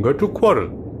longer to quarrel.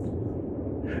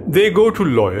 They go to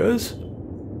lawyers.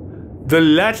 The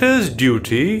latter's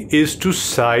duty is to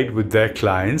side with their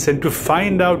clients and to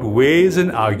find out ways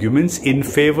and arguments in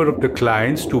favor of the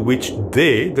clients to which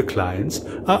they, the clients,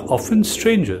 are often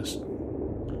strangers.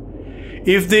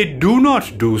 If they do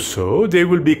not do so, they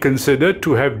will be considered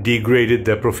to have degraded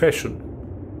their profession.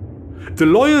 The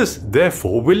lawyers,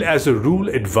 therefore, will as a rule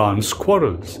advance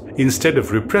quarrels instead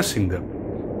of repressing them.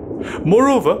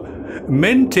 Moreover,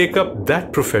 men take up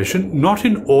that profession not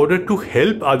in order to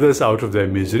help others out of their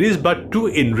miseries, but to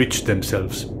enrich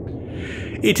themselves.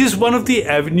 It is one of the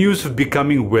avenues of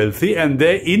becoming wealthy, and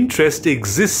their interest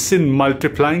exists in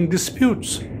multiplying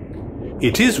disputes.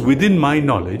 It is within my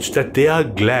knowledge that they are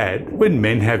glad when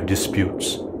men have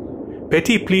disputes.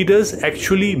 Petty pleaders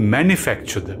actually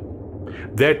manufacture them.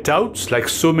 Their touts, like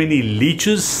so many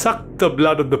leeches, suck the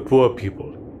blood of the poor people.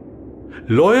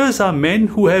 Lawyers are men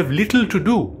who have little to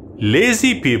do.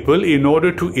 Lazy people, in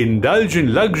order to indulge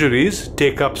in luxuries,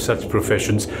 take up such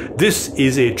professions. This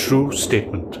is a true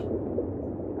statement.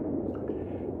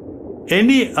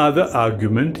 Any other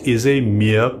argument is a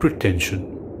mere pretension.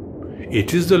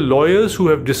 It is the lawyers who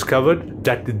have discovered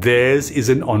that theirs is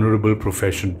an honorable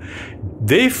profession.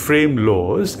 They frame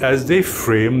laws as they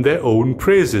frame their own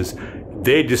praises.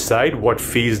 They decide what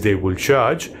fees they will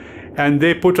charge, and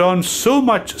they put on so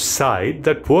much side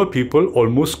that poor people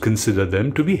almost consider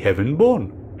them to be heaven-born.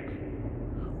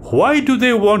 Why do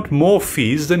they want more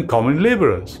fees than common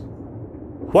laborers?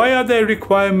 Why are their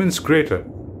requirements greater?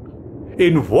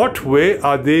 In what way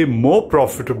are they more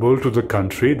profitable to the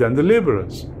country than the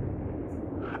laborers?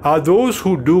 Are those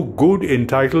who do good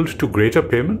entitled to greater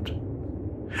payment?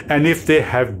 And if they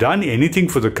have done anything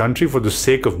for the country for the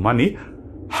sake of money,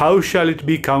 how shall it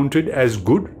be counted as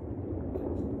good?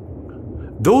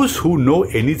 Those who know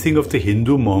anything of the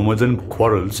Hindu-Mohammedan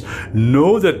quarrels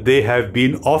know that they have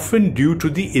been often due to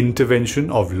the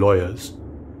intervention of lawyers.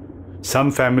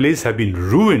 Some families have been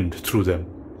ruined through them.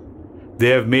 They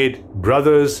have made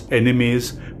brothers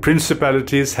enemies.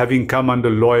 Principalities, having come under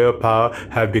lawyer power,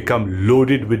 have become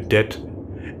loaded with debt.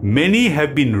 Many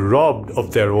have been robbed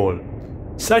of their all.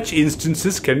 Such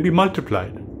instances can be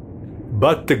multiplied.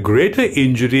 But the greater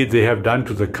injury they have done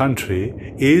to the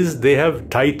country is they have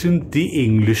tightened the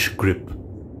English grip.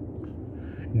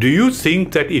 Do you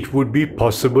think that it would be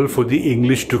possible for the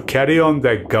English to carry on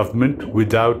their government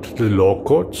without the law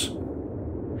courts?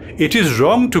 It is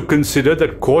wrong to consider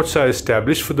that courts are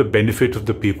established for the benefit of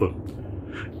the people.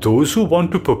 Those who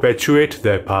want to perpetuate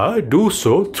their power do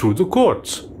so through the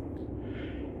courts.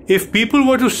 If people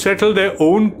were to settle their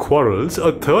own quarrels,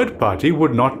 a third party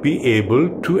would not be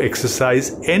able to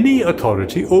exercise any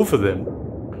authority over them.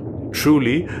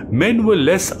 Truly, men were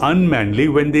less unmanly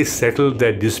when they settled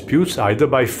their disputes either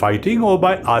by fighting or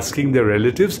by asking their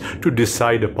relatives to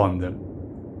decide upon them.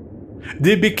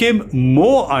 They became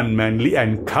more unmanly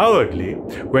and cowardly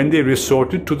when they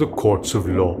resorted to the courts of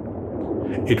law.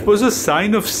 It was a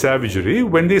sign of savagery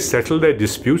when they settled their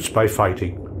disputes by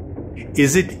fighting.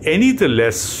 Is it any the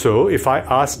less so if I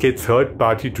ask a third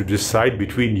party to decide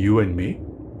between you and me?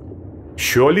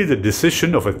 Surely the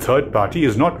decision of a third party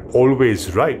is not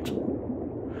always right.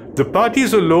 The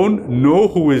parties alone know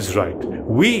who is right.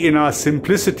 We, in our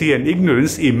simplicity and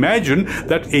ignorance, imagine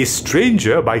that a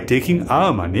stranger, by taking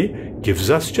our money, gives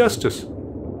us justice.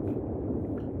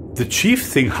 The chief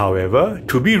thing, however,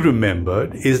 to be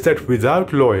remembered is that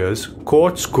without lawyers,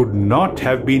 courts could not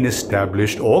have been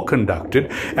established or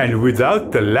conducted, and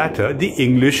without the latter, the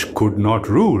English could not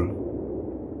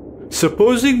rule.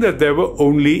 Supposing that there were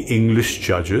only English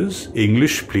judges,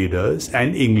 English pleaders,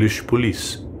 and English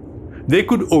police, they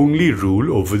could only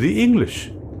rule over the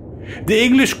English. The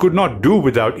English could not do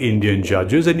without Indian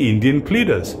judges and Indian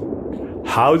pleaders.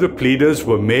 How the pleaders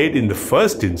were made in the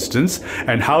first instance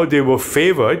and how they were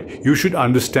favored, you should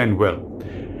understand well.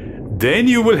 Then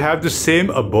you will have the same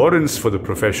abhorrence for the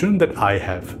profession that I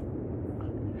have.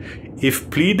 If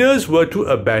pleaders were to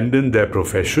abandon their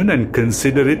profession and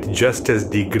consider it just as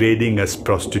degrading as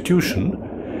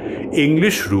prostitution,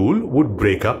 English rule would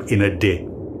break up in a day.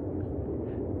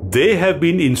 They have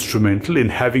been instrumental in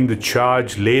having the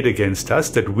charge laid against us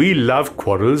that we love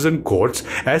quarrels and courts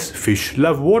as fish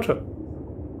love water.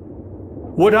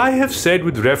 What I have said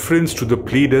with reference to the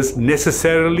pleaders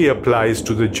necessarily applies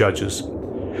to the judges.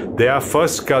 They are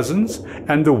first cousins,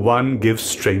 and the one gives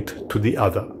strength to the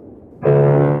other.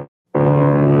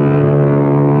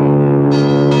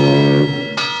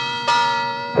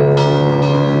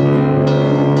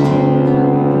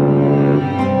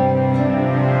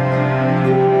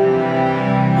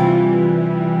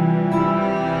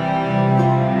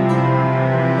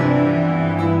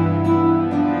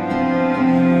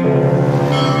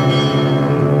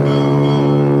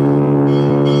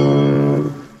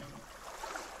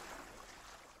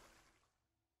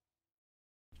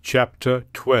 Chapter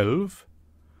 12.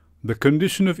 The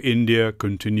Condition of India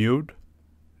Continued.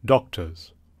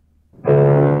 Doctors.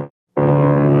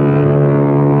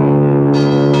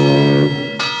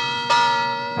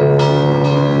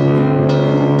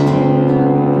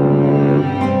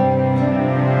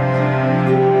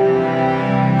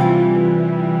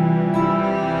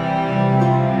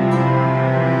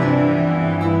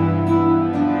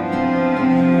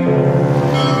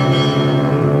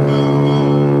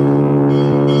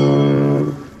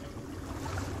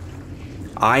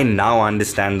 I now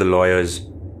understand the lawyers.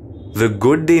 The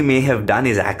good they may have done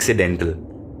is accidental.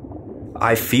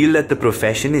 I feel that the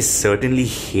profession is certainly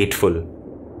hateful.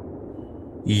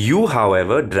 You,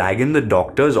 however, drag in the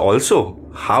doctors also.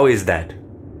 How is that?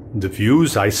 The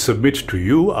views I submit to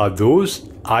you are those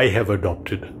I have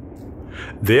adopted.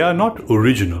 They are not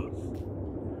original.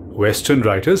 Western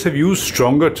writers have used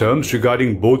stronger terms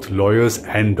regarding both lawyers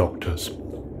and doctors.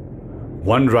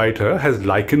 One writer has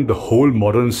likened the whole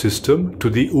modern system to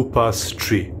the upas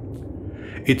tree.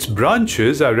 Its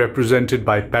branches are represented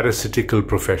by parasitical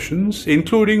professions,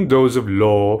 including those of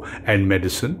law and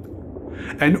medicine,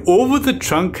 and over the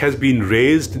trunk has been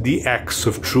raised the axe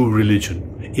of true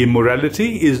religion.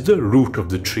 Immorality is the root of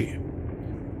the tree.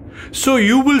 So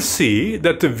you will see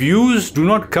that the views do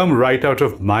not come right out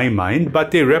of my mind, but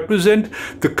they represent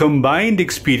the combined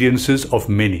experiences of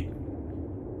many.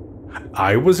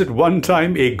 I was at one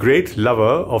time a great lover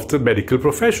of the medical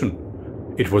profession.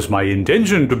 It was my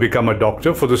intention to become a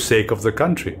doctor for the sake of the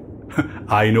country.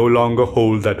 I no longer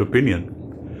hold that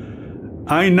opinion.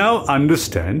 I now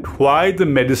understand why the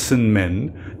medicine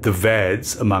men, the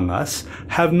Vads among us,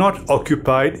 have not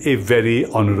occupied a very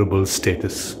honorable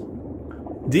status.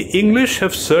 The English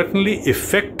have certainly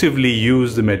effectively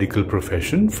used the medical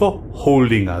profession for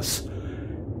holding us.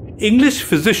 English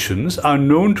physicians are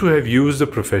known to have used the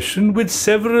profession with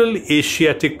several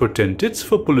Asiatic potentates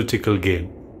for political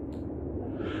gain.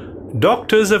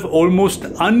 Doctors have almost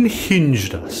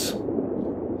unhinged us.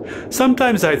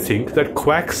 Sometimes I think that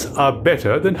quacks are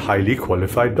better than highly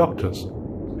qualified doctors.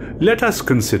 Let us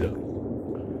consider.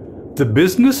 The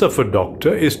business of a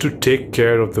doctor is to take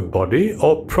care of the body,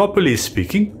 or properly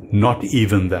speaking, not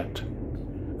even that.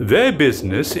 Their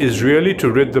business is really to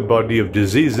rid the body of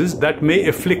diseases that may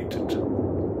afflict it.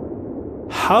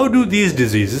 How do these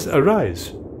diseases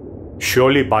arise?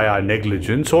 Surely by our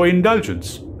negligence or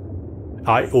indulgence.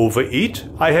 I overeat,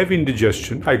 I have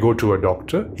indigestion, I go to a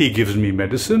doctor, he gives me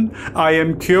medicine, I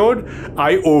am cured,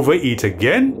 I overeat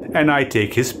again, and I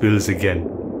take his pills again.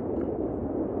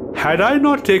 Had I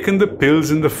not taken the pills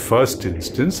in the first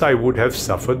instance, I would have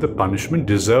suffered the punishment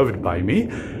deserved by me,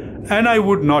 and I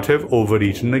would not have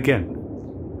overeaten again.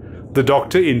 The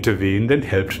doctor intervened and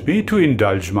helped me to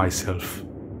indulge myself.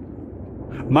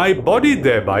 My body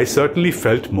thereby certainly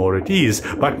felt more at ease,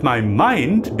 but my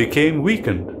mind became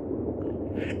weakened.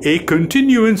 A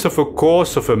continuance of a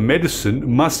course of a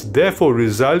medicine must therefore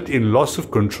result in loss of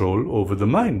control over the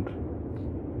mind.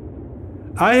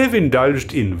 I have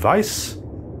indulged in vice.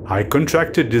 I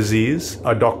contracted disease,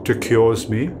 a doctor cures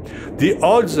me. The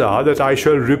odds are that I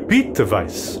shall repeat the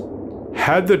vice.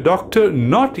 Had the doctor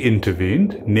not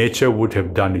intervened, nature would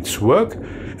have done its work,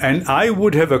 and I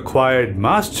would have acquired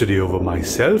mastery over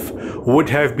myself, would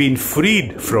have been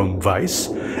freed from vice,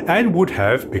 and would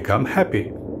have become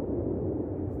happy.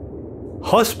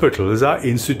 Hospitals are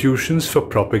institutions for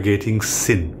propagating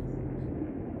sin.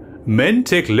 Men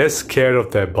take less care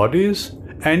of their bodies,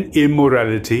 and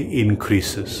immorality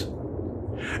increases.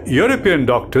 European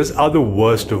doctors are the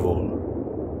worst of all.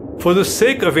 For the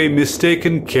sake of a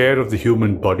mistaken care of the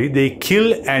human body, they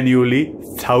kill annually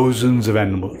thousands of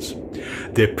animals.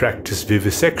 They practice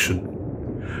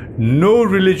vivisection. No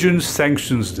religion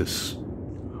sanctions this.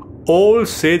 All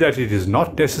say that it is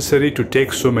not necessary to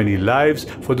take so many lives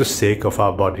for the sake of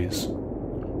our bodies.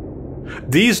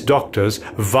 These doctors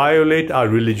violate our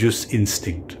religious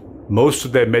instinct. Most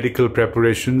of their medical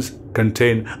preparations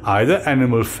contain either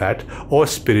animal fat or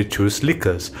spirituous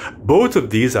liquors. Both of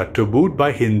these are tabooed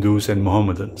by Hindus and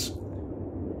Mohammedans.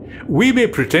 We may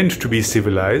pretend to be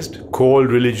civilized, call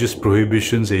religious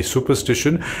prohibitions a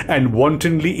superstition, and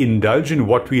wantonly indulge in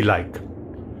what we like.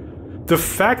 The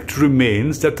fact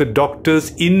remains that the doctors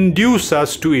induce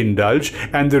us to indulge,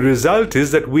 and the result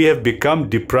is that we have become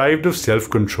deprived of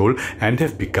self-control and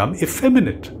have become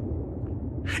effeminate.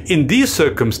 In these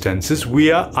circumstances,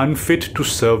 we are unfit to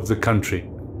serve the country.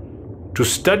 To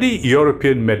study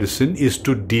European medicine is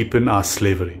to deepen our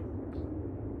slavery.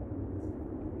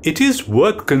 It is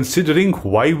worth considering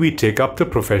why we take up the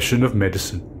profession of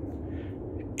medicine.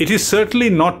 It is certainly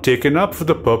not taken up for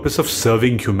the purpose of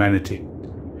serving humanity.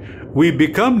 We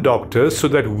become doctors so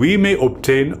that we may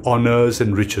obtain honors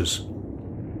and riches.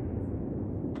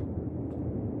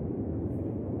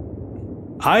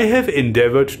 I have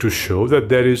endeavored to show that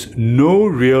there is no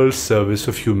real service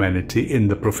of humanity in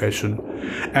the profession,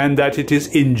 and that it is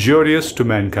injurious to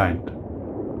mankind.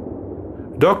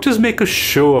 Doctors make a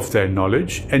show of their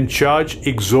knowledge and charge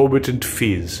exorbitant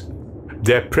fees.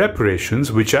 Their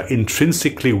preparations, which are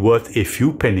intrinsically worth a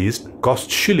few pennies, cost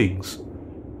shillings.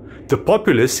 The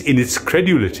populace, in its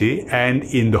credulity and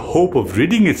in the hope of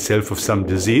ridding itself of some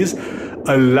disease,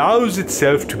 allows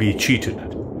itself to be cheated.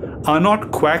 Are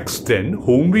not quacks, then,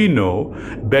 whom we know,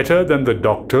 better than the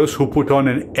doctors who put on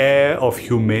an air of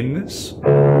humaneness?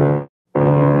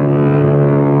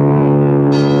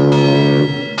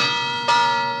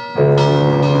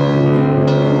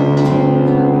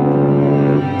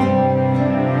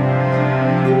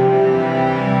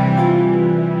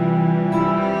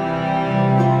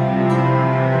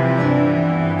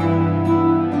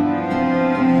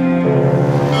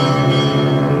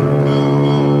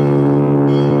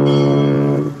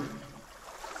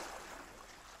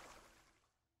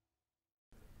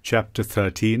 Chapter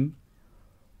 13.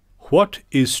 What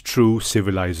is true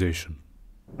civilization?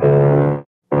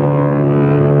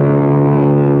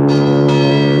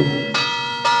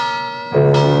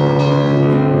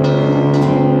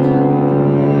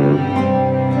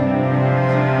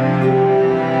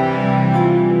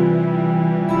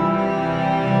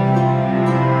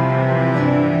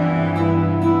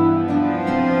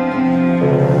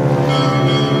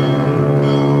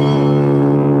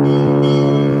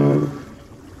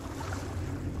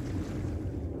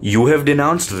 You have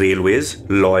denounced railways,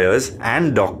 lawyers,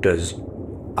 and doctors.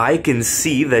 I can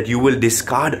see that you will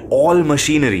discard all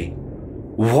machinery.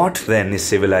 What then is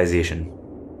civilization?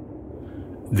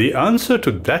 The answer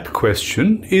to that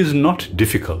question is not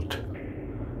difficult.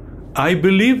 I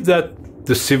believe that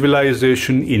the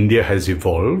civilization India has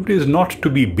evolved is not to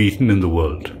be beaten in the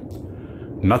world.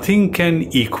 Nothing can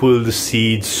equal the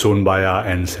seeds sown by our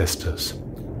ancestors.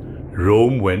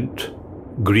 Rome went,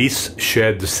 Greece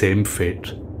shared the same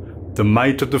fate. The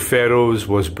might of the pharaohs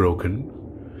was broken.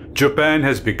 Japan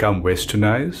has become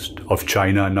westernized. Of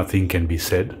China, nothing can be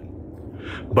said.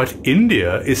 But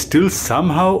India is still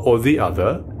somehow or the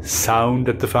other sound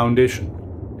at the foundation.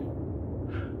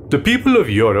 The people of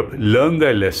Europe learn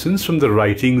their lessons from the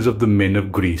writings of the men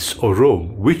of Greece or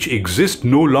Rome, which exist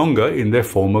no longer in their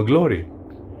former glory.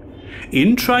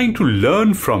 In trying to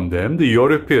learn from them, the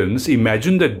Europeans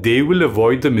imagine that they will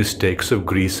avoid the mistakes of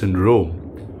Greece and Rome.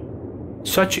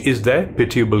 Such is their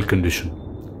pitiable condition.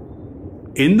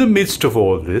 In the midst of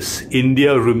all this,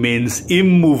 India remains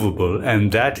immovable,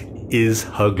 and that is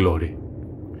her glory.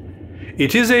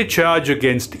 It is a charge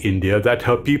against India that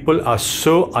her people are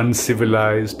so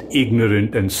uncivilized,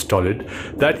 ignorant, and stolid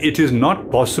that it is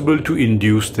not possible to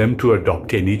induce them to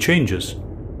adopt any changes.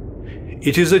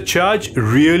 It is a charge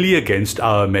really against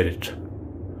our merit.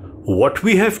 What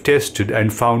we have tested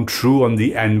and found true on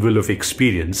the anvil of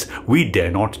experience, we dare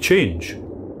not change.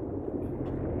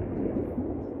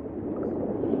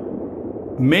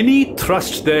 Many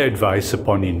thrust their advice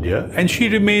upon India, and she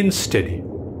remains steady.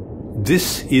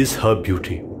 This is her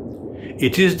beauty.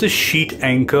 It is the sheet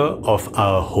anchor of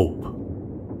our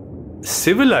hope.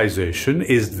 Civilization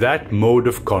is that mode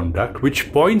of conduct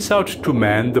which points out to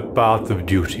man the path of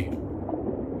duty.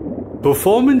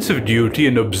 Performance of duty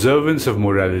and observance of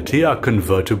morality are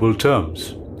convertible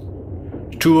terms.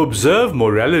 To observe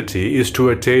morality is to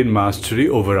attain mastery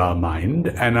over our mind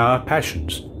and our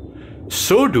passions.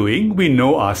 So doing, we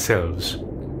know ourselves.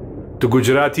 The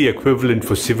Gujarati equivalent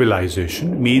for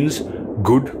civilization means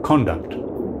good conduct.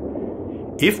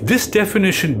 If this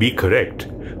definition be correct,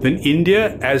 then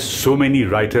India, as so many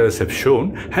writers have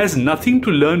shown, has nothing to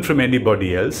learn from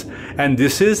anybody else, and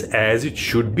this is as it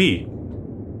should be.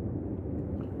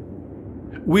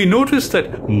 We notice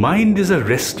that mind is a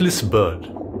restless bird.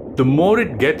 The more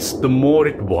it gets, the more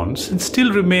it wants, and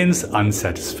still remains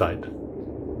unsatisfied.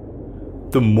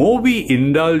 The more we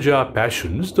indulge our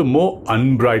passions, the more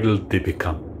unbridled they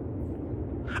become.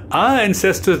 Our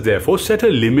ancestors therefore set a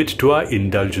limit to our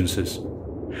indulgences.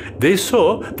 They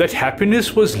saw that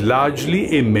happiness was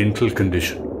largely a mental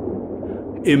condition.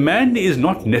 A man is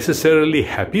not necessarily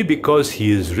happy because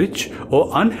he is rich or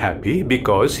unhappy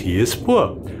because he is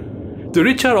poor. The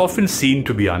rich are often seen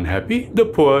to be unhappy, the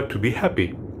poor to be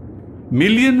happy.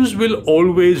 Millions will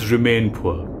always remain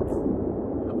poor.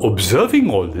 Observing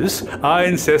all this, our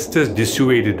ancestors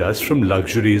dissuaded us from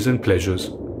luxuries and pleasures.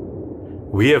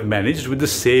 We have managed with the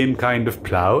same kind of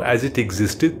plough as it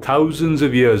existed thousands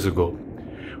of years ago.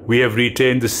 We have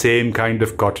retained the same kind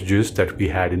of cottages that we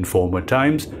had in former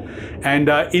times, and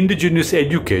our indigenous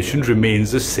education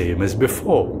remains the same as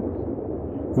before.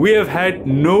 We have had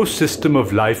no system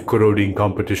of life-corroding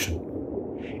competition.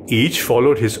 Each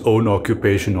followed his own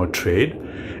occupation or trade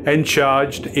and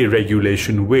charged a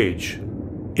regulation wage.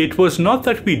 It was not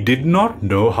that we did not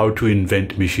know how to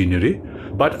invent machinery,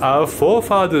 but our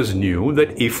forefathers knew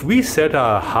that if we set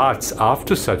our hearts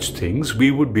after such things, we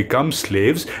would become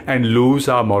slaves and lose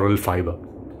our moral fiber.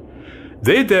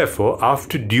 They therefore,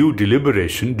 after due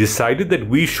deliberation, decided that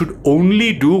we should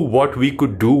only do what we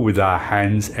could do with our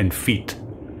hands and feet.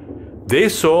 They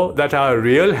saw that our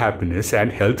real happiness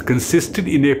and health consisted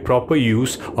in a proper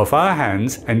use of our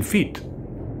hands and feet.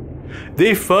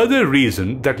 They further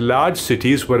reasoned that large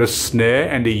cities were a snare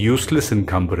and a useless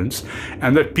encumbrance,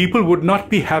 and that people would not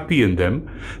be happy in them,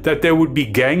 that there would be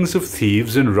gangs of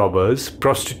thieves and robbers,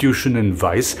 prostitution and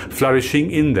vice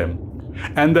flourishing in them,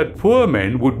 and that poor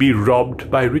men would be robbed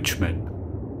by rich men.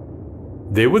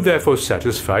 They were therefore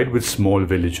satisfied with small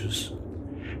villages.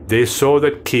 They saw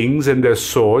that kings and their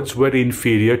swords were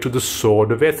inferior to the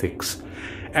sword of ethics,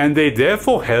 and they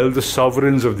therefore held the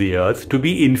sovereigns of the earth to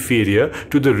be inferior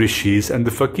to the rishis and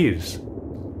the fakirs.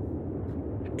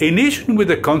 A nation with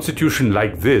a constitution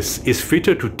like this is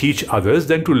fitter to teach others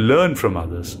than to learn from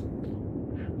others.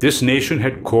 This nation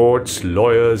had courts,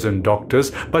 lawyers, and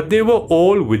doctors, but they were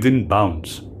all within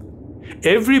bounds.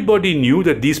 Everybody knew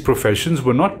that these professions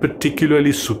were not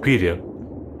particularly superior.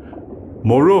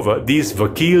 Moreover, these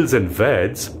vakils and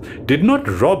vaids did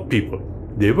not rob people.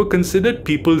 They were considered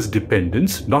people's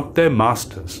dependents, not their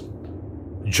masters.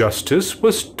 Justice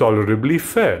was tolerably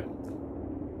fair.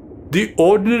 The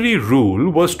ordinary rule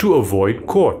was to avoid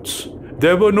courts.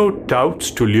 There were no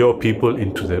touts to lure people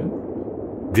into them.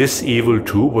 This evil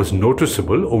too was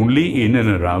noticeable only in and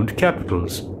around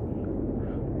capitals.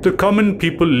 The common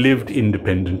people lived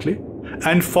independently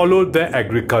and followed their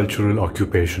agricultural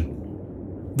occupation.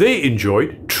 They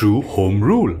enjoyed true home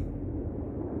rule.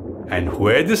 And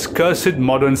where this cursed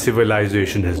modern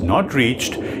civilization has not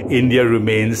reached, India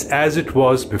remains as it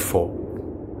was before.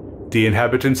 The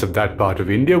inhabitants of that part of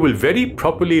India will very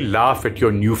properly laugh at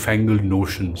your newfangled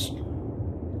notions.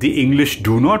 The English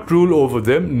do not rule over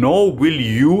them, nor will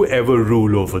you ever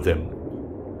rule over them.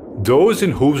 Those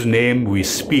in whose name we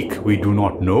speak we do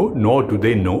not know, nor do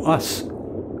they know us.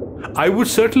 I would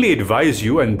certainly advise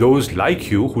you and those like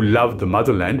you who love the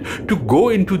motherland to go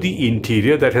into the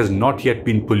interior that has not yet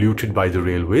been polluted by the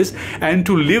railways and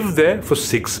to live there for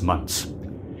 6 months.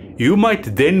 You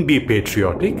might then be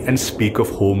patriotic and speak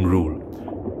of home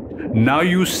rule. Now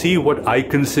you see what I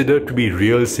consider to be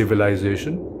real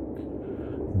civilization.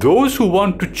 Those who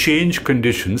want to change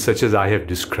conditions such as I have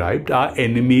described are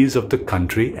enemies of the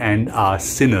country and are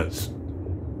sinners.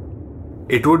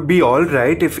 It would be all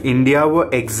right if India were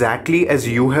exactly as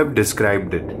you have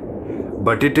described it.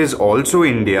 But it is also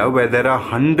India where there are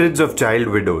hundreds of child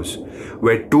widows,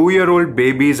 where 2-year-old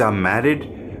babies are married,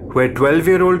 where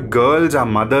 12-year-old girls are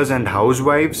mothers and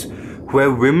housewives,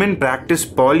 where women practice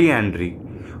polyandry,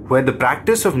 where the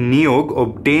practice of niyog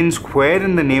obtains, where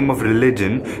in the name of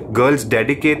religion girls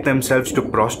dedicate themselves to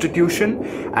prostitution,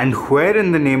 and where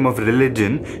in the name of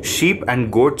religion sheep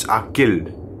and goats are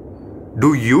killed.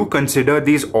 Do you consider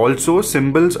these also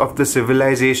symbols of the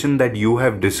civilization that you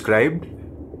have described?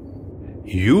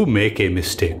 You make a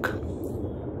mistake.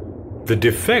 The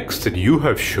defects that you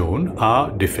have shown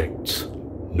are defects.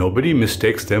 Nobody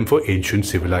mistakes them for ancient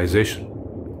civilization.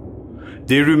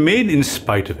 They remain in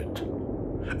spite of it.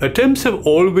 Attempts have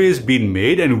always been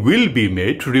made and will be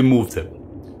made to remove them.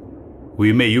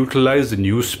 We may utilize the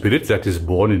new spirit that is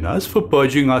born in us for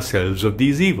purging ourselves of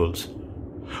these evils.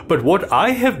 But what I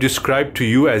have described to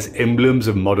you as emblems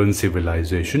of modern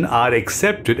civilization are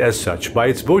accepted as such by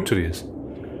its votaries.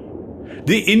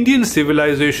 The Indian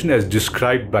civilization as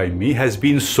described by me has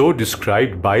been so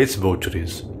described by its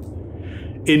votaries.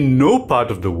 In no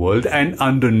part of the world and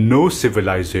under no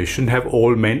civilization have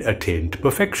all men attained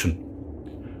perfection.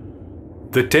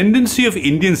 The tendency of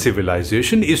Indian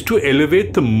civilization is to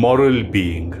elevate the moral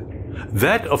being.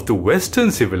 That of the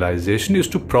Western civilization is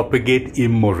to propagate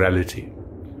immorality.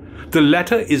 The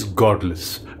latter is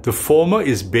godless. The former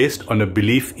is based on a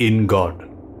belief in God.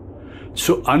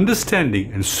 So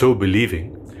understanding and so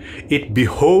believing, it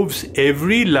behoves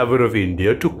every lover of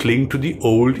India to cling to the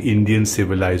old Indian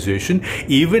civilization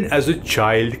even as a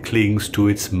child clings to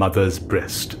its mother's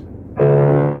breast.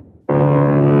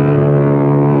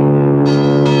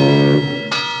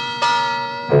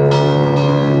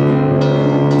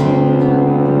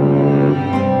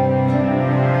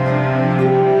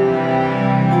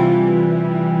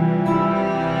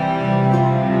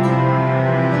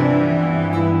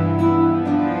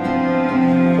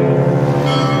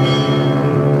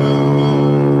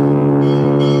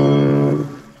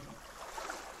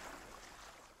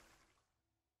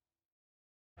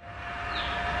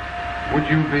 would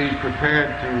you be prepared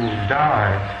to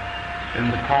die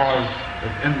in the cause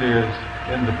of India's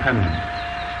independence?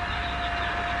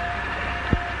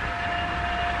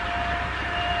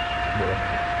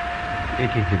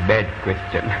 It is a bad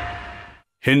question.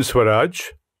 Hind Swaraj,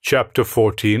 Chapter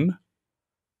 14.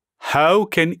 How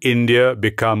can India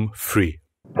become free?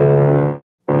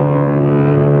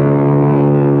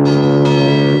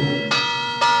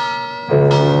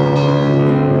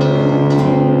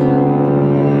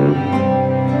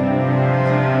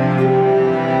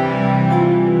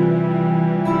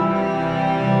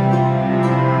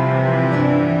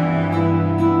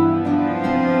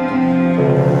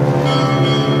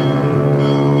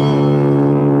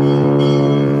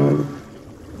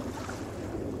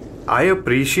 I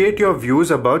appreciate your views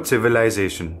about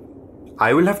civilization.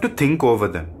 I will have to think over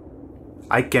them.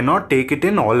 I cannot take it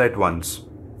in all at once.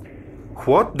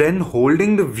 What then,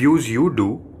 holding the views you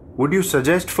do, would you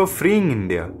suggest for freeing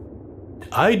India?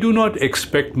 I do not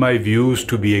expect my views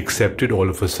to be accepted all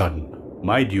of a sudden.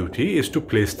 My duty is to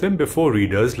place them before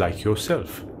readers like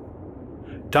yourself.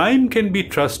 Time can be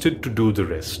trusted to do the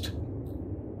rest.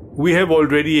 We have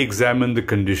already examined the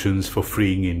conditions for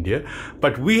freeing India,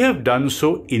 but we have done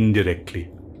so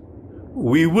indirectly.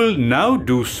 We will now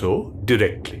do so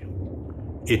directly.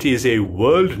 It is a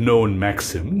world-known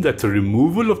maxim that the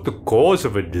removal of the cause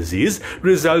of a disease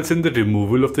results in the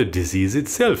removal of the disease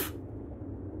itself.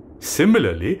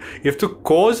 Similarly, if the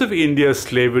cause of India's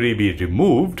slavery be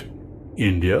removed,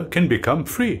 India can become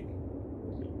free.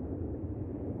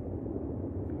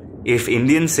 If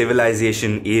Indian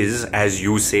civilization is, as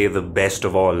you say, the best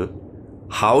of all,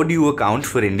 how do you account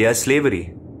for India's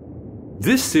slavery?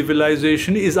 This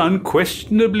civilization is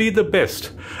unquestionably the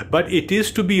best, but it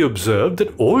is to be observed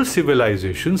that all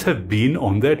civilizations have been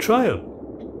on their trial.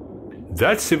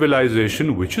 That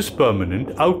civilization which is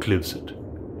permanent outlives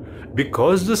it.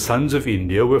 Because the sons of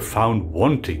India were found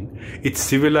wanting, its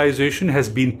civilization has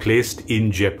been placed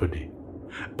in jeopardy.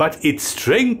 But its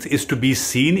strength is to be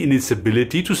seen in its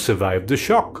ability to survive the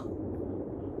shock.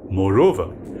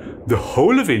 Moreover, the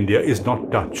whole of India is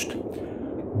not touched.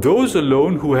 Those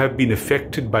alone who have been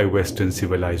affected by Western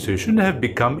civilization have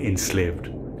become enslaved.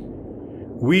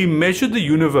 We measure the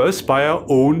universe by our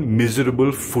own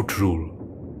miserable foot rule.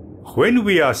 When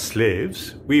we are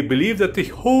slaves, we believe that the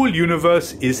whole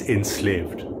universe is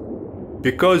enslaved.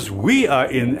 Because we are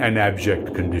in an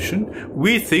abject condition,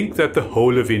 we think that the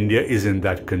whole of India is in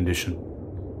that condition.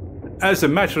 As a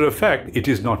matter of fact, it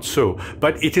is not so,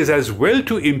 but it is as well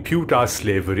to impute our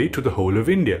slavery to the whole of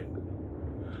India.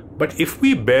 But if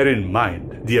we bear in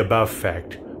mind the above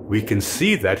fact, we can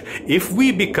see that if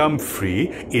we become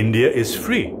free, India is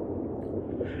free.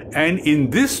 And in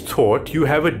this thought, you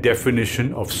have a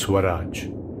definition of Swaraj.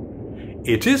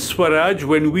 It is Swaraj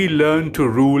when we learn to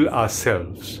rule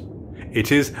ourselves. It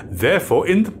is therefore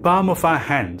in the palm of our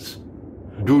hands.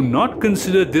 Do not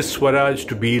consider this Swaraj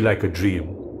to be like a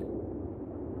dream.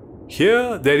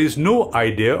 Here there is no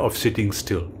idea of sitting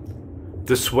still.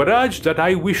 The Swaraj that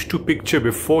I wish to picture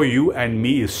before you and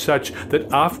me is such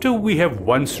that after we have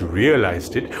once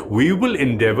realized it, we will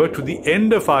endeavor to the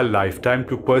end of our lifetime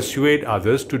to persuade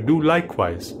others to do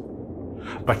likewise.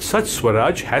 But such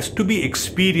Swaraj has to be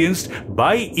experienced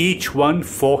by each one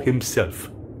for himself.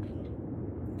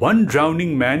 One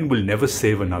drowning man will never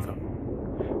save another.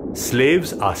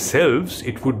 Slaves ourselves,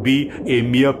 it would be a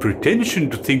mere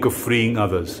pretension to think of freeing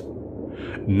others.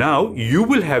 Now you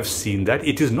will have seen that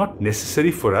it is not necessary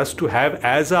for us to have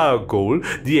as our goal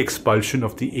the expulsion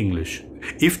of the English.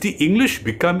 If the English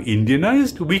become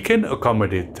Indianized, we can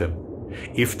accommodate them.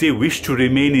 If they wish to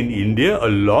remain in India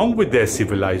along with their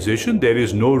civilization, there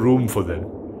is no room for them.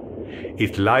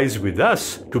 It lies with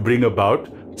us to bring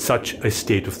about such a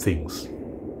state of things.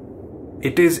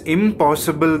 It is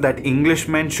impossible that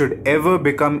Englishmen should ever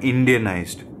become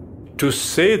Indianized. To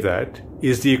say that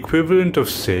is the equivalent of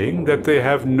saying that they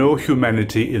have no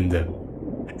humanity in them.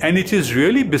 And it is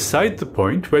really beside the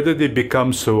point whether they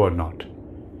become so or not.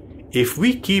 If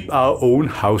we keep our own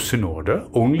house in order,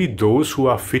 only those who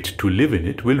are fit to live in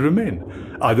it will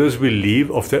remain. Others will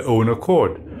leave of their own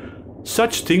accord.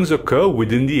 Such things occur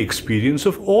within the experience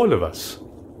of all of us.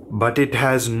 But it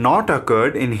has not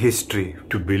occurred in history.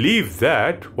 To believe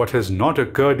that what has not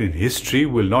occurred in history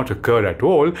will not occur at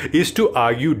all is to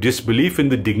argue disbelief in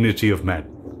the dignity of man.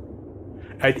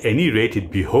 At any rate,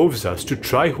 it behoves us to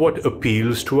try what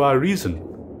appeals to our reason.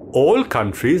 All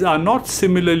countries are not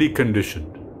similarly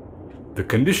conditioned. The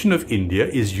condition of India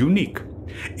is unique.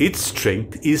 Its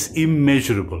strength is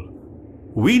immeasurable.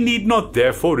 We need not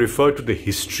therefore refer to the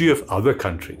history of other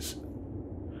countries.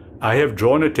 I have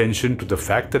drawn attention to the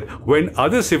fact that when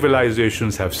other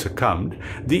civilizations have succumbed,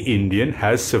 the Indian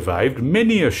has survived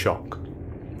many a shock.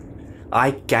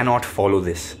 I cannot follow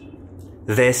this.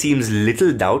 There seems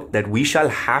little doubt that we shall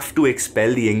have to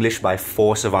expel the English by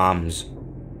force of arms.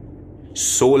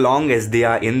 So long as they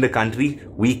are in the country,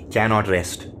 we cannot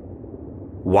rest.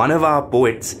 One of our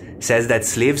poets says that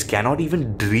slaves cannot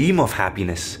even dream of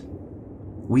happiness.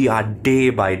 We are day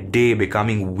by day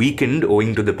becoming weakened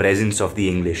owing to the presence of the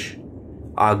English.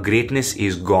 Our greatness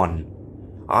is gone.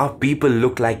 Our people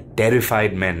look like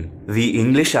terrified men. The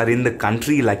English are in the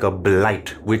country like a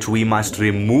blight which we must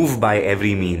remove by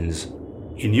every means.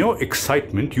 In your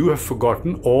excitement, you have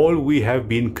forgotten all we have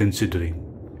been considering.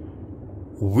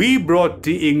 We brought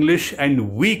the English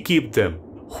and we keep them.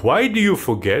 Why do you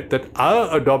forget that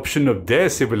our adoption of their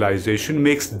civilization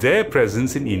makes their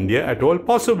presence in India at all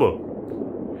possible?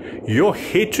 Your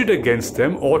hatred against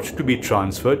them ought to be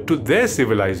transferred to their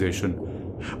civilization.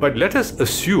 But let us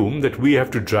assume that we have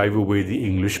to drive away the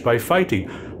English by fighting.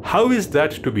 How is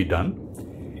that to be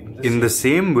done? In the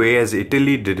same way as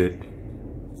Italy did it.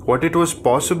 What it was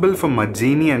possible for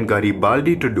Mazzini and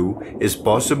Garibaldi to do is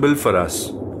possible for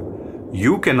us.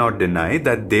 You cannot deny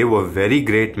that they were very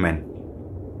great men.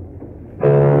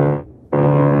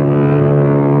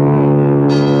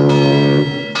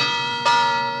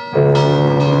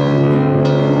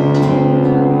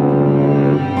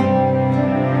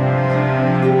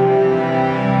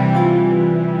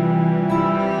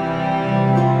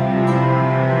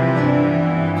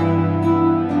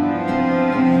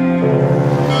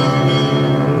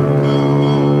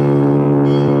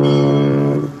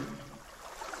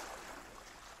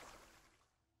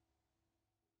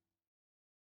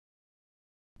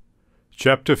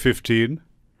 Chapter 15,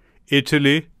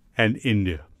 Italy and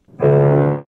India.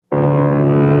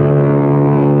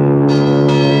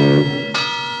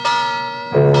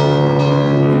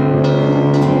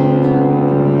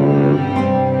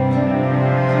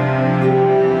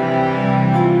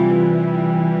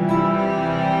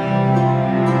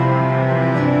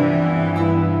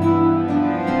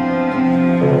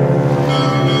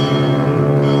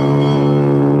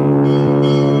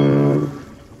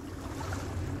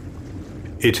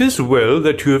 It is well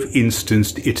that you have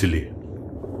instanced Italy.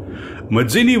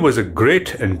 Mazzini was a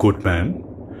great and good man.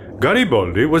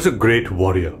 Garibaldi was a great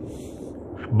warrior.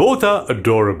 Both are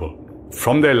adorable.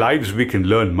 From their lives we can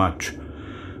learn much.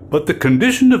 But the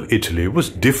condition of Italy was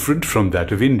different from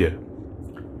that of India.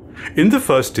 In the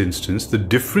first instance, the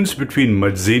difference between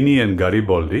Mazzini and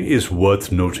Garibaldi is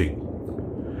worth noting.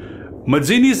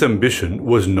 Mazzini's ambition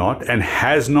was not and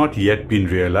has not yet been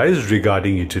realized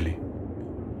regarding Italy.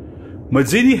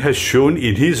 Mazzini has shown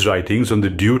in his writings on the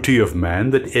duty of man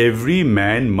that every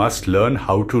man must learn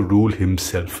how to rule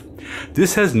himself.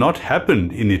 This has not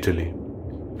happened in Italy.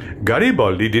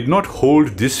 Garibaldi did not hold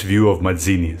this view of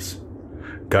Mazzini's.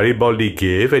 Garibaldi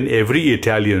gave and every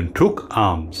Italian took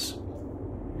arms.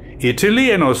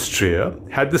 Italy and Austria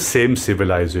had the same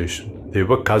civilization. They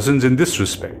were cousins in this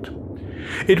respect.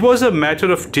 It was a matter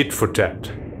of tit for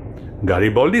tat.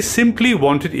 Garibaldi simply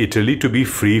wanted Italy to be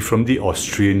free from the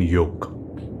Austrian yoke.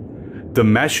 The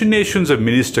machinations of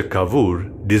Minister Cavour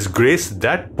disgraced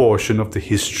that portion of the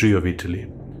history of Italy.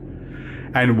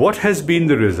 And what has been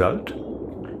the result?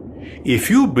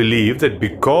 If you believe that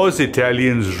because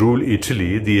Italians rule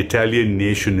Italy, the Italian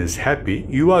nation is happy,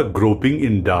 you are groping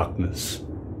in darkness.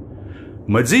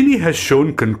 Mazzini has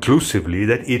shown conclusively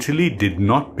that Italy did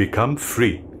not become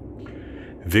free.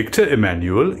 Victor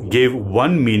Emmanuel gave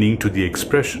one meaning to the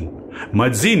expression.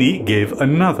 Mazzini gave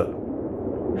another.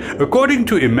 According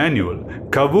to Emmanuel,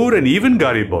 Cavour and even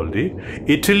Garibaldi,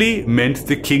 Italy meant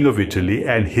the King of Italy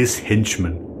and his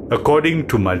henchmen. According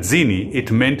to Mazzini,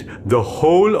 it meant the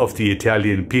whole of the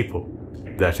Italian people,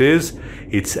 that is,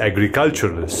 its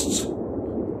agriculturalists.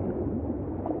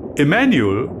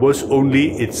 Emmanuel was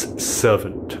only its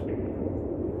servant.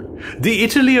 The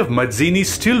Italy of Mazzini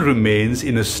still remains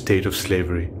in a state of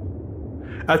slavery.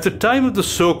 At the time of the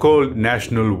so-called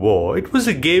National War, it was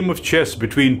a game of chess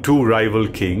between two rival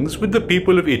kings with the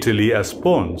people of Italy as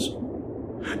pawns.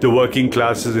 The working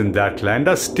classes in that land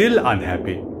are still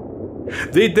unhappy.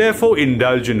 They therefore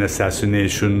indulge in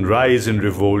assassination, rise in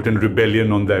revolt and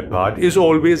rebellion on their part is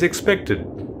always expected.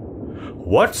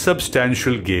 What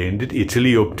substantial gain did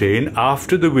Italy obtain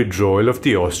after the withdrawal of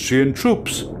the Austrian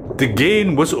troops? The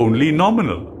gain was only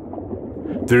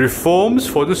nominal. The reforms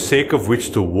for the sake of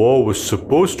which the war was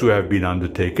supposed to have been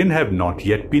undertaken have not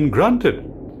yet been granted.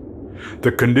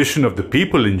 The condition of the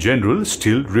people in general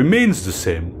still remains the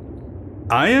same.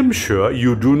 I am sure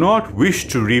you do not wish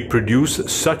to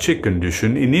reproduce such a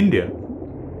condition in India.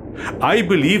 I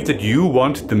believe that you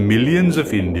want the millions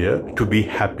of India to be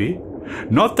happy,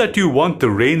 not that you want the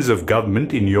reins of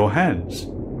government in your hands.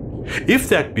 If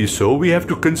that be so, we have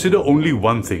to consider only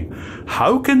one thing.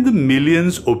 How can the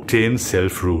millions obtain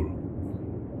self-rule?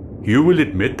 You will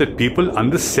admit that people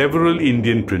under several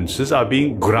Indian princes are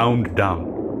being ground down.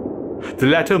 The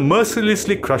latter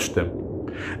mercilessly crush them.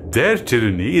 Their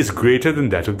tyranny is greater than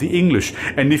that of the English,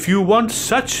 and if you want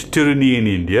such tyranny in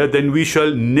India, then we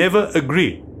shall never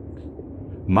agree.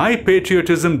 My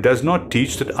patriotism does not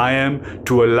teach that I am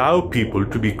to allow people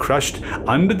to be crushed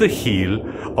under the heel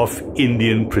of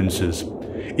Indian princes,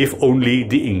 if only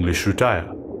the English retire.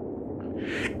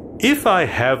 If I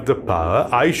have the power,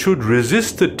 I should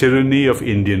resist the tyranny of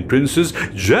Indian princes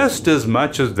just as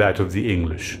much as that of the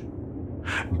English.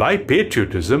 By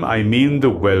patriotism, I mean the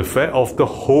welfare of the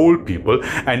whole people,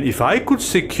 and if I could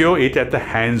secure it at the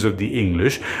hands of the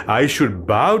English, I should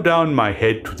bow down my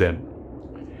head to them.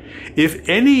 If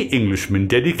any Englishman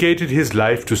dedicated his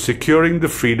life to securing the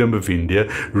freedom of India,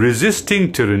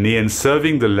 resisting tyranny and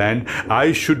serving the land,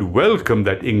 I should welcome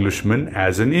that Englishman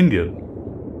as an Indian.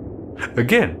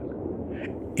 Again,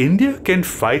 India can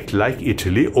fight like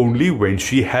Italy only when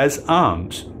she has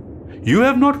arms. You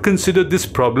have not considered this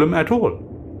problem at all.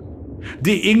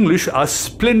 The English are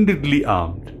splendidly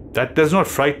armed. That does not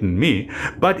frighten me,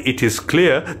 but it is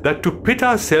clear that to pit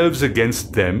ourselves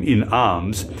against them in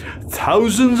arms,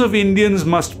 thousands of Indians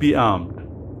must be armed.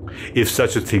 If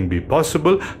such a thing be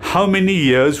possible, how many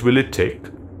years will it take?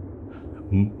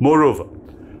 Moreover,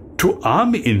 to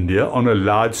arm India on a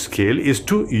large scale is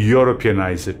to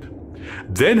Europeanize it.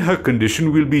 Then her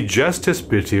condition will be just as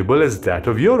pitiable as that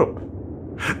of Europe.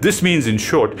 This means, in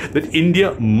short, that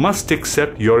India must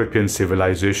accept European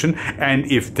civilization,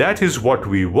 and if that is what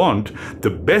we want, the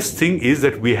best thing is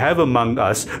that we have among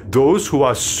us those who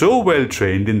are so well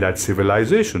trained in that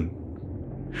civilization.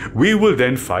 We will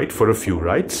then fight for a few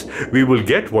rights, we will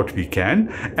get what we can,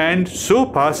 and so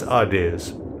pass our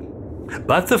days.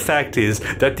 But the fact is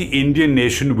that the Indian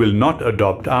nation will not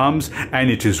adopt arms,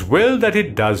 and it is well that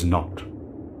it does not.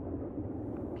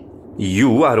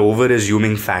 You are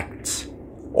over-assuming facts.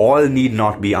 All need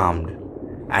not be armed.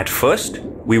 At first,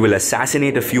 we will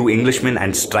assassinate a few Englishmen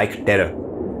and strike terror.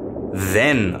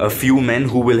 Then, a few men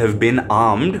who will have been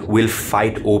armed will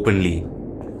fight openly.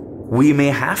 We may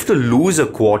have to lose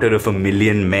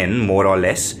 250,000 men, more or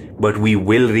less, but we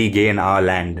will regain our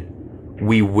land.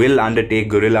 We will undertake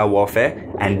guerrilla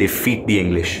warfare and defeat the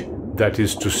English. That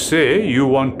is to say, you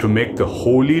want to make the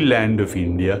holy land of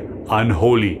India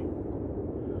unholy.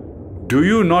 Do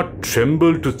you not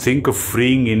tremble to think of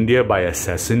freeing India by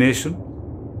assassination?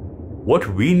 What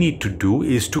we need to do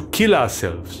is to kill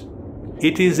ourselves.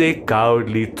 It is a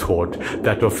cowardly thought,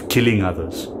 that of killing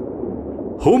others.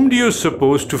 Whom do you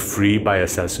suppose to free by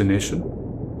assassination?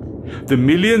 The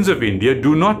millions of India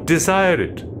do not desire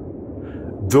it.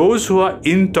 Those who are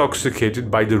intoxicated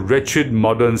by the wretched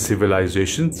modern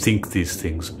civilization think these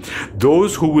things.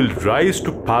 Those who will rise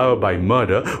to power by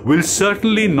murder will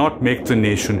certainly not make the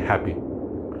nation happy.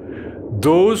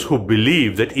 Those who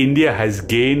believe that India has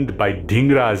gained by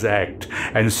Dhingra's act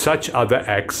and such other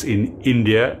acts in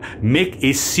India make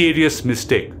a serious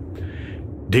mistake.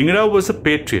 Dhingra was a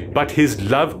patriot, but his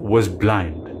love was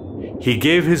blind. He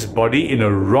gave his body in a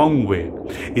wrong way.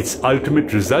 Its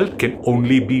ultimate result can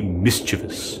only be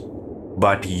mischievous.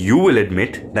 But you will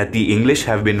admit that the English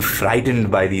have been frightened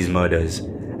by these murders,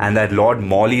 and that Lord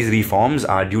Morley's reforms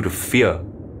are due to fear.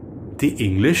 The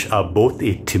English are both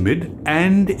a timid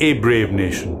and a brave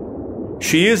nation.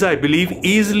 She is, I believe,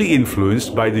 easily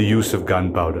influenced by the use of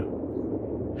gunpowder.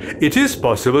 It is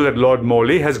possible that Lord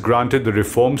Morley has granted the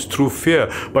reforms through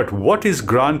fear, but what is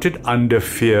granted under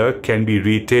fear can be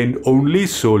retained only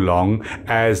so long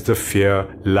as the fear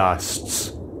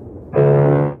lasts.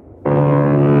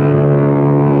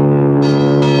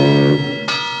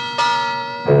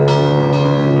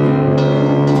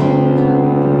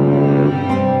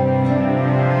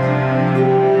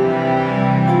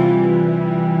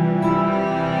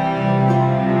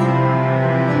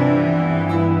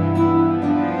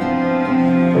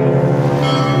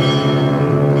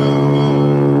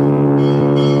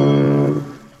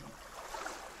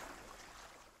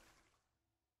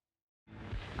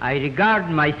 I regard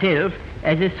myself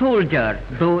as a soldier,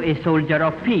 though a soldier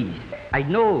of peace. I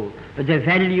know the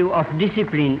value of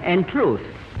discipline and truth.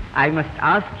 I must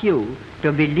ask you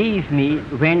to believe me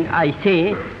when I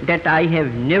say that I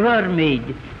have never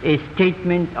made a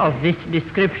statement of this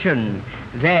description,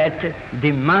 that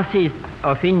the masses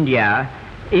of India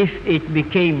if it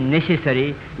became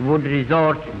necessary, would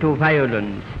resort to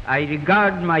violence. I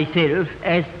regard myself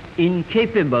as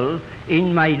incapable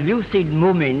in my lucid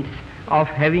moments of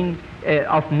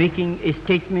making a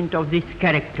statement of this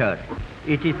character.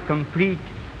 It is complete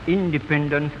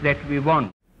independence that we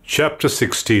want. Chapter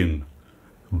 16.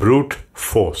 Brute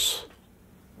Force.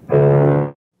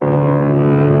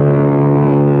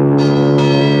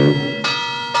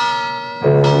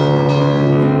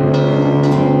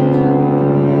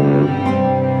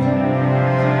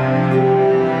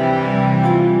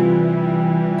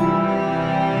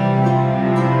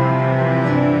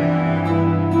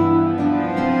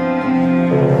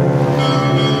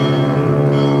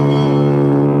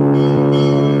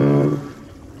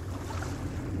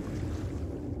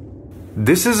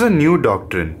 This is a new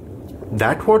doctrine,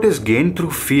 that what is gained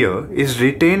through fear is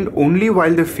retained only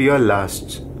while the fear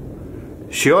lasts.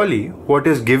 Surely what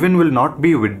is given will not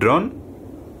be withdrawn?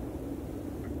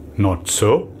 Not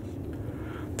so.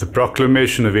 The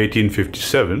proclamation of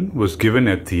 1857 was given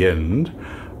at the end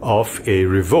of a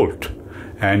revolt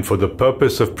and for the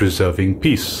purpose of preserving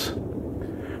peace.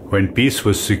 When peace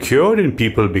was secured and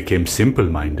people became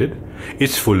simple-minded,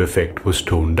 its full effect was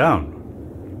toned down.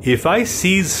 If I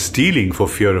cease stealing for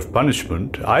fear of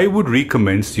punishment, I would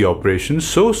recommence the operation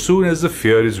so soon as the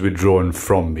fear is withdrawn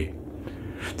from me.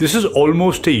 This is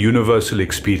almost a universal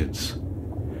experience.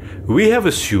 We have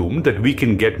assumed that we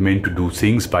can get men to do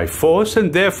things by force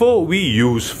and therefore we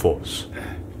use force.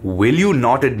 Will you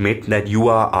not admit that you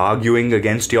are arguing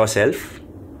against yourself?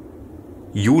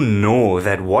 You know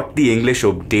that what the English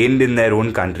obtained in their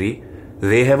own country,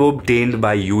 they have obtained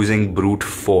by using brute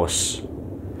force.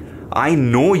 I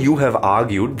know you have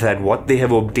argued that what they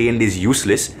have obtained is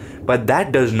useless, but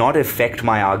that does not affect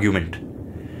my argument.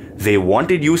 They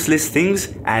wanted useless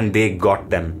things and they got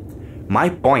them. My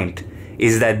point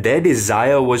is that their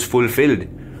desire was fulfilled.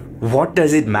 What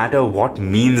does it matter what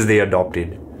means they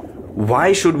adopted?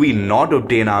 Why should we not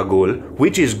obtain our goal,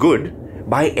 which is good,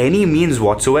 by any means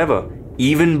whatsoever,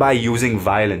 even by using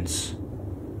violence?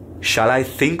 Shall I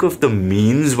think of the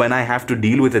means when I have to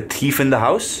deal with a thief in the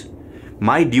house?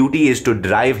 My duty is to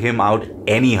drive him out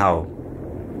anyhow.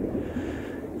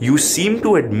 You seem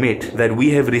to admit that we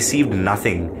have received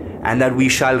nothing and that we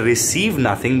shall receive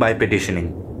nothing by petitioning.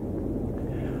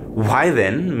 Why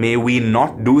then may we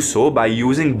not do so by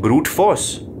using brute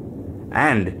force?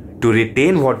 And to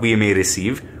retain what we may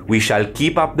receive, we shall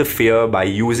keep up the fear by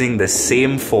using the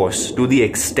same force to the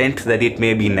extent that it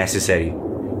may be necessary.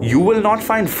 You will not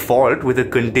find fault with a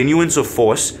continuance of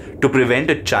force to prevent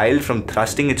a child from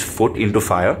thrusting its foot into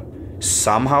fire.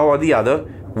 Somehow or the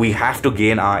other, we have to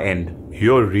gain our end.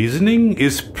 Your reasoning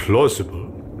is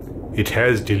plausible. It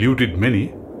has deluded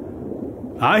many.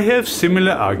 I have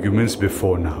similar arguments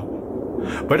before now.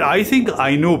 But I think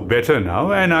I know better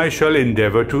now and I shall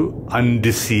endeavor to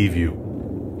undeceive you.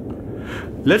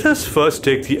 Let us first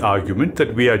take the argument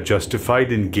that we are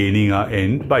justified in gaining our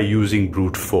end by using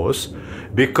brute force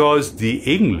because the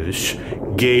English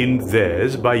gained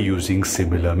theirs by using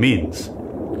similar means.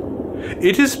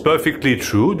 It is perfectly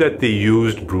true that they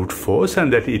used brute force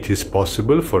and that it is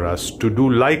possible for us to do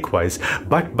likewise,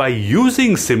 but by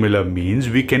using similar means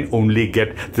we can only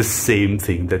get the same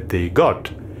thing that they got.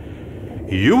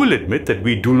 You will admit that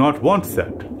we do not want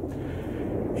that.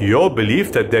 Your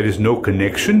belief that there is no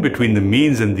connection between the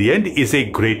means and the end is a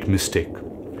great mistake.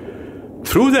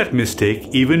 Through that mistake,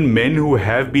 even men who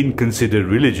have been considered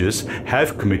religious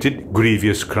have committed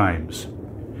grievous crimes.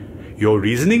 Your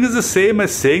reasoning is the same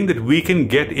as saying that we can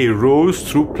get a rose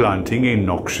through planting a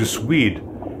noxious weed.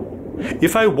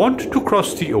 If I want to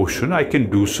cross the ocean, I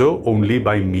can do so only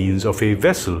by means of a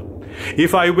vessel.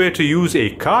 If I were to use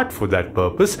a cart for that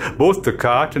purpose, both the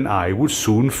cart and I would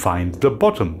soon find the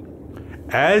bottom.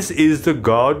 As is the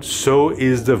god, so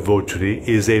is the votary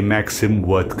is a maxim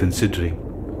worth considering.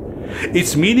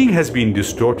 Its meaning has been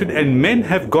distorted and men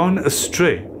have gone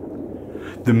astray.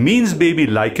 The means may be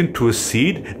likened to a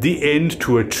seed, the end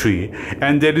to a tree,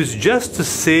 and there is just the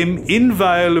same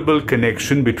inviolable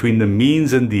connection between the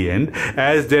means and the end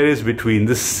as there is between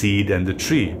the seed and the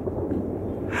tree.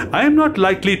 I am not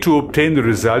likely to obtain the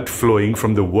result flowing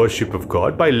from the worship of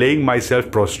God by laying myself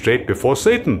prostrate before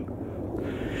Satan.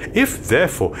 If,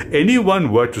 therefore,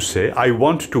 anyone were to say, I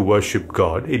want to worship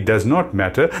God, it does not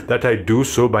matter that I do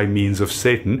so by means of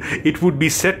Satan, it would be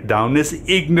set down as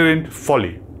ignorant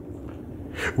folly.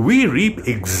 We reap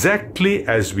exactly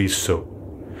as we sow.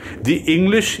 The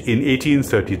English in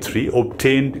 1833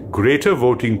 obtained greater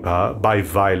voting power by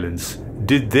violence.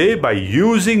 Did they, by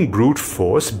using brute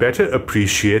force, better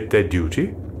appreciate their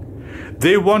duty?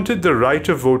 They wanted the right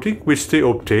of voting, which they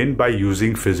obtained by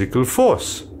using physical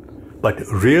force. But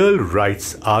real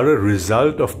rights are a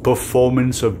result of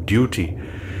performance of duty.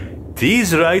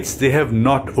 These rights they have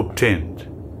not obtained.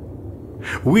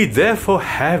 We therefore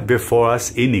have before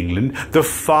us in England the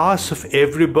farce of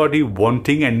everybody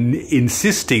wanting and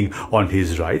insisting on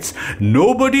his rights,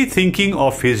 nobody thinking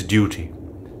of his duty.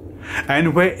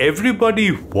 And where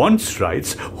everybody wants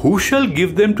rights, who shall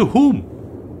give them to whom?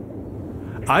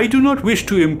 I do not wish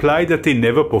to imply that they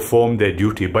never perform their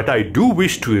duty, but I do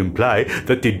wish to imply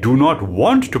that they do not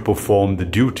want to perform the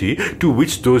duty to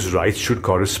which those rights should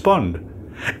correspond.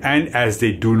 And as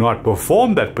they do not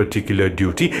perform that particular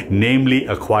duty, namely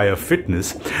acquire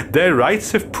fitness, their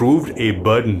rights have proved a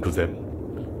burden to them.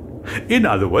 In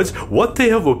other words, what they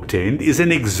have obtained is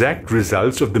an exact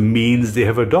result of the means they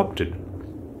have adopted.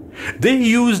 They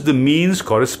use the means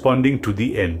corresponding to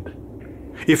the end.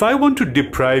 If I want to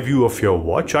deprive you of your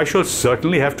watch, I shall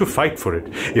certainly have to fight for it.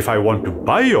 If I want to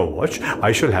buy your watch,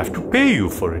 I shall have to pay you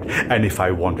for it. And if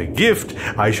I want a gift,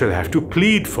 I shall have to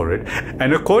plead for it.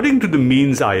 And according to the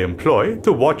means I employ,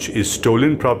 the watch is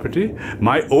stolen property,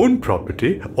 my own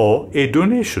property, or a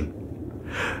donation.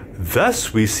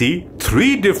 Thus we see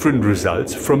three different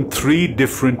results from three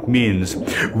different means.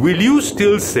 Will you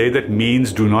still say that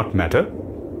means do not matter?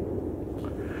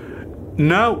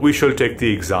 Now we shall take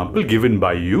the example given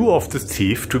by you of the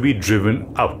thief to be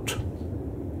driven out.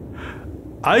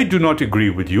 I do not agree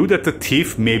with you that the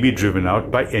thief may be driven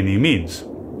out by any means.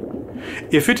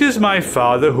 If it is my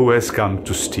father who has come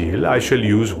to steal, I shall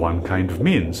use one kind of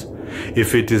means.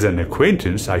 If it is an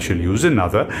acquaintance, I shall use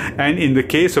another, and in the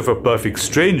case of a perfect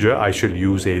stranger, I shall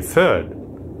use a third.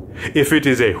 If it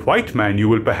is a white man, you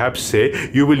will perhaps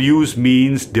say you will use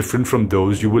means different from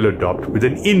those you will adopt with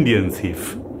an Indian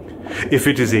thief. If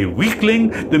it is a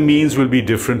weakling, the means will be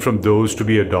different from those to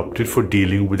be adopted for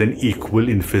dealing with an equal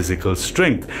in physical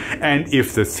strength. And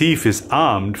if the thief is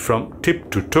armed from tip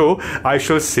to toe, I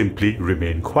shall simply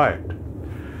remain quiet.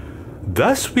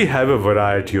 Thus we have a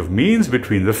variety of means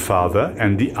between the father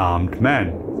and the armed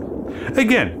man.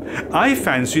 Again, I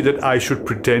fancy that I should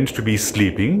pretend to be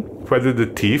sleeping, whether the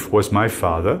thief was my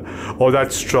father or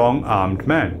that strong armed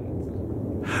man.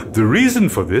 The reason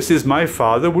for this is my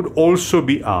father would also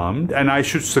be armed, and I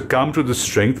should succumb to the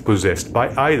strength possessed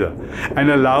by either, and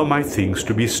allow my things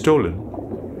to be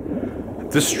stolen.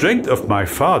 The strength of my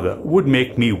father would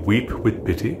make me weep with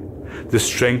pity, the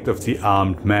strength of the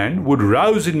armed man would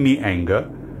rouse in me anger,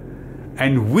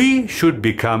 and we should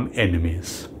become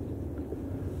enemies.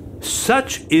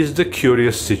 Such is the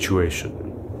curious situation.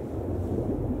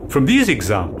 From these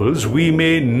examples, we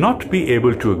may not be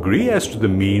able to agree as to the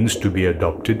means to be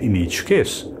adopted in each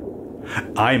case.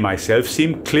 I myself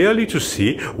seem clearly to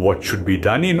see what should be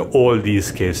done in all these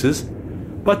cases,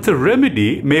 but the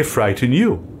remedy may frighten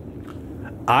you.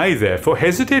 I therefore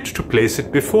hesitate to place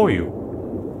it before you.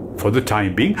 For the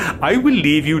time being, I will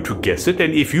leave you to guess it,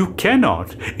 and if you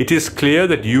cannot, it is clear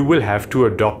that you will have to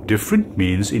adopt different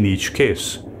means in each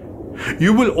case.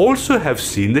 You will also have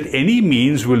seen that any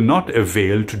means will not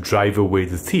avail to drive away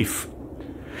the thief.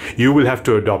 You will have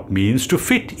to adopt means to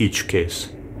fit each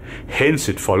case. Hence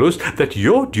it follows that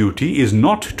your duty is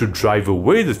not to drive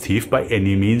away the thief by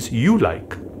any means you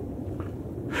like.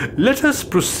 Let us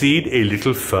proceed a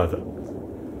little further.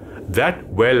 That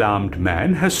well-armed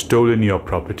man has stolen your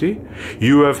property.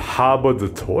 You have harbored the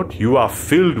thought. You are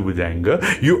filled with anger.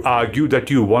 You argue that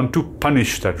you want to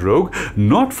punish that rogue,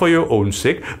 not for your own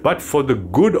sake, but for the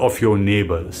good of your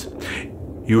neighbors.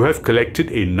 You have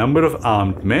collected a number of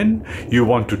armed men. You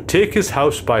want to take his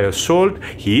house by assault.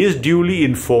 He is duly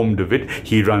informed of it.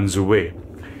 He runs away.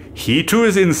 He too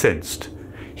is incensed.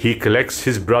 He collects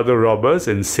his brother robbers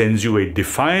and sends you a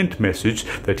defiant message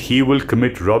that he will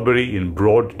commit robbery in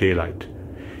broad daylight.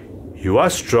 You are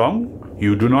strong,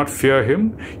 you do not fear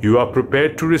him, you are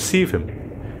prepared to receive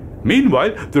him.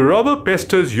 Meanwhile, the robber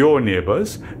pesters your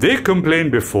neighbors, they complain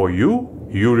before you,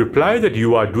 you reply that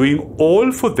you are doing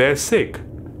all for their sake.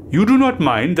 You do not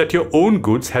mind that your own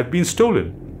goods have been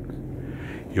stolen.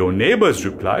 Your neighbors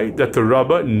reply that the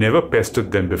robber never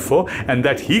pestered them before and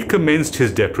that he commenced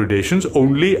his depredations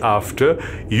only after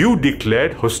you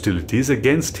declared hostilities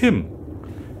against him.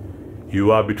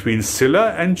 You are between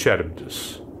Scylla and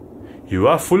Charybdis. You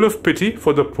are full of pity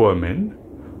for the poor men.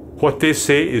 What they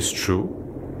say is true.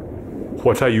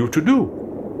 What are you to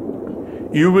do?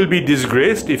 You will be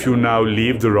disgraced if you now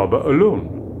leave the robber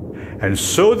alone. And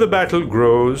so the battle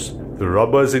grows. The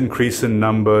robbers increase in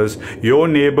numbers. Your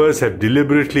neighbors have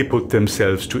deliberately put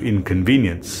themselves to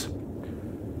inconvenience.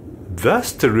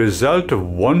 Thus, the result of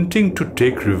wanting to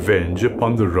take revenge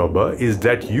upon the robber is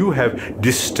that you have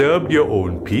disturbed your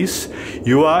own peace,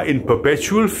 you are in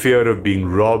perpetual fear of being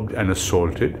robbed and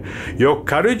assaulted, your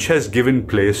courage has given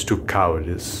place to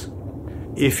cowardice.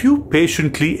 If you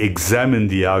patiently examine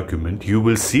the argument, you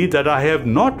will see that I have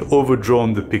not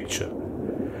overdrawn the picture.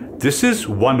 This is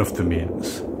one of the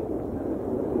means.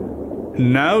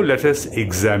 Now let us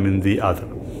examine the other.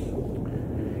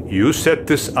 You set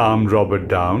this armed robber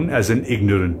down as an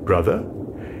ignorant brother.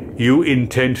 You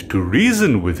intend to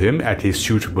reason with him at a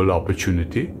suitable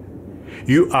opportunity.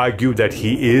 You argue that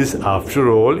he is, after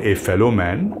all, a fellow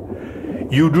man.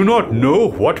 You do not know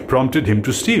what prompted him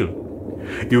to steal.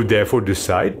 You therefore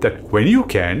decide that when you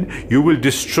can, you will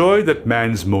destroy that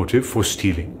man's motive for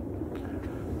stealing.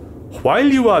 While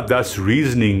you are thus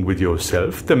reasoning with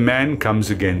yourself, the man comes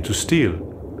again to steal.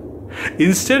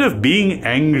 Instead of being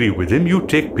angry with him, you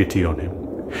take pity on him.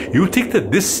 You think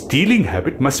that this stealing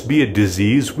habit must be a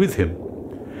disease with him.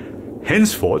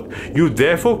 Henceforth, you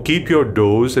therefore keep your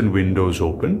doors and windows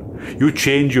open, you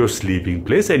change your sleeping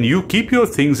place, and you keep your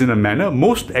things in a manner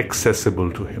most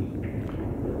accessible to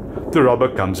him. The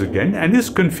robber comes again and is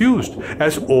confused,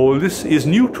 as all this is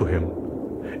new to him.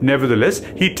 Nevertheless,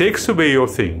 he takes away your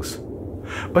things.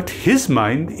 But his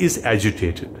mind is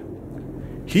agitated.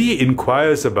 He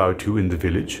inquires about you in the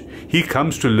village. He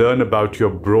comes to learn about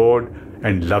your broad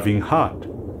and loving heart.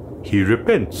 He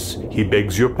repents, he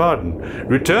begs your pardon,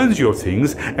 returns your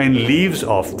things, and leaves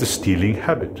off the stealing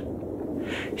habit.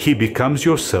 He becomes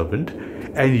your servant,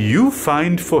 and you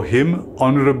find for him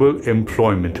honorable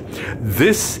employment.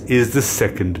 This is the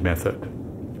second method.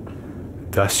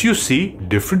 Thus you see,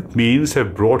 different means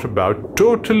have brought about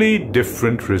totally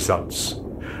different results.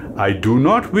 I do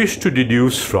not wish to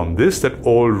deduce from this that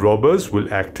all robbers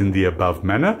will act in the above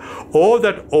manner, or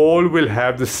that all will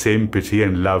have the same pity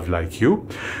and love like you,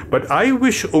 but I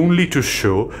wish only to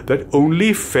show that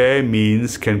only fair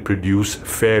means can produce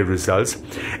fair results,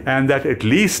 and that at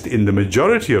least in the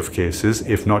majority of cases,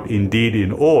 if not indeed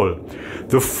in all,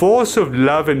 the force of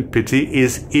love and pity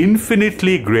is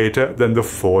infinitely greater than the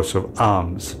force of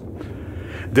arms.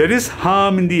 There is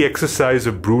harm in the exercise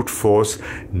of brute force,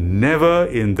 never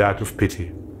in that of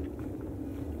pity.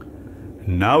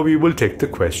 Now we will take the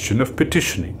question of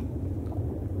petitioning.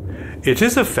 It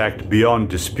is a fact beyond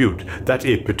dispute that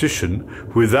a petition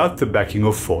without the backing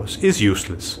of force is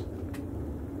useless.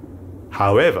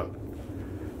 However,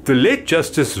 the late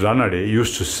Justice Ranade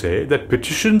used to say that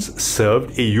petitions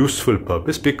served a useful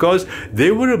purpose because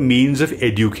they were a means of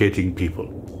educating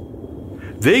people.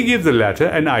 They give the latter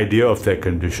an idea of their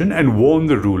condition and warn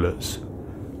the rulers.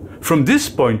 From this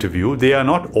point of view, they are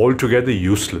not altogether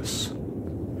useless.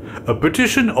 A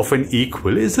petition of an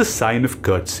equal is a sign of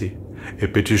courtesy. A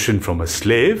petition from a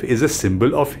slave is a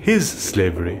symbol of his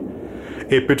slavery.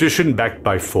 A petition backed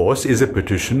by force is a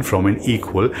petition from an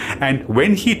equal, and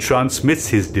when he transmits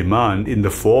his demand in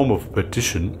the form of a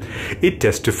petition, it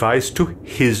testifies to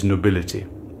his nobility.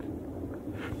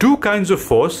 Two kinds of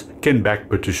force can back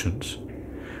petitions.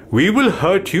 "We will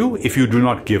hurt you if you do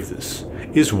not give this,"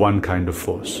 is one kind of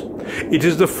force. It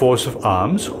is the force of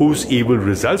arms, whose evil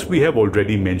results we have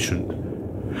already mentioned.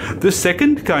 The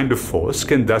second kind of force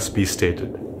can thus be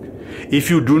stated: "If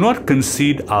you do not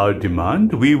concede our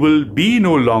demand, we will be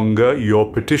no longer your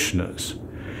petitioners.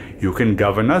 You can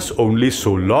govern us only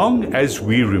so long as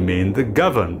we remain the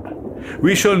governed.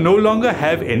 We shall no longer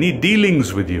have any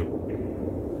dealings with you."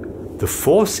 The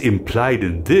force implied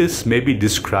in this may be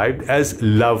described as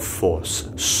love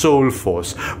force, soul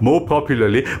force, more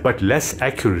popularly but less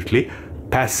accurately,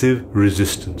 passive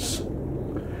resistance.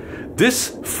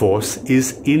 This force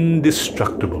is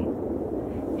indestructible.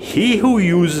 He who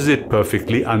uses it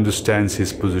perfectly understands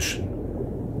his position.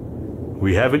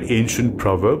 We have an ancient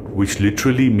proverb which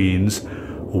literally means,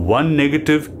 "One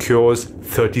negative cures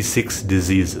 36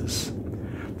 diseases."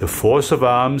 The force of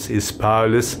arms is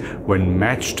powerless when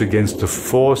matched against the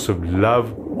force of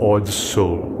love or the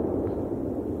soul.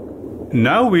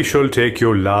 Now we shall take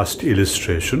your last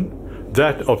illustration,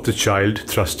 that of the child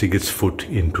thrusting its foot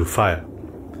into fire.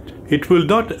 It will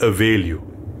not avail you.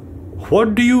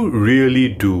 What do you really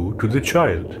do to the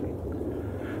child?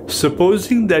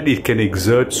 Supposing that it can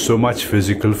exert so much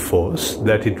physical force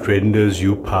that it renders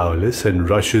you powerless and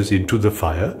rushes into the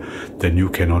fire, then you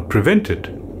cannot prevent it.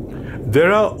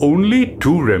 There are only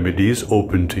two remedies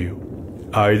open to you.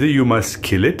 Either you must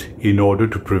kill it in order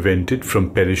to prevent it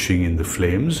from perishing in the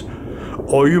flames,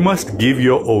 or you must give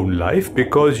your own life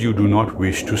because you do not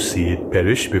wish to see it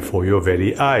perish before your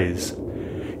very eyes.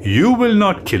 You will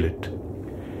not kill it.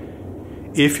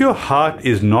 If your heart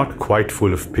is not quite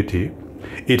full of pity,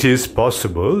 It is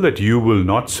possible that you will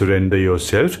not surrender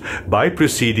yourself by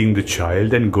preceding the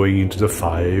child and going into the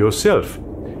fire yourself.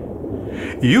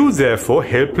 You therefore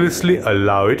helplessly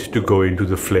allow it to go into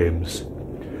the flames.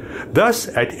 Thus,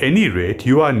 at any rate,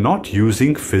 you are not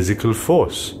using physical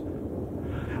force.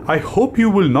 I hope you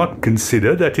will not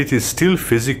consider that it is still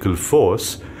physical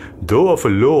force, though of a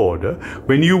low order,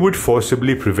 when you would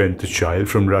forcibly prevent the child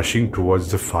from rushing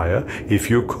towards the fire if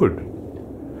you could.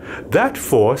 That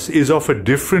force is of a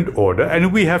different order,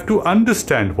 and we have to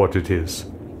understand what it is.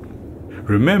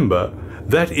 Remember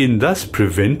that in thus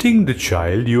preventing the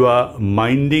child, you are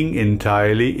minding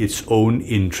entirely its own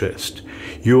interest.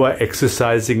 You are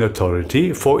exercising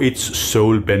authority for its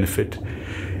sole benefit.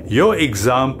 Your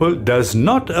example does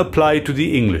not apply to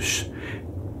the English.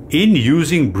 In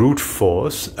using brute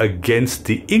force against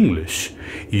the English,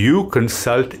 you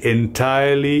consult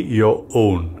entirely your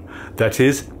own, that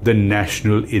is, the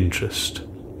national interest.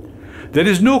 There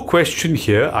is no question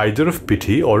here either of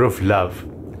pity or of love.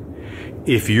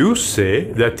 If you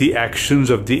say that the actions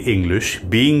of the English,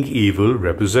 being evil,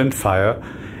 represent fire,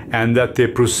 and that they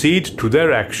proceed to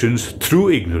their actions through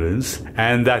ignorance,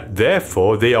 and that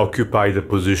therefore they occupy the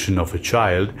position of a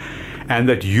child, and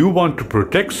that you want to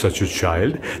protect such a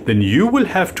child, then you will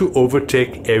have to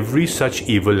overtake every such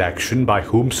evil action by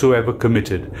whomsoever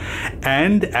committed.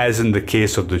 And as in the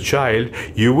case of the child,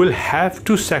 you will have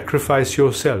to sacrifice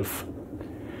yourself.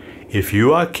 If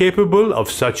you are capable of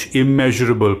such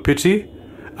immeasurable pity,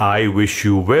 I wish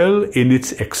you well in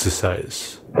its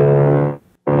exercise.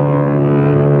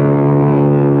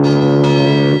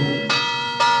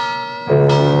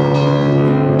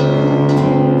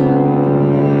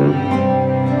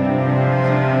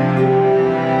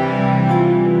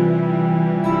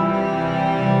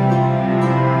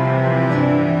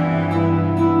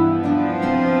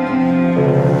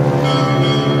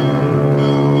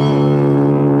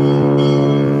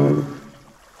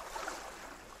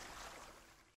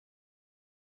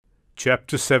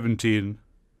 Chapter 17.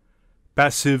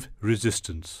 Passive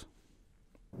Resistance.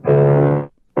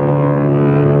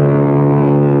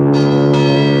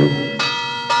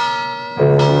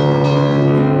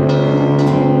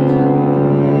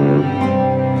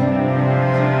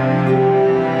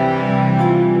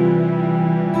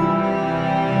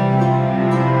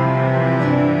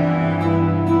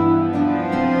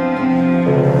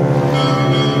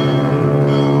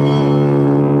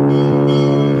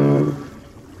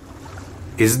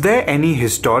 Is there any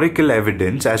historical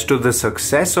evidence as to the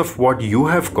success of what you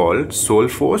have called soul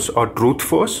force or truth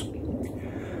force?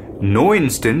 No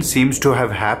instance seems to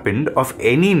have happened of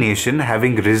any nation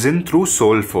having risen through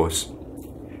soul force.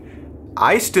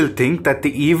 I still think that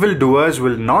the evildoers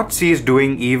will not cease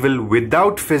doing evil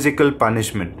without physical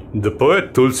punishment. The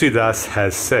poet Tulsidas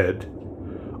has said,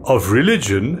 "Of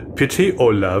religion, pity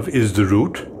or love is the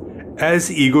root,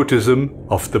 as egotism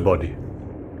of the body."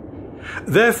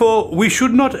 Therefore, we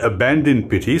should not abandon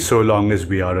pity so long as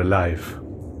we are alive.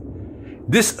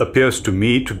 This appears to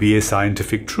me to be a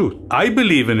scientific truth. I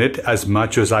believe in it as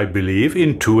much as I believe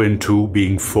in 2 and 2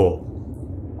 being 4.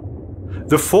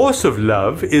 The force of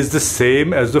love is the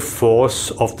same as the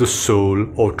force of the soul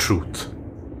or truth.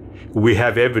 We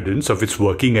have evidence of its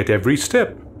working at every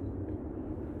step.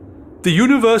 The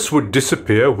universe would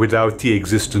disappear without the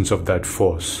existence of that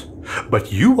force.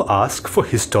 But you ask for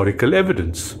historical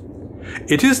evidence.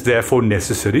 It is therefore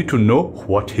necessary to know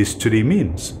what history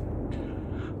means.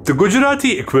 The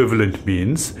Gujarati equivalent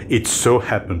means "it so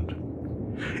happened."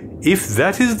 If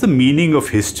that is the meaning of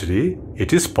history,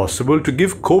 it is possible to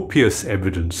give copious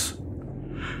evidence.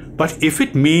 But if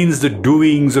it means the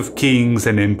doings of kings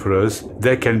and emperors,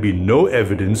 there can be no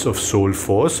evidence of soul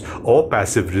force or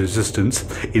passive resistance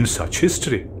in such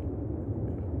history.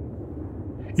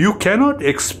 You cannot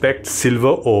expect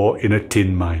silver ore in a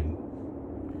tin mine.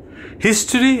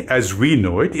 History, as we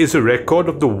know it, is a record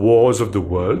of the wars of the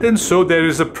world, and so there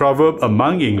is a proverb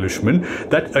among Englishmen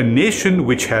that a nation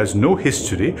which has no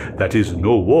history, that is,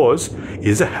 no wars,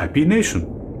 is a happy nation.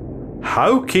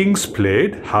 How kings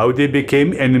played, how they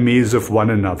became enemies of one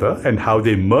another, and how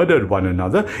they murdered one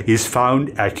another is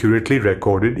found accurately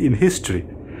recorded in history.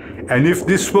 And if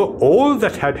this were all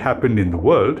that had happened in the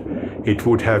world, it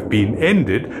would have been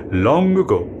ended long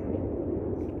ago.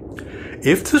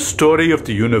 If the story of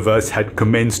the universe had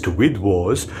commenced with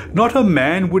wars, not a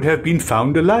man would have been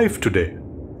found alive today.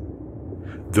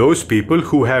 Those people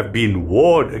who have been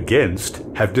warred against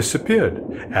have disappeared,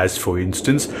 as for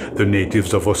instance the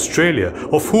natives of Australia,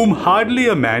 of whom hardly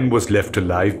a man was left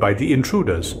alive by the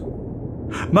intruders.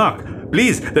 Mark,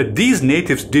 Please, that these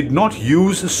natives did not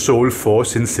use soul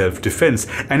force in self-defense,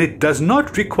 and it does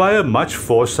not require much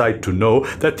foresight to know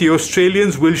that the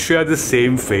Australians will share the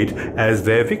same fate as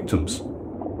their victims.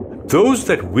 Those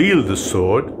that wield the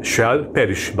sword shall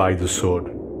perish by the sword.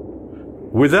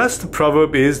 With us, the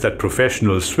proverb is that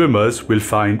professional swimmers will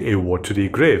find a watery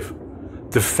grave.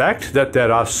 The fact that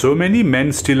there are so many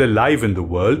men still alive in the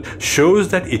world shows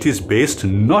that it is based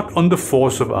not on the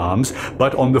force of arms,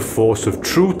 but on the force of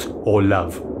truth or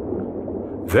love.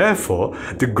 Therefore,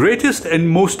 the greatest and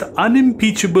most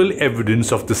unimpeachable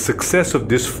evidence of the success of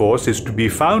this force is to be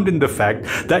found in the fact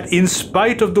that in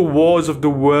spite of the wars of the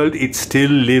world, it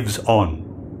still lives on.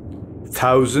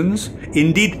 Thousands,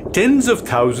 indeed tens of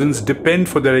thousands, depend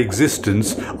for their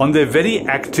existence on the very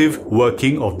active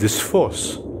working of this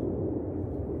force.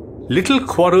 Little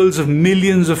quarrels of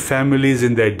millions of families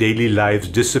in their daily lives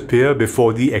disappear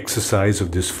before the exercise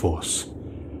of this force.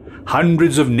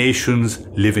 Hundreds of nations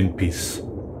live in peace.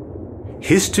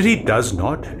 History does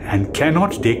not and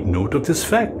cannot take note of this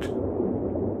fact.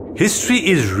 History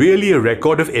is really a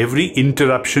record of every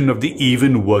interruption of the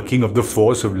even working of the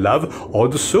force of love or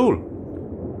the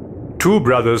soul. Two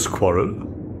brothers quarrel.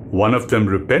 One of them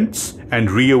repents and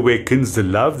reawakens the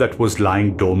love that was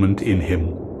lying dormant in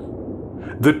him.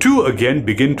 The two again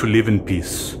begin to live in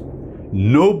peace.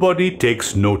 Nobody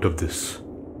takes note of this.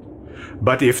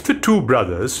 But if the two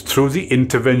brothers, through the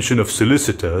intervention of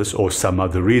solicitors or some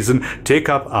other reason, take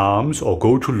up arms or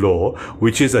go to law,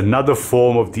 which is another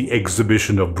form of the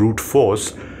exhibition of brute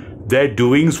force, their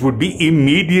doings would be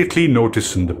immediately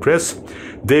noticed in the press,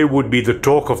 they would be the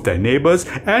talk of their neighbors,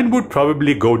 and would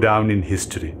probably go down in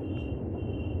history.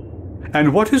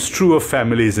 And what is true of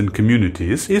families and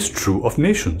communities is true of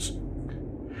nations.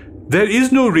 There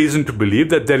is no reason to believe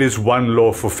that there is one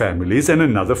law for families and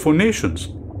another for nations.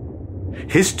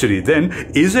 History, then,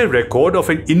 is a record of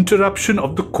an interruption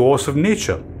of the course of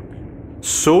nature.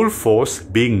 Soul force,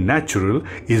 being natural,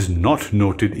 is not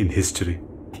noted in history.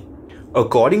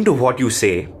 According to what you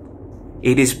say,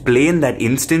 it is plain that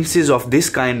instances of this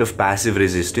kind of passive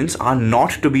resistance are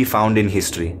not to be found in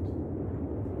history.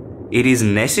 It is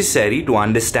necessary to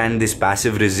understand this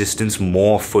passive resistance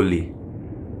more fully.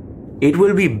 It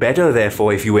will be better,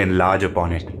 therefore, if you enlarge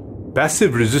upon it.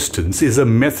 Passive resistance is a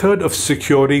method of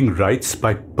securing rights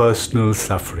by personal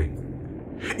suffering.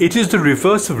 It is the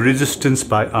reverse of resistance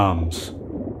by arms.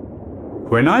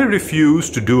 When I refuse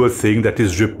to do a thing that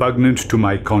is repugnant to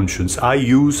my conscience, I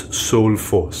use soul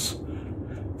force.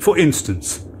 For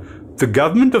instance, the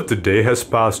government of the day has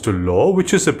passed a law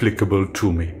which is applicable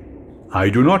to me. I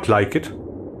do not like it.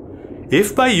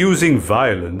 If by using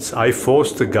violence I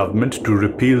force the government to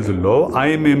repeal the law, I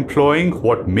am employing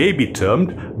what may be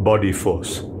termed body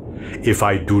force. If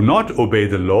I do not obey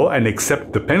the law and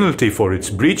accept the penalty for its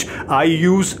breach, I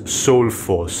use soul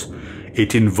force.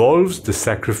 It involves the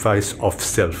sacrifice of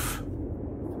self.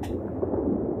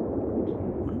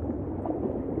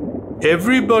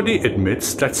 Everybody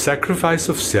admits that sacrifice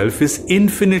of self is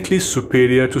infinitely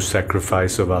superior to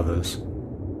sacrifice of others.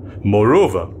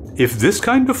 Moreover, if this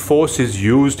kind of force is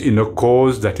used in a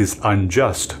cause that is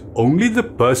unjust, only the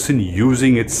person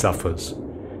using it suffers.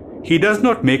 He does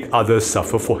not make others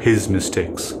suffer for his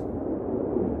mistakes.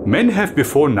 Men have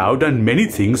before now done many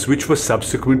things which were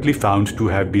subsequently found to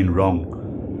have been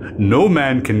wrong. No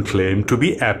man can claim to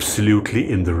be absolutely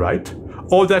in the right,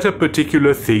 or that a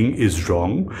particular thing is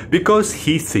wrong because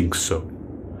he thinks so.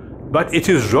 But it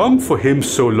is wrong for him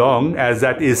so long as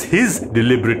that is his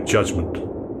deliberate judgment.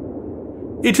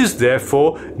 It is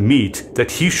therefore meet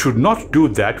that he should not do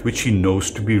that which he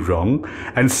knows to be wrong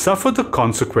and suffer the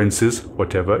consequences,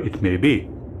 whatever it may be.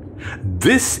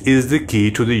 This is the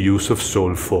key to the use of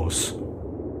soul force.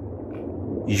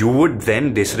 You would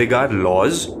then disregard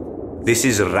laws? This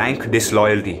is rank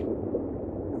disloyalty.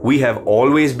 We have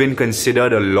always been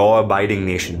considered a law-abiding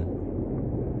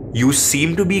nation. You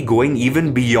seem to be going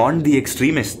even beyond the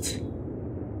extremists.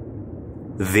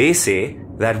 They say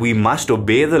that we must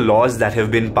obey the laws that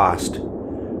have been passed,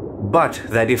 but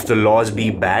that if the laws be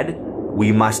bad,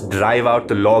 we must drive out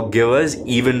the lawgivers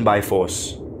even by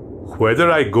force.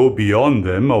 Whether I go beyond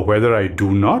them or whether I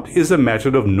do not is a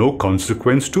matter of no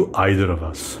consequence to either of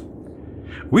us.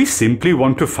 We simply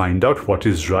want to find out what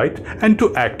is right and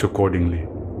to act accordingly.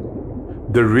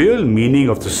 The real meaning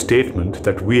of the statement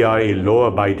that we are a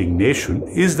law-abiding nation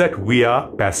is that we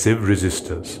are passive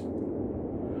resistors.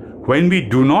 When we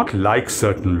do not like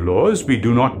certain laws, we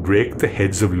do not break the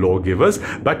heads of lawgivers,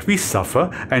 but we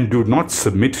suffer and do not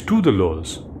submit to the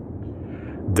laws.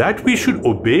 That we should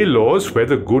obey laws,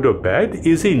 whether good or bad,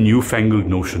 is a newfangled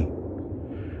notion.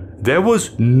 There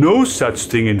was no such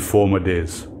thing in former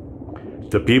days.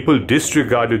 The people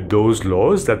disregarded those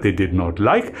laws that they did not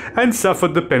like and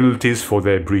suffered the penalties for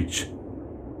their breach.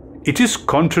 It is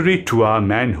contrary to our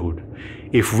manhood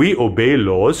if we obey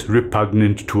laws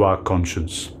repugnant to our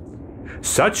conscience.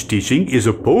 Such teaching is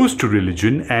opposed to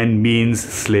religion and means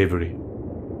slavery.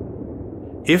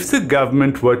 If the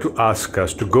government were to ask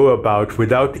us to go about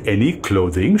without any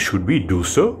clothing, should we do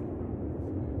so?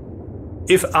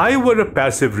 If I were a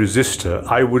passive resistor,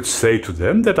 I would say to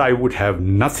them that I would have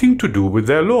nothing to do with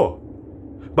their law.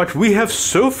 But we have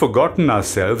so forgotten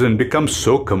ourselves and become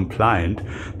so compliant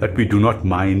that we do not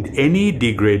mind any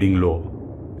degrading law.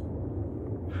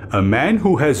 A man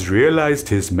who has realized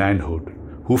his manhood,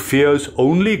 who fears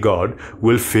only God,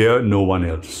 will fear no one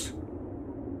else.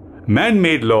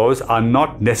 Man-made laws are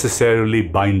not necessarily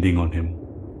binding on him.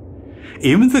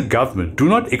 Even the government do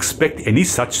not expect any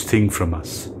such thing from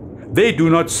us. They do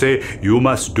not say, you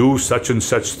must do such and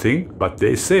such thing, but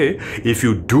they say, if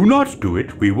you do not do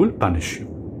it, we will punish you.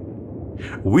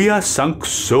 We are sunk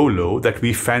so low that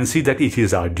we fancy that it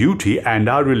is our duty and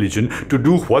our religion to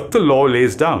do what the law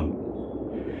lays down.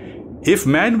 If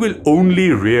man will only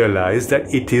realize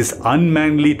that it is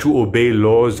unmanly to obey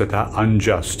laws that are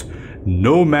unjust,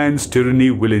 no man's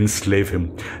tyranny will enslave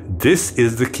him. This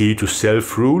is the key to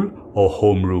self-rule or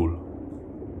home rule.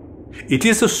 It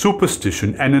is a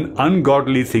superstition and an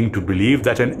ungodly thing to believe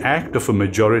that an act of a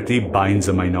majority binds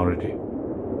a minority.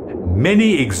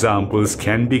 Many examples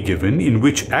can be given in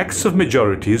which acts of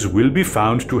majorities will be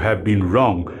found to have been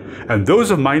wrong and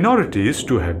those of minorities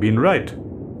to have been right.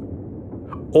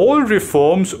 All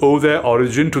reforms owe their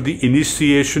origin to the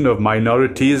initiation of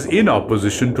minorities in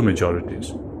opposition to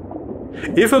majorities.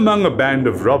 If among a band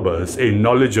of robbers a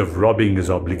knowledge of robbing is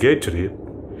obligatory,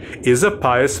 is a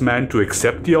pious man to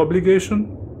accept the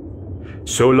obligation?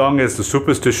 So long as the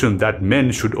superstition that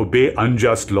men should obey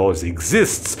unjust laws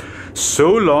exists,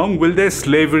 so long will their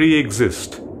slavery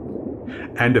exist.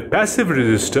 And a passive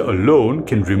resistor alone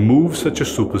can remove such a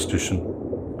superstition.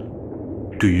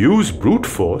 To use brute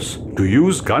force, to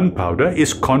use gunpowder,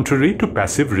 is contrary to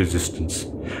passive resistance,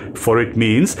 for it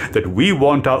means that we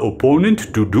want our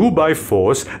opponent to do by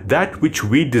force that which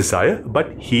we desire,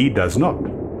 but he does not.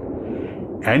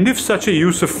 And if such a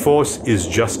use of force is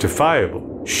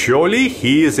justifiable, surely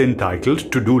he is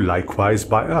entitled to do likewise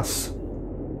by us.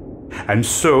 And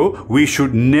so we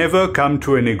should never come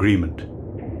to an agreement.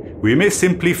 We may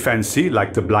simply fancy,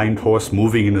 like the blind horse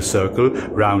moving in a circle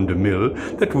round a mill,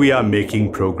 that we are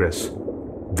making progress.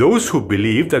 Those who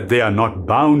believe that they are not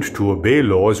bound to obey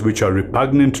laws which are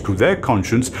repugnant to their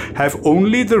conscience have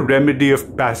only the remedy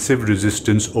of passive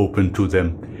resistance open to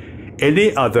them.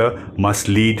 Any other must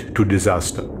lead to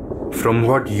disaster. From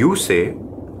what you say,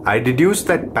 I deduce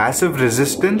that passive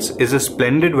resistance is a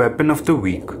splendid weapon of the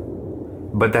weak,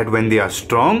 but that when they are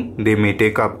strong, they may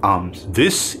take up arms.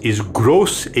 This is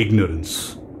gross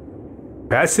ignorance.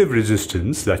 Passive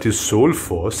resistance, that is soul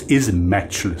force, is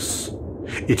matchless.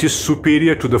 It is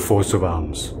superior to the force of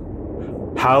arms.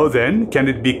 How then can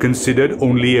it be considered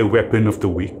only a weapon of the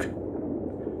weak?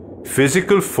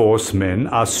 Physical force men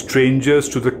are strangers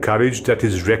to the courage that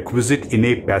is requisite in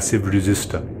a passive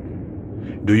resistor.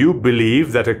 Do you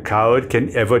believe that a coward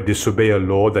can ever disobey a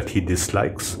law that he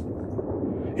dislikes?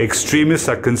 Extremists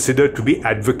are considered to be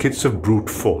advocates of brute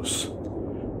force.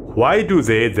 Why do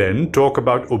they then talk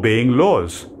about obeying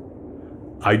laws?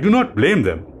 I do not blame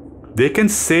them. They can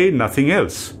say nothing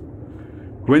else.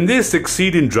 When they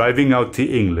succeed in driving out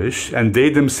the English and they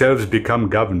themselves become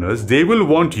governors, they will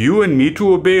want you and me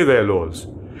to obey their laws.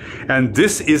 And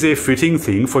this is a fitting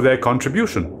thing for their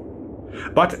contribution.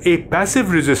 But a passive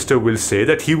resistor will say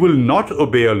that he will not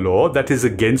obey a law that is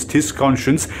against his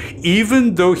conscience,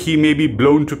 even though he may be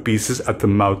blown to pieces at the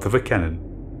mouth of a cannon.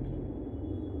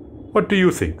 What do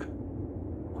you think?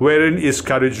 Wherein is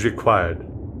courage required?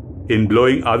 In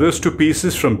blowing others to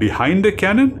pieces from behind a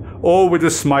cannon, or with a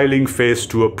smiling face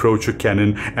to approach a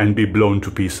cannon and be blown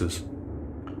to pieces?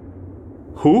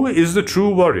 Who is the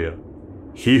true warrior?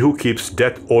 He who keeps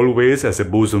death always as a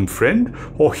bosom friend,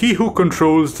 or he who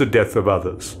controls the death of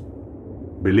others?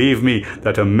 Believe me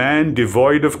that a man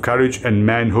devoid of courage and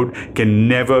manhood can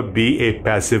never be a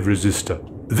passive resistor.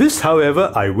 This,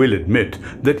 however, I will admit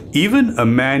that even a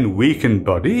man weak in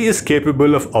body is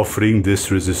capable of offering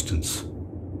this resistance.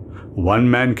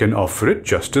 One man can offer it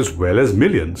just as well as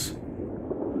millions.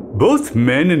 Both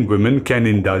men and women can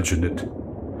indulge in it.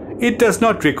 It does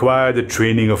not require the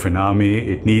training of an army.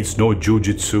 It needs no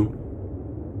jujitsu.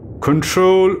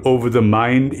 Control over the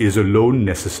mind is alone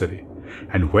necessary,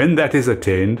 and when that is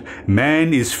attained,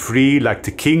 man is free like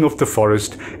the king of the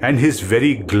forest, and his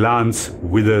very glance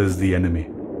withers the enemy.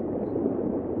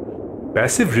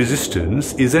 Passive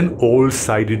resistance is an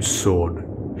all-sided sword.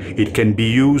 It can be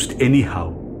used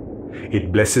anyhow.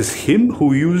 It blesses him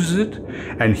who uses it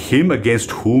and him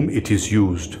against whom it is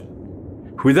used.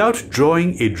 Without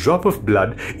drawing a drop of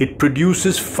blood, it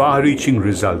produces far-reaching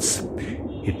results.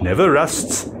 It never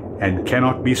rusts and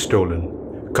cannot be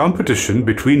stolen. Competition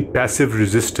between passive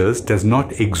resistors does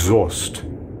not exhaust.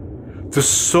 The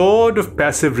sword of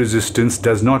passive resistance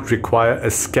does not require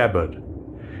a scabbard.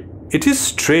 It is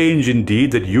strange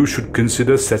indeed that you should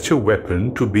consider such a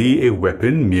weapon to be a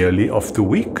weapon merely of the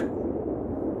weak.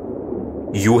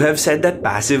 You have said that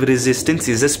passive resistance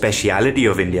is a speciality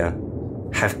of India.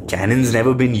 Have cannons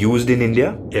never been used in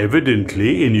India?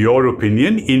 Evidently, in your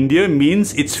opinion, India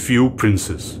means its few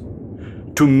princes.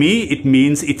 To me, it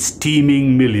means its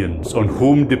teeming millions, on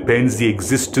whom depends the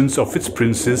existence of its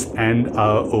princes and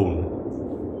our own.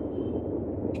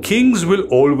 Kings will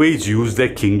always use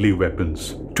their kingly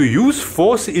weapons. To use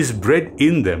force is bred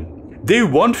in them. They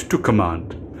want to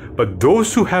command. But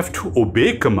those who have to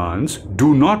obey commands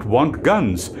do not want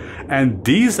guns, and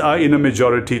these are in a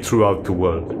majority throughout the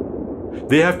world.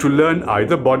 They have to learn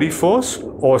either body force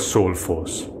or soul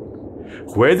force.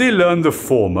 Where they learn the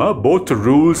former, both the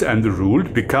rules and the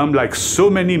ruled become like so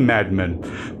many madmen.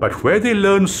 But where they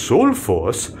learn soul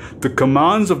force, the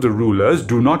commands of the rulers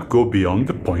do not go beyond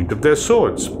the point of their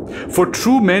swords. For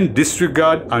true men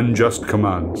disregard unjust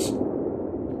commands.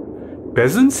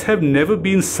 Peasants have never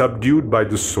been subdued by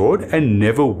the sword and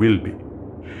never will be.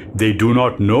 They do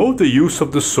not know the use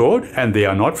of the sword and they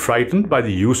are not frightened by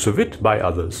the use of it by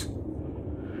others.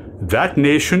 That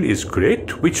nation is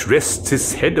great which rests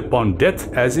its head upon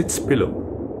death as its pillow.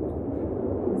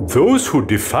 Those who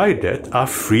defy death are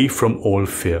free from all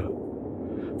fear.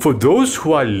 For those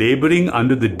who are laboring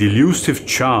under the delusive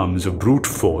charms of brute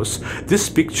force, this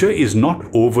picture is not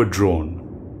overdrawn.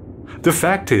 The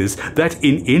fact is that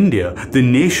in India, the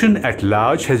nation at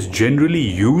large has generally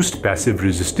used passive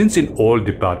resistance in all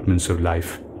departments of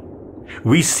life.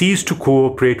 We cease to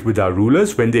cooperate with our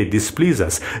rulers when they displease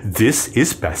us. This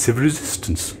is passive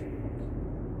resistance.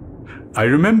 I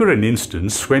remember an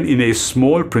instance when in a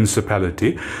small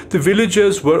principality, the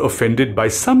villagers were offended by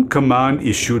some command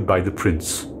issued by the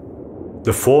prince.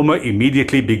 The former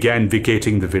immediately began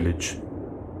vacating the village.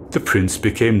 The prince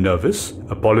became nervous,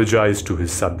 apologized to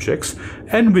his subjects,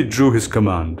 and withdrew his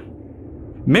command.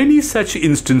 Many such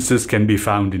instances can be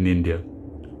found in India.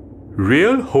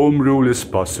 Real home rule is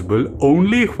possible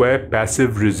only where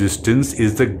passive resistance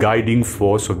is the guiding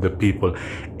force of the people.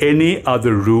 Any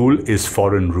other rule is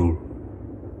foreign rule.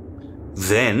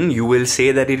 Then you will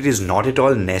say that it is not at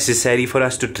all necessary for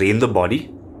us to train the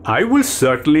body? I will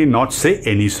certainly not say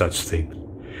any such thing.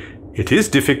 It is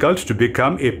difficult to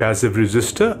become a passive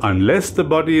resistor unless the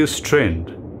body is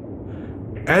trained.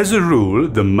 As a rule,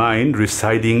 the mind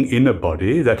residing in a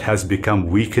body that has become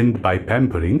weakened by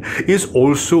pampering is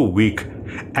also weak,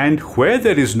 and where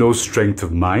there is no strength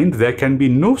of mind, there can be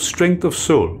no strength of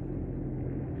soul.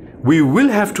 We will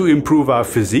have to improve our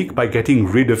physique by getting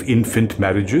rid of infant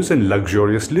marriages and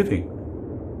luxurious living.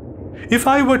 If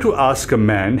I were to ask a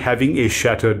man having a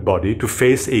shattered body to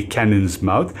face a cannon's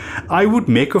mouth, I would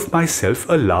make of myself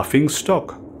a laughing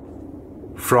stock.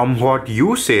 From what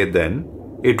you say then,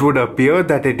 it would appear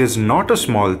that it is not a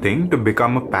small thing to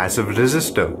become a passive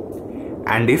resistor.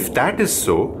 And if that is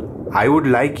so, I would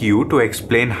like you to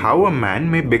explain how a man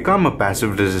may become a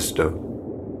passive resistor.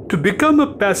 To become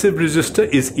a passive resistor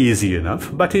is easy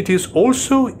enough, but it is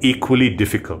also equally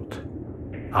difficult.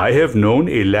 I have known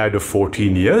a lad of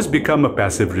 14 years become a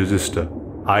passive resistor.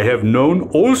 I have known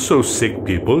also sick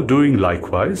people doing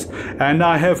likewise, and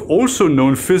I have also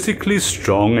known physically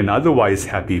strong and otherwise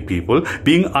happy people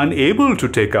being unable to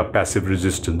take up passive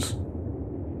resistance.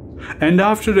 And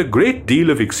after a great deal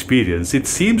of experience, it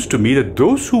seems to me that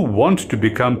those who want to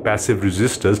become passive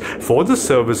resistors for the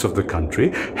service of the country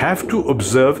have to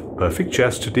observe perfect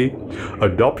chastity,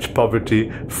 adopt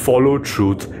poverty, follow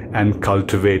truth, and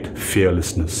cultivate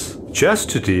fearlessness.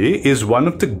 Chastity is one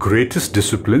of the greatest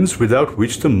disciplines without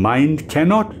which the mind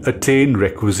cannot attain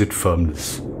requisite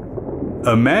firmness.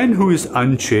 A man who is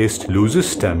unchaste loses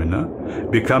stamina,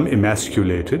 becomes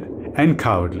emasculated, and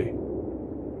cowardly.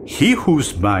 He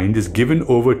whose mind is given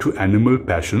over to animal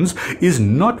passions is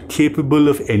not capable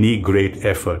of any great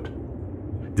effort.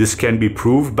 This can be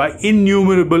proved by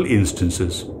innumerable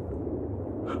instances.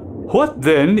 What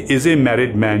then is a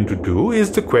married man to do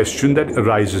is the question that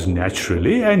arises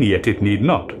naturally, and yet it need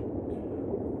not.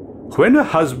 When a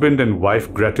husband and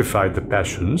wife gratify the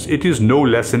passions, it is no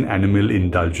less an animal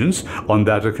indulgence on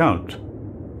that account.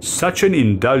 Such an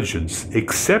indulgence,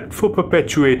 except for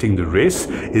perpetuating the race,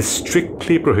 is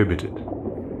strictly prohibited.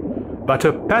 But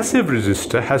a passive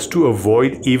resister has to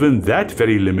avoid even that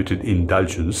very limited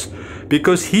indulgence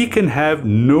because he can have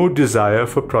no desire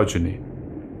for progeny.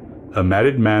 A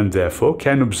married man, therefore,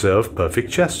 can observe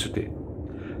perfect chastity.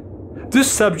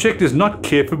 This subject is not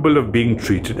capable of being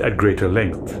treated at greater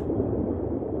length.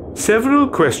 Several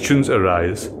questions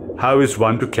arise. How is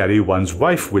one to carry one's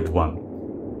wife with one?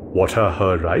 What are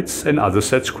her rights, and other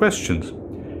such questions?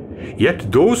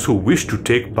 Yet those who wish to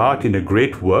take part in a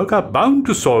great work are bound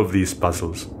to solve these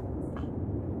puzzles.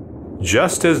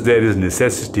 Just as there is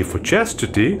necessity for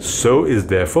chastity, so is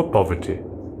there for poverty.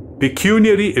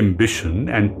 Pecuniary ambition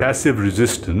and passive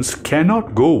resistance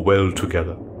cannot go well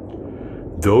together.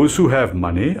 Those who have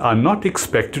money are not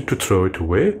expected to throw it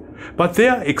away, but they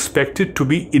are expected to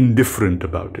be indifferent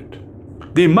about it.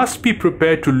 They must be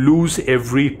prepared to lose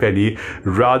every penny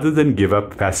rather than give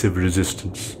up passive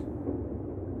resistance.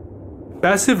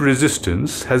 Passive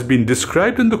resistance has been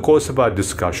described in the course of our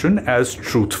discussion as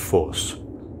truth force.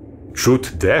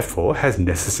 Truth, therefore, has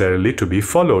necessarily to be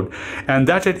followed, and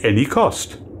that at any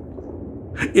cost.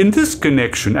 In this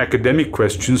connection, academic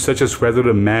questions such as whether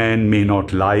a man may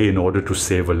not lie in order to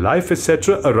save a life,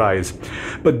 etc. arise,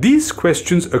 but these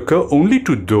questions occur only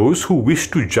to those who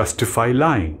wish to justify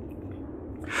lying.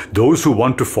 Those who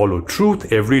want to follow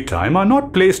truth every time are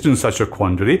not placed in such a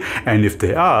quandary, and if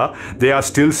they are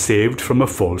still saved from a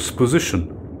false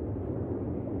position.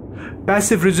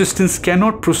 Passive resistance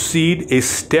cannot proceed a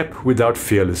step without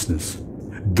fearlessness.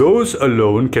 Those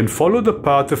alone can follow the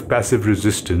path of passive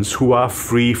resistance who are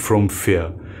free from fear,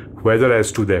 whether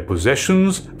as to their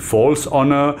possessions, false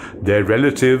honor, their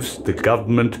relatives, the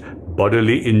government,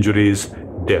 bodily injuries,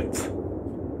 death.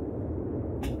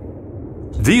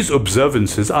 These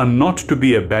observances are not to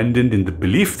be abandoned in the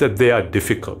belief that they are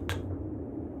difficult.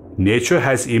 Nature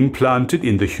has implanted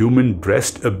in the human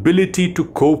breast ability to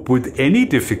cope with any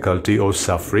difficulty or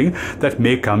suffering that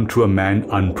may come to a man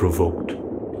unprovoked.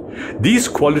 These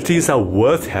qualities are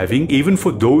worth having even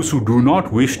for those who do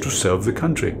not wish to serve the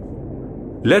country.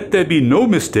 Let there be no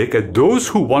mistake that those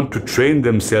who want to train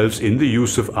themselves in the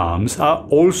use of arms are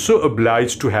also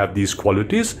obliged to have these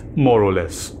qualities, more or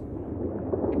less.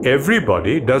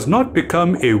 Everybody does not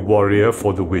become a warrior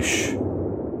for the wish.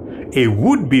 A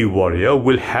would-be warrior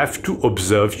will have to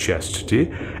observe chastity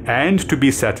and to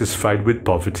be satisfied with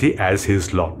poverty as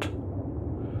his lot.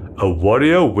 A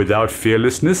warrior without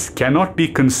fearlessness cannot be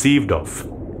conceived of.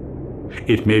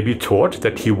 It may be taught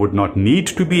that he would not need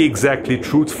to be exactly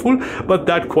truthful, but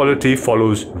that quality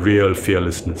follows real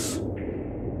fearlessness.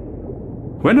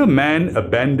 When a man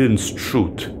abandons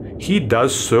truth, he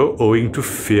does so owing to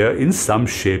fear in some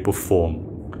shape or form.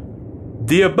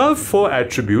 The above four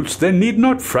attributes then need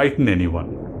not frighten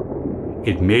anyone.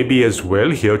 It may be as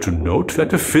well here to note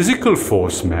that a physical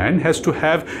force man has to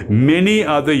have many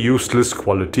other useless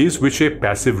qualities which a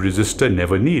passive resistor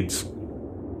never needs.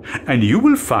 And you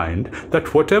will find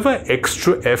that whatever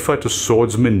extra effort a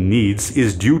swordsman needs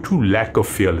is due to lack of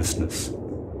fearlessness.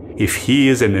 If he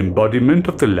is an embodiment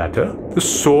of the latter, the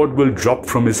sword will drop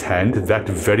from his hand that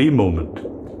very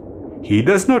moment. He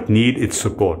does not need its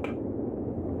support.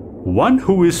 One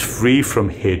who is free from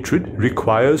hatred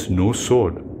requires no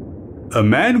sword. A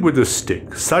man with a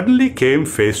stick suddenly came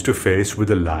face to face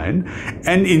with a lion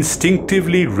and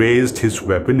instinctively raised his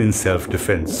weapon in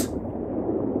self-defense.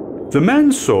 The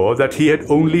man saw that he had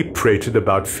only prated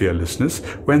about fearlessness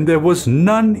when there was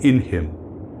none in him.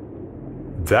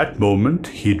 That moment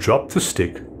he dropped the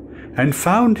stick and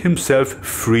found himself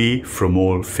free from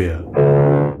all fear.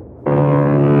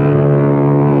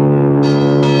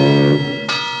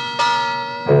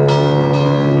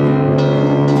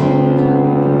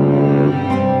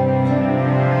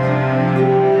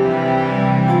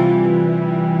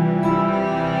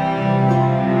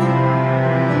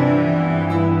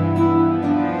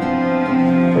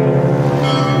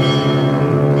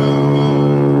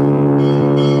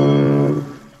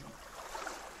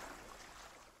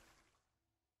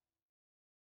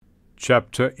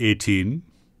 Chapter 18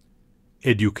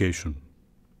 Education.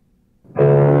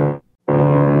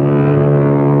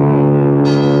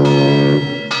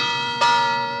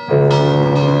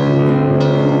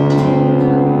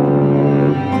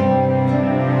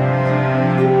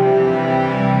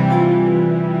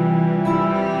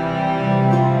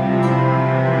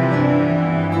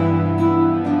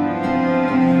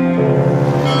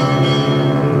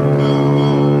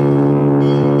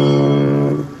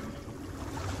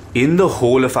 In the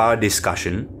whole of our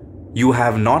discussion, you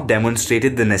have not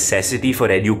demonstrated the necessity for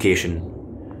education.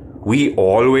 We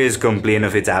always complain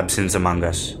of its absence among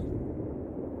us.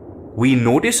 We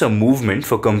notice a movement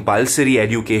for compulsory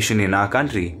education in our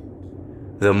country.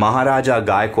 The Maharaja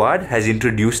Gaikwad has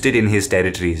introduced it in his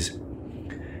territories.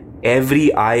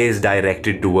 Every eye is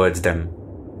directed towards them.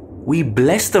 We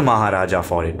bless the Maharaja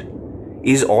for it.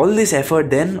 Is all this effort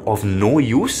then of no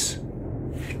use?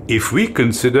 If we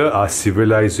consider our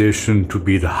civilization to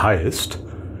be the highest,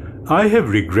 I have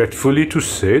regretfully to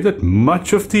say that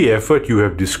much of the effort you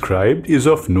have described is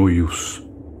of no use.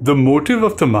 The motive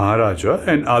of the Maharaja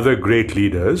and other great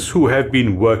leaders who have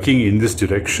been working in this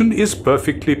direction is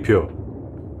perfectly pure.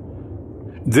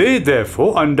 They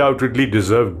therefore undoubtedly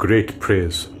deserve great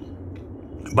praise.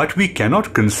 But we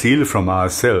cannot conceal from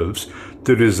ourselves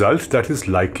the result that is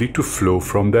likely to flow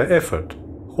from their effort.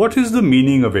 What is the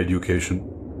meaning of education?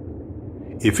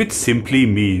 If it simply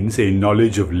means a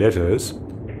knowledge of letters,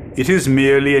 it is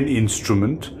merely an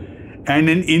instrument, and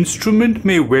an instrument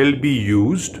may well be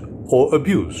used or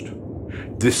abused.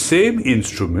 The same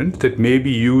instrument that may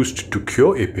be used to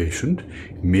cure a patient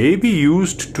may be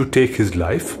used to take his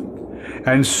life,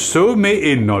 and so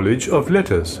may a knowledge of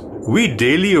letters. We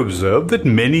daily observe that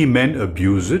many men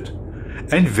abuse it,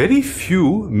 and very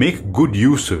few make good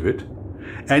use of it.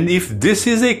 And if this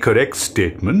is a correct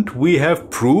statement, we have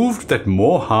proved that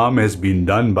more harm has been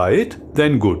done by it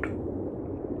than good.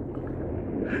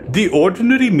 The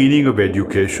ordinary meaning of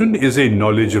education is a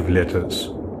knowledge of letters.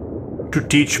 To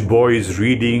teach boys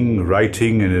reading,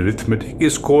 writing, and arithmetic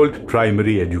is called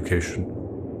primary education.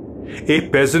 A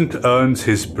peasant earns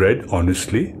his bread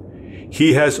honestly.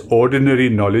 He has ordinary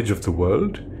knowledge of the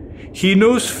world. He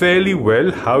knows fairly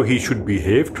well how he should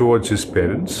behave towards his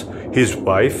parents, his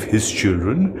wife, his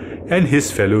children, and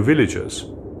his fellow villagers.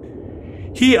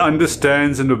 He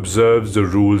understands and observes the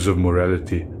rules of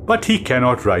morality, but he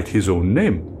cannot write his own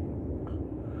name.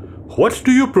 What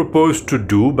do you propose to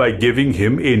do by giving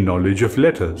him a knowledge of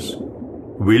letters?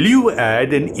 Will you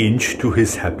add an inch to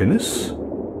his happiness?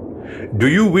 Do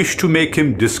you wish to make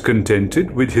him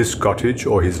discontented with his cottage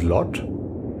or his lot?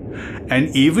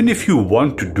 And even if you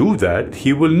want to do that,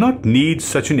 he will not need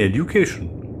such an education.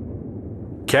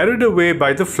 Carried away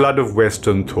by the flood of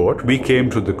Western thought, we came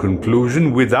to the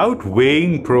conclusion, without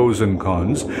weighing pros and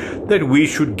cons, that we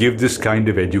should give this kind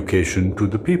of education to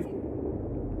the people.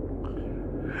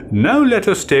 Now let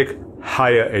us take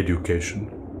higher education.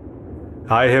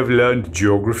 I have learned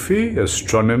geography,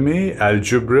 astronomy,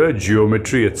 algebra,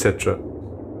 geometry, etc.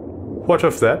 What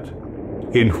of that?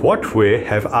 In what way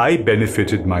have I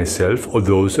benefited myself or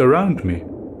those around me?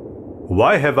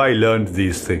 Why have I learned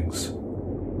these things?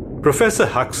 Professor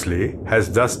Huxley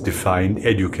has thus defined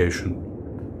education.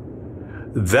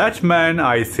 That man,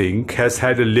 I think, has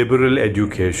had a liberal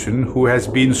education who has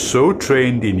been so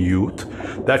trained in youth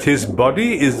that his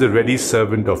body is the ready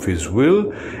servant of his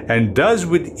will and does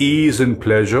with ease and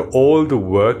pleasure all the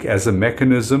work as a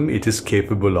mechanism it is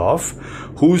capable of,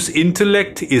 whose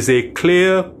intellect is a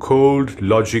clear, cold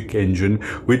logic engine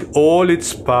with all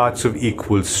its parts of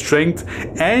equal strength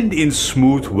and in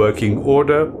smooth working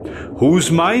order, whose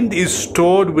mind is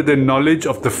stored with the knowledge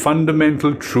of the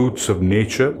fundamental truths of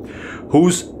nature,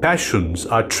 whose passions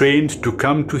are trained to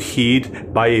come to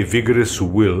heed by a vigorous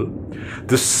will,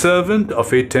 the servant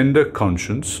of a tender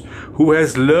conscience, who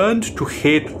has learned to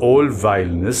hate all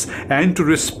vileness and to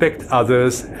respect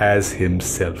others as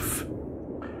himself.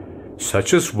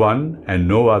 Such as one and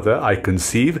no other, I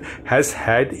conceive, has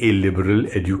had a liberal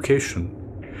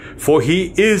education. For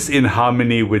he is in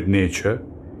harmony with nature,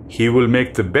 he will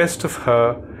make the best of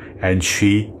her and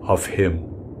she of him.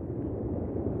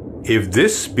 If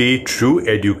this be true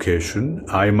education,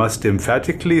 I must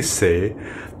emphatically say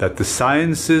that the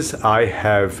sciences I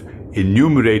have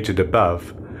enumerated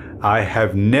above, I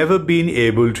have never been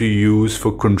able to use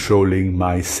for controlling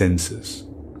my senses.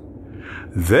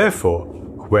 Therefore,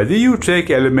 whether you take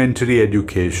elementary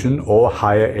education or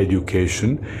higher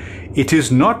education, it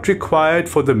is not required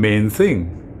for the main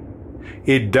thing.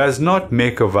 It does not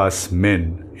make of us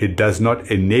men. It does not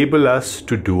enable us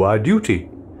to do our duty.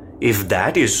 If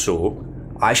that is so,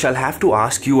 I shall have to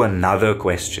ask you another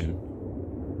question.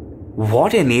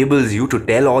 What enables you to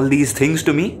tell all these things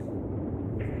to me?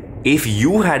 If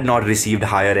you had not received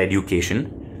higher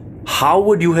education, how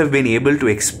would you have been able to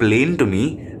explain to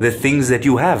me the things that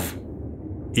you have?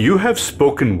 You have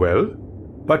spoken well,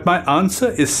 but my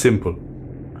answer is simple.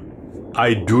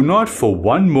 I do not for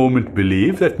one moment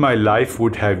believe that my life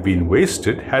would have been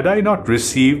wasted had I not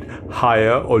received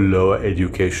higher or lower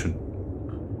education.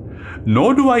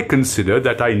 Nor do I consider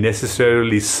that I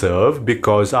necessarily serve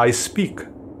because I speak.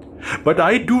 But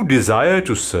I do desire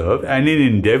to serve, and in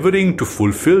endeavoring to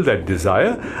fulfill that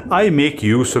desire, I make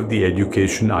use of the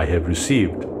education I have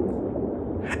received.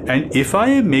 And if I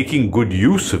am making good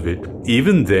use of it,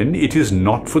 even then it is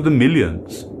not for the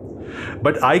millions.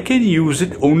 but I can use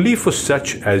it only for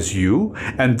such as you,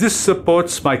 and this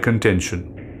supports my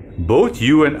contention. Both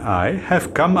you and I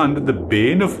have come under the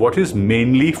bane of what is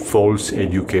mainly false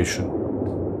education.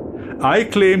 I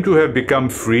claim to have become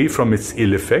free from its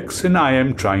ill effects, and I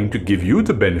am trying to give you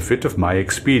the benefit of my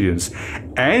experience.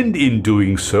 And in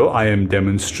doing so, I am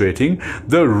demonstrating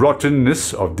the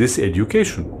rottenness of this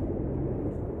education.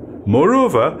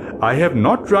 Moreover, I have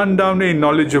not run down a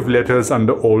knowledge of letters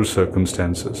under all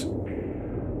circumstances.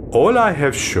 All I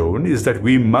have shown is that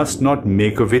we must not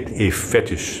make of it a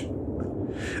fetish.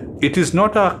 It is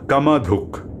not a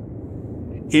kamadhuk.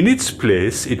 In its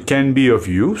place, it can be of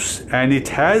use, and it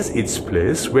has its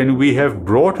place when we have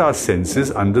brought our senses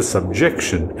under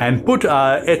subjection and put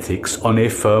our ethics on a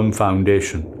firm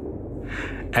foundation.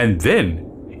 And then,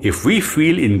 if we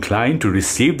feel inclined to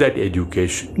receive that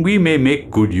education, we may make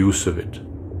good use of it.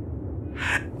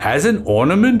 As an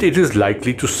ornament, it is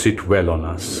likely to sit well on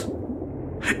us.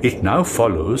 It now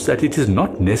follows that it is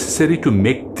not necessary to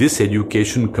make this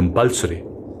education compulsory.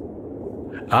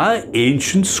 Our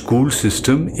ancient school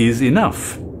system is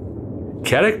enough.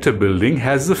 Character building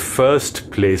has the first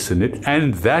place in it,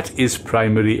 and that is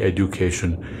primary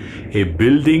education. A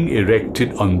building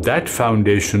erected on that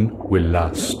foundation will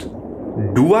last.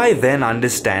 Do I then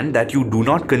understand that you do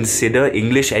not consider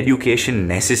English education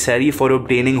necessary for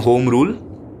obtaining home rule?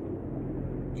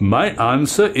 My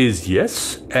answer is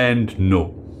yes and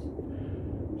no.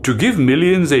 To give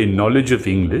millions a knowledge of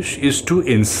English is to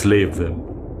enslave them.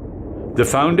 The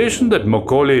foundation that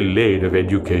Macaulay laid of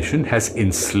education has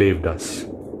enslaved us.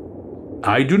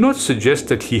 I do not suggest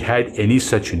that he had any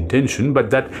such intention, but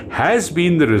that has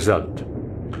been the result.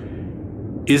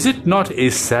 Is it not a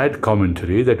sad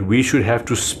commentary that we should have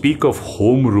to speak of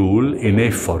home rule in a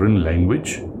foreign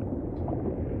language?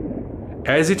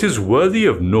 As it is worthy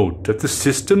of note that the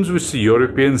systems which the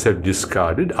Europeans have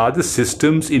discarded are the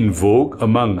systems in vogue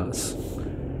among us.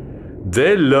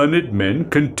 Their learned men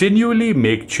continually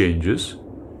make changes.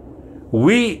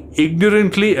 We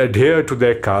ignorantly adhere to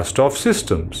their cast-off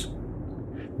systems.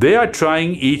 They are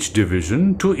trying each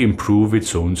division to improve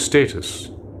its own status.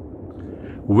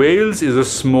 Wales is a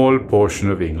small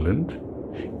portion of England.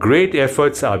 Great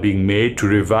efforts are being made to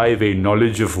revive a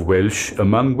knowledge of Welsh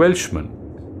among Welshmen.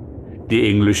 The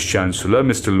English Chancellor,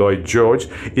 Mr. Lloyd George,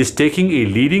 is taking a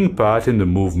leading part in the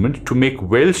movement to make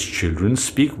Welsh children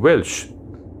speak Welsh.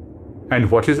 And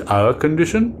what is our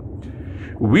condition?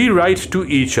 We write to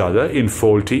each other in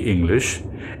faulty English,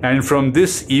 and from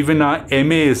this even our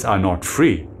MAs are not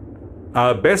free.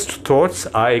 Our best thoughts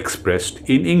are expressed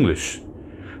in English.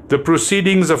 The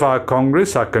proceedings of our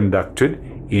Congress are conducted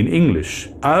in English.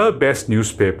 Our best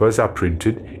newspapers are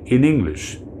printed in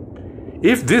English.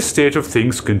 If this state of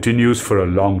things continues for a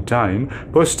long time,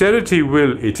 posterity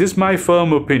will, it is my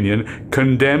firm opinion,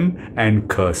 condemn and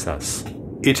curse us.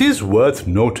 It is worth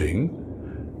noting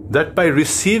that by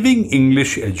receiving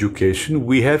English education,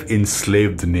 we have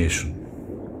enslaved the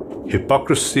nation.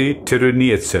 Hypocrisy,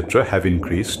 tyranny, etc. have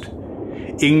increased.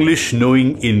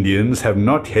 English-knowing Indians have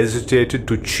not hesitated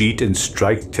to cheat and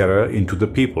strike terror into the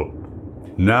people.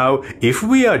 Now, if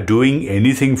we are doing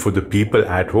anything for the people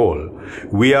at all,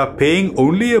 we are paying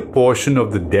only a portion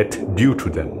of the debt due to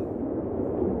them.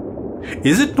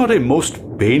 Is it not a most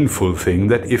painful thing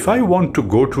that if I want to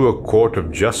go to a court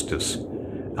of justice,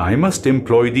 I must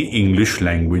employ the English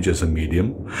language as a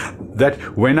medium, that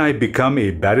when I become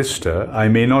a barrister, I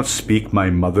may not speak my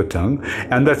mother tongue,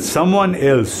 and that someone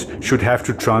else should have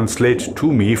to translate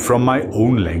to me from my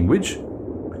own language?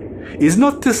 Is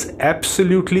not this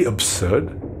absolutely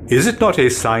absurd? Is it not a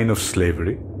sign of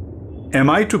slavery? Am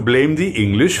I to blame the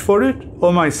English for it,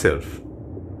 or myself?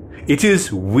 It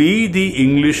is we, the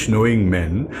English-knowing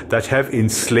men, that have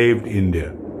enslaved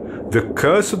India. The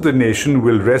curse of the nation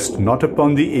will rest not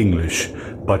upon the English,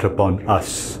 but upon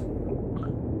us.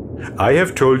 I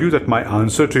have told you that my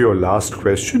answer to your last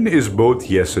question is both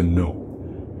yes and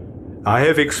no. I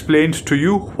have explained to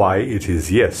you why it is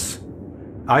yes.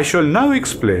 I shall now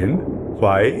explain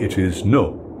why it is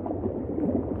no.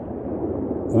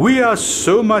 We are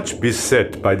so much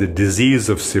beset by the disease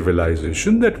of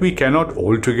civilization that we cannot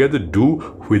altogether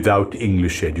do without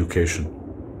English education.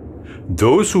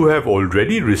 Those who have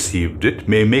already received it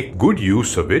may make good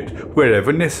use of it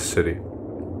wherever necessary.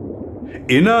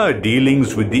 In our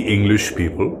dealings with the English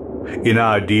people, in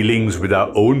our dealings with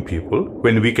our own people,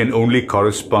 when we can only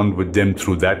correspond with them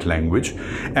through that language,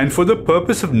 and for the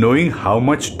purpose of knowing how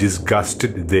much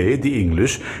disgusted they, the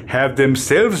English, have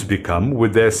themselves become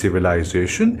with their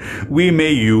civilization, we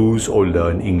may use or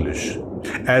learn English,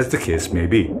 as the case may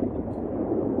be.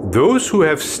 Those who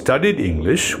have studied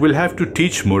English will have to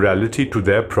teach morality to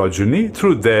their progeny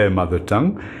through their mother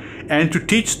tongue and to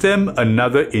teach them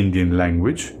another Indian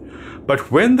language.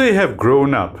 But when they have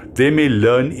grown up, they may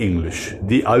learn English,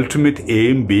 the ultimate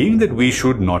aim being that we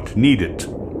should not need it.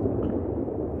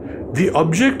 The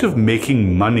object of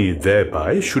making money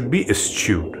thereby should be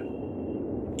eschewed.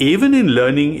 Even in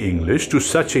learning English to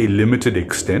such a limited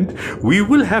extent, we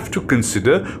will have to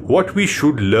consider what we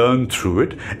should learn through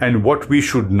it and what we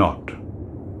should not.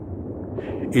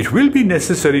 It will be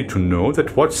necessary to know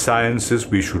that what sciences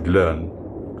we should learn.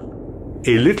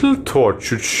 A little thought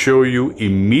should show you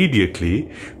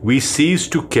immediately we cease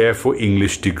to care for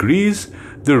English degrees,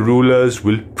 the rulers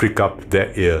will prick up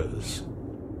their ears.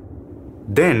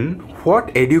 Then,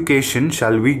 what education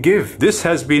shall we give? This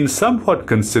has been somewhat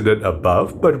considered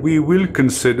above, but we will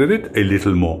consider it a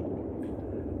little more.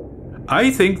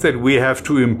 I think that we have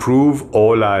to improve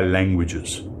all our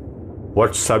languages.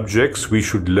 What subjects we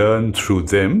should learn through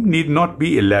them need not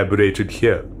be elaborated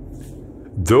here.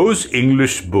 Those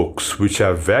English books which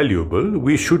are valuable,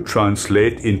 we should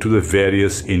translate into the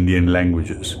various Indian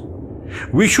languages.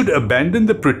 We should abandon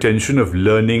the pretension of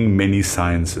learning many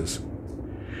sciences.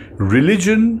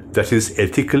 Religion, that is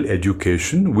ethical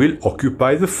education, will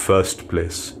occupy the first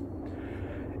place.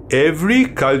 Every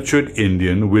cultured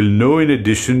Indian will know, in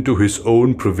addition to his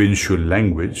own provincial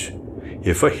language,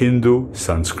 if a Hindu,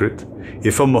 Sanskrit,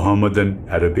 if a Mohammedan,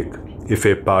 Arabic, if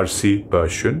a Parsi,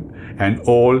 Persian, and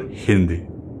all Hindi.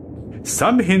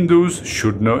 Some Hindus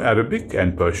should know Arabic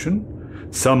and Persian,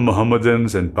 some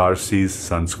Mohammedans and Parsis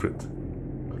Sanskrit.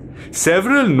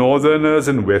 Several Northerners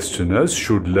and Westerners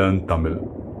should learn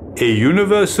Tamil. A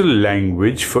universal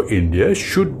language for India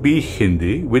should be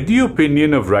Hindi, with the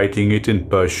opinion of writing it in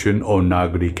Persian or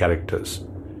Nagari characters.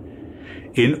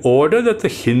 In order that the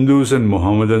Hindus and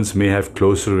Mohammedans may have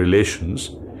closer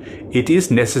relations, it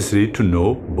is necessary to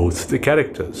know both the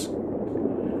characters.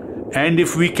 And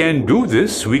if we can do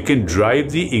this, we can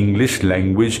drive the English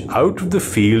language out of the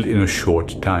field in a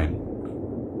short time.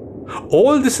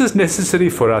 All this is necessary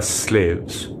for us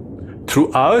slaves.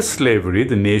 Through our slavery,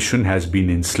 the nation has been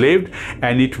enslaved,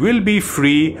 and it will be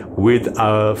free with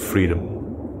our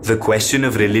freedom. The question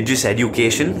of religious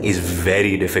education is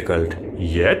very difficult.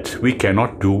 Yet, we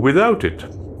cannot do without it.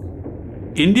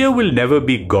 India will never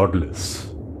be godless.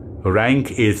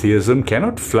 Rank atheism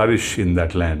cannot flourish in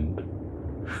that land.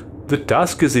 The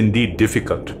task is indeed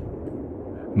difficult.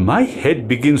 My head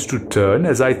begins to turn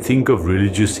as I think of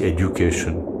religious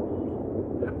education.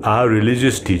 Our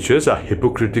religious teachers are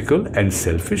hypocritical and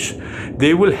selfish.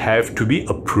 They will have to be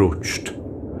approached.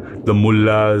 The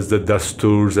mullahs, the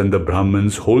dasturs, and the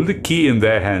brahmins hold the key in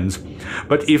their hands,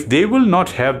 but if they will not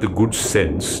have the good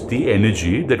sense, the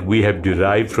energy that we have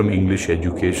derived from English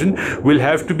education will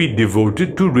have to be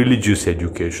devoted to religious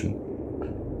education.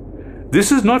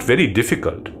 This is not very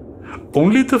difficult.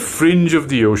 Only the fringe of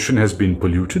the ocean has been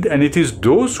polluted, and it is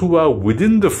those who are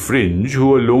within the fringe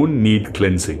who alone need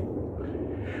cleansing.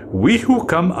 We who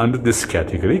come under this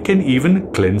category can even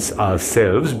cleanse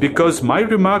ourselves, because my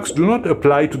remarks do not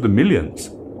apply to the millions.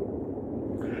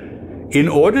 In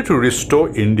order to restore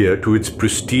India to its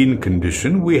pristine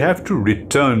condition, we have to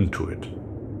return to it.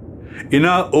 In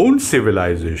our own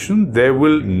civilization, there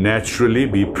will naturally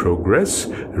be progress,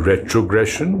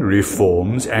 retrogression,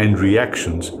 reforms, and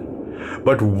reactions.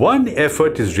 But one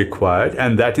effort is required,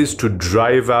 and that is to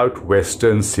drive out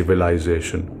Western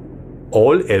civilization.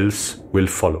 All else will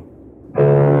follow.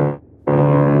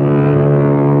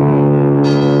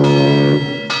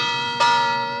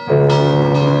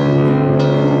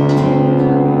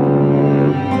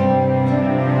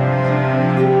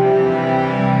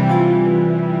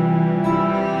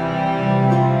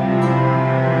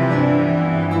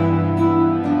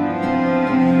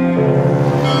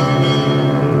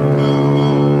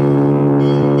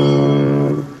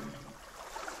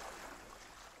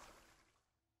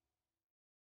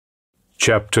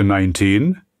 Chapter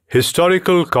 19.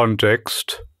 Historical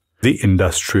Context. The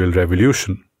Industrial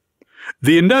Revolution.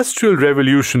 The Industrial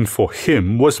Revolution for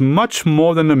him was much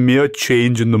more than a mere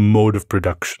change in the mode of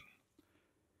production.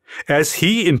 As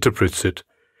he interprets it,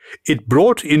 it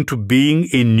brought into being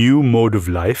a new mode of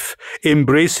life,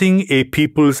 embracing a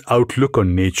people's outlook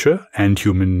on nature and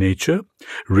human nature,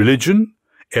 religion,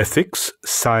 ethics,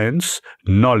 science,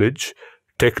 knowledge,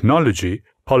 technology,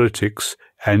 politics,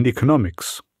 and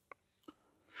economics.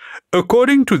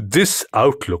 According to this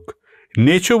outlook,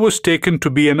 nature was taken to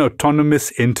be an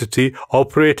autonomous entity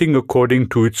operating according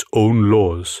to its own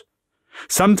laws,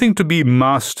 something to be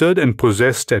mastered and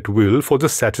possessed at will for the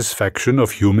satisfaction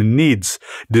of human needs,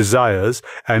 desires,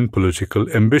 and political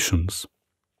ambitions.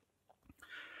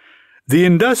 The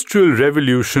Industrial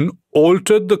Revolution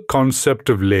altered the concept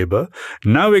of labor,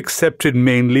 now accepted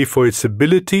mainly for its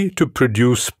ability to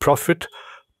produce profit,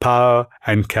 power,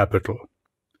 and capital.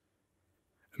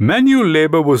 Manual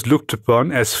labor was looked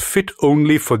upon as fit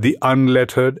only for the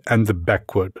unlettered and the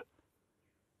backward.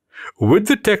 With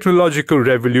the technological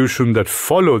revolution that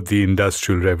followed the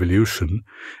Industrial Revolution,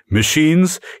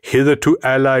 machines, hitherto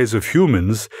allies of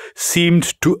humans,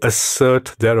 seemed to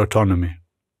assert their autonomy.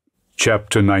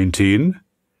 Chapter 19: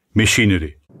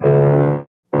 Machinery.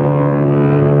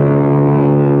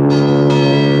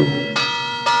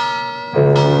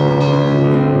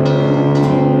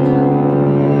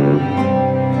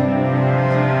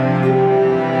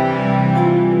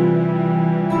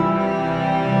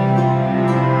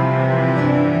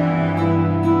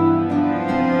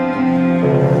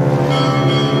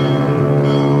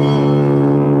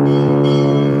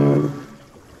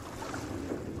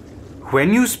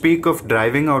 When you speak of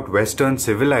driving out Western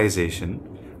civilization,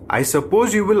 I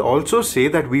suppose you will also say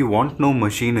that we want no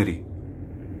machinery.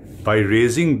 By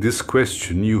raising this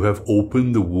question, you have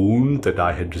opened the wound that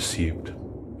I had received.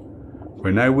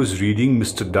 When I was reading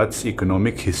Mr. Dutt's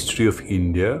Economic History of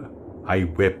India, I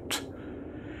wept.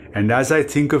 And as I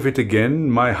think of it again,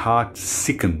 my heart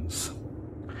sickens.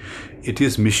 It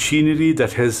is machinery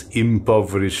that has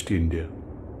impoverished India.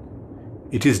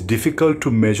 It is difficult to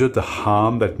measure the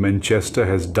harm that Manchester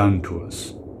has done to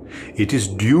us. It is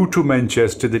due to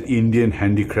Manchester that Indian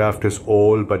handicraft has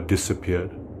all but disappeared.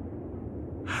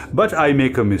 But I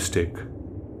make a mistake.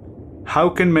 How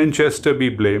can Manchester be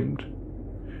blamed?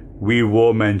 We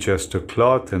wore Manchester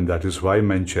cloth, and that is why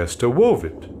Manchester wove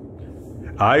it.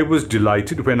 I was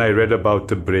delighted when I read about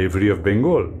the bravery of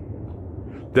Bengal.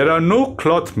 There are no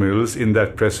cloth mills in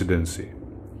that presidency.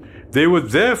 They were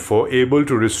therefore able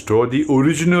to restore the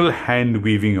original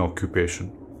hand-weaving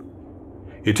occupation.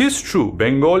 It is true,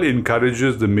 Bengal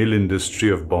encourages the mill industry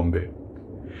of Bombay.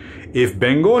 If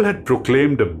Bengal had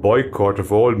proclaimed a boycott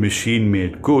of all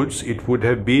machine-made goods, it would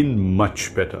have been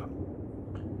much better.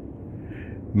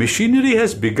 Machinery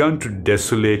has begun to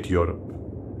desolate Europe.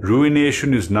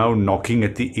 Ruination is now knocking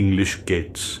at the English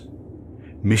gates.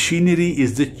 Machinery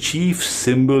is the chief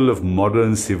symbol of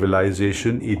modern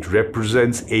civilization. It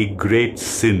represents a great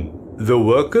sin. The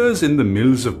workers in the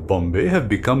mills of Bombay have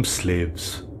become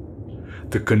slaves.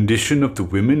 The condition of the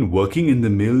women working in the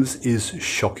mills is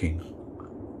shocking.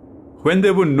 When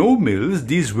there were no mills,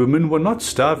 these women were not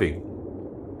starving.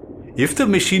 If the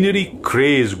machinery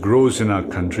craze grows in our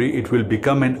country, it will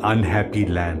become an unhappy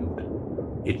land.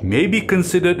 It may be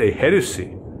considered a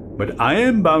heresy, but I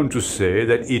am bound to say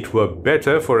that it were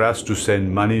better for us to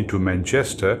send money to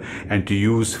Manchester and to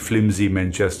use flimsy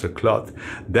Manchester cloth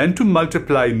than to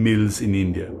multiply mills in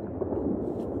India.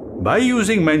 By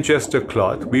using Manchester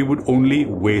cloth, we would only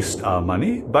waste our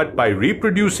money, but by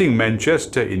reproducing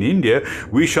Manchester in India,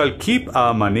 we shall keep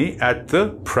our money at the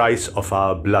price of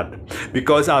our blood,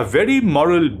 because our very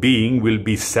moral being will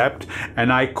be sapped,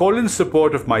 and I call in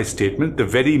support of my statement the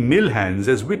very mill hands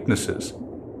as witnesses.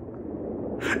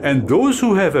 And those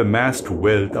who have amassed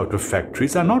wealth out of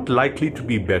factories are not likely to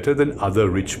be better than other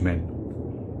rich men.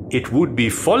 It would be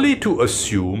folly to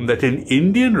assume that an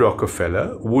Indian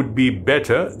Rockefeller would be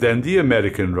better than the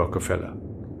American Rockefeller.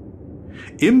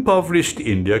 Impoverished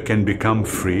India can become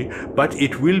free, but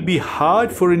it will be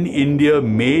hard for an India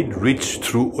made rich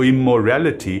through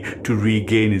immorality to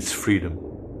regain its freedom.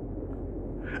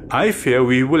 I fear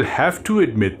we will have to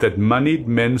admit that moneyed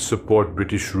men support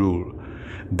British rule.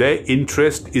 Their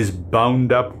interest is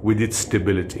bound up with its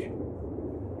stability.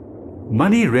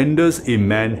 Money renders a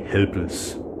man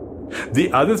helpless. The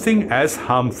other thing as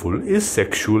harmful is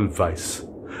sexual vice.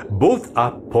 Both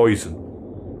are poison.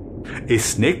 A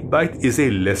snake bite is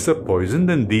a lesser poison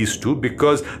than these two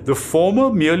because the former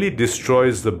merely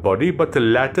destroys the body, but the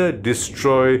latter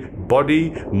destroys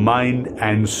body, mind,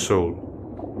 and soul.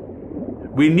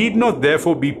 We need not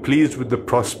therefore be pleased with the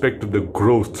prospect of the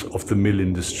growth of the mill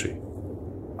industry.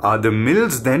 Are the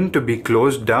mills then to be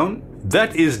closed down?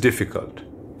 That is difficult.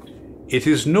 It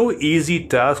is no easy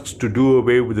task to do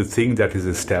away with the thing that is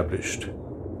established.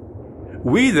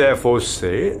 We therefore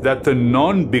say that the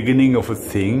non-beginning of a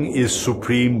thing is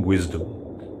supreme wisdom.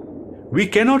 We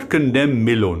cannot condemn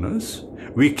mill owners,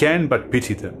 we can but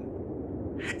pity them.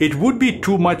 It would be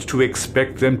too much to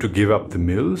expect them to give up the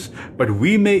mills, but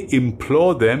we may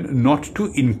implore them not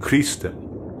to increase them.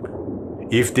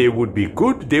 If they would be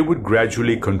good, they would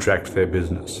gradually contract their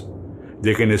business.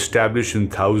 They can establish in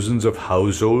thousands of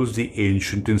households the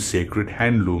ancient and sacred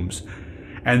handlooms,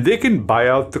 and they can buy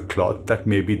out the cloth that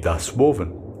may be thus woven.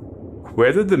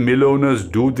 Whether the mill owners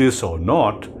do this or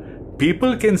not,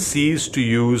 people can cease to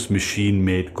use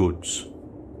machine-made goods.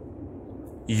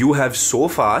 You have so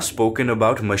far spoken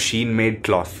about machine-made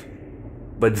cloth,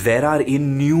 but there are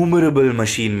innumerable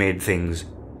machine-made things.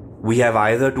 We have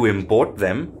either to import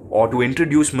them or to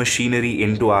introduce machinery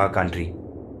into our country.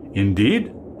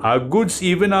 Indeed, our goods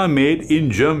even are made in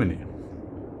Germany.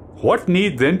 What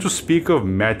need then to speak of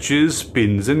matches,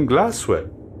 pins and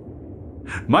glassware?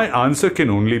 My answer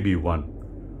can only be one.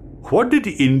 What did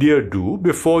India do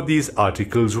before these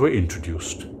articles were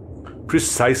introduced?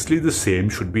 Precisely the same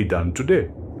should be done today.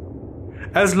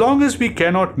 As long as we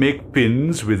cannot make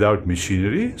pins without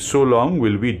machinery, so long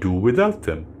will we do without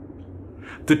them.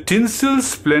 The tinsel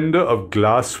splendor of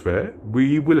glassware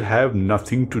we will have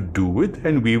nothing to do with,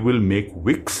 and we will make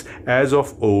wicks as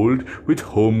of old with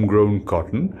homegrown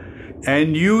cotton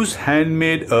and use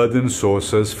handmade earthen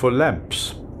saucers for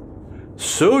lamps.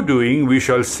 So doing, we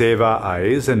shall save our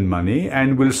eyes and money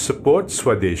and will support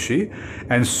Swadeshi,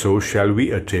 and so shall we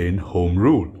attain home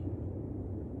rule.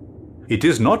 It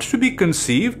is not to be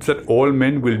conceived that all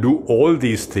men will do all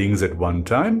these things at one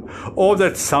time, or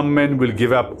that some men will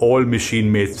give up all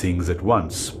machine-made things at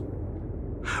once.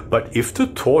 But if the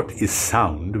thought is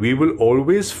sound, we will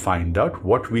always find out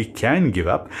what we can give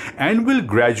up and will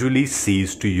gradually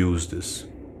cease to use this.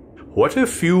 What a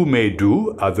few may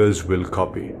do, others will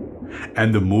copy,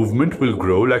 and the movement will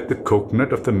grow like the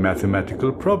coconut of the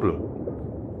mathematical problem.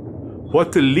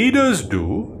 What the leaders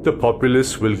do, the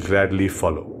populace will gladly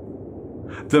follow.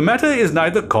 The matter is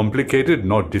neither complicated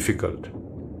nor difficult.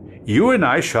 You and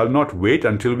I shall not wait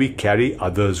until we carry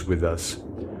others with us.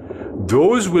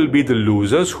 Those will be the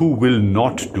losers who will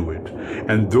not do it,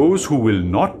 and those who will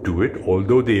not do it,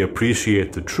 although they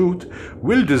appreciate the truth,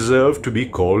 will deserve to be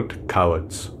called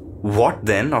cowards. What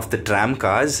then of the tram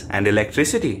cars and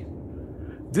electricity?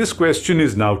 This question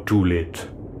is now too late.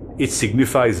 It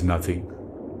signifies nothing.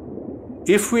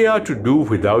 If we are to do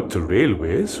without the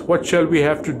railways, what shall we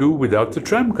have to do without the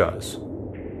tramcars?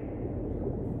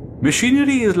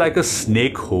 Machinery is like a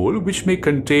snake hole which may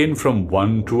contain from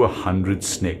 1 to 100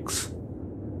 snakes.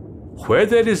 Where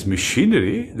there is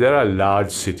machinery, there are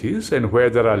large cities, and where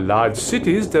there are large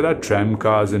cities, there are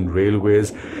tramcars and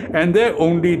railways, and there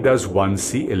only does one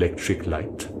see electric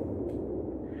light.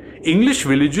 English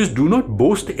villages do not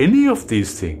boast any of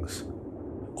these things.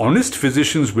 Honest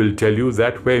physicians will tell you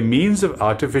that where means of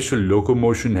artificial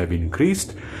locomotion have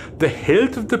increased, the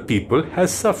health of the people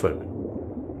has suffered.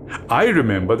 I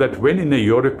remember that when in a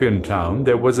European town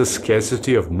there was a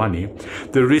scarcity of money,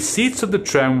 the receipts of the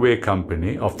tramway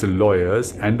company, of the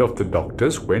lawyers and of the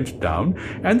doctors went down,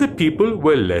 and the people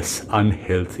were less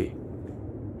unhealthy.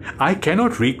 I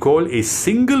cannot recall a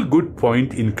single good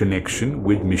point in connection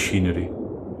with machinery.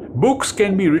 Books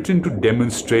can be written to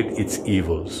demonstrate its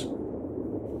evils.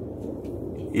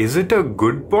 Is it a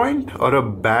good point or a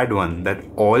bad one that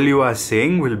all you are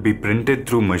saying will be printed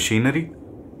through machinery?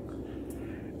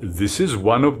 This is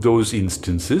one of those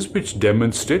instances which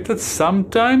demonstrate that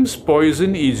sometimes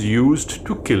poison is used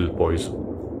to kill poison.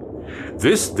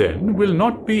 This then will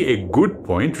not be a good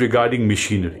point regarding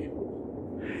machinery.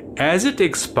 As it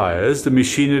expires, the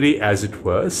machinery, as it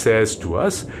were, says to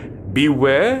us,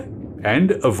 beware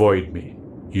and avoid me.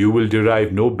 You will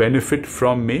derive no benefit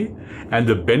from me, and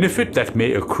the benefit that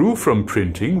may accrue from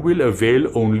printing will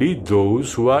avail only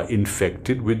those who are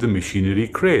infected with the machinery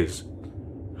craze.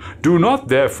 Do not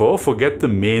therefore forget the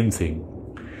main thing.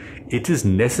 It is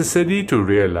necessary to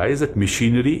realize that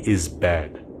machinery is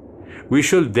bad. We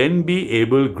shall then be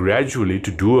able gradually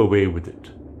to do away with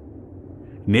it.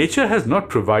 Nature has not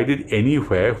provided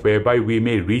anywhere whereby we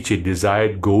may reach a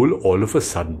desired goal all of a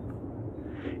sudden.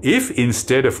 If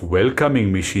instead of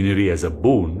welcoming machinery as a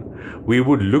boon, we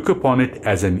would look upon it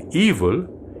as an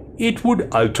evil, it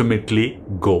would ultimately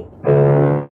go.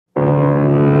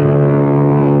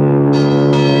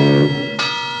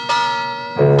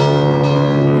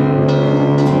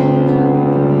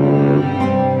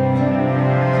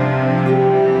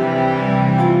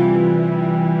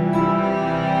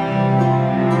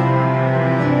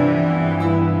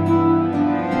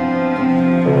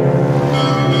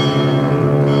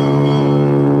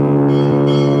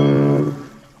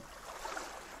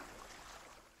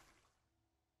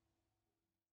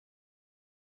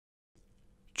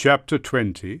 Chapter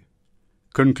 20,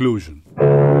 Conclusion.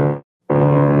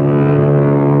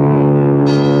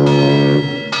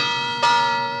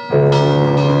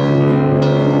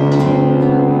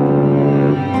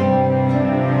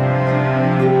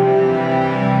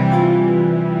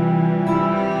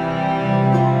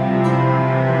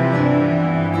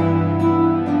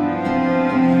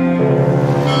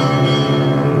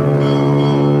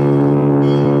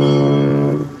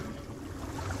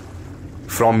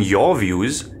 From your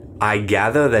views, I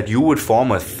gather that you would form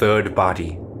a third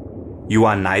party. You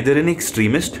are neither an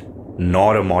extremist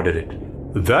nor a moderate.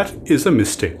 That is a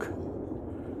mistake.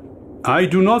 I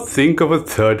do not think of a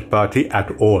third party at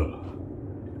all.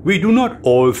 We do not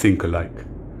all think alike.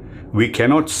 We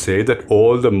cannot say that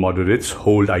all the moderates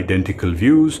hold identical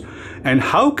views, and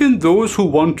how can those who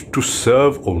want to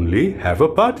serve only have a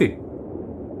party?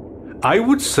 I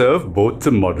would serve both the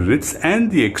moderates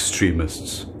and the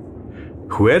extremists.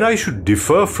 Where I should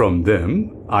differ from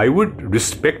them, I would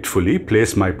respectfully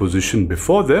place my position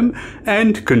before them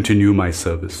and continue my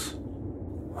service.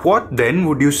 What then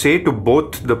would you say to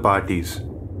both the parties?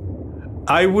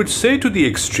 I would say to the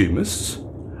extremists,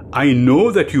 I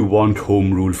know that you want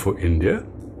home rule for India.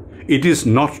 It is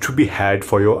not to be had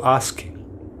for your asking.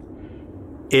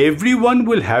 Everyone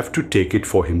will have to take it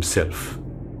for himself.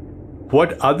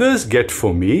 What others get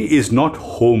for me is not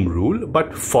home rule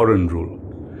but foreign rule.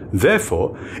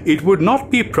 Therefore, it would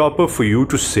not be proper for you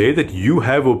to say that you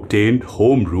have obtained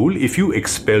home rule if you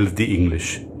expelled the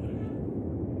English.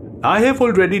 I have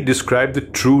already described the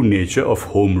true nature of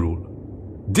home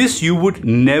rule. This you would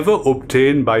never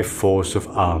obtain by force of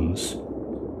arms.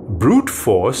 Brute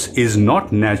force is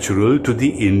not natural to the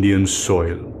Indian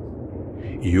soil.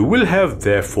 You will have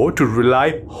therefore to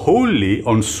rely wholly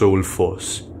on soul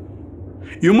force.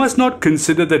 You must not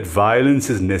consider that violence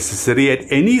is necessary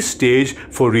at any stage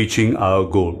for reaching our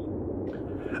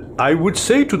goal. I would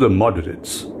say to the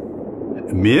moderates,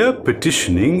 mere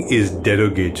petitioning is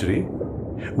derogatory.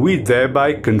 We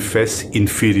thereby confess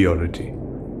inferiority.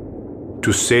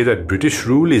 To say that British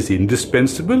rule is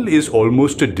indispensable is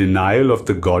almost a denial of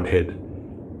the Godhead.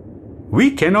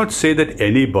 We cannot say that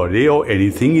anybody or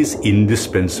anything is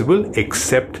indispensable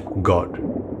except God.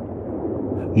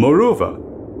 Moreover,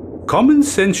 common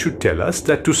sense should tell us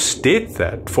that to state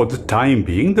that for the time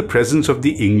being the presence of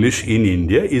the English in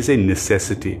India is a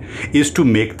necessity, is to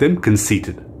make them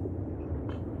conceited.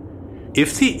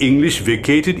 If the English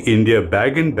vacated India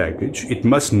bag and baggage, it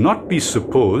must not be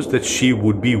supposed that she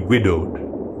would be widowed.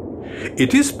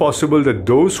 It is possible that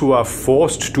those who are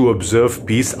forced to observe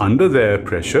peace under their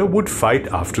pressure would fight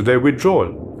after their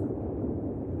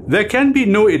withdrawal. There can be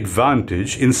no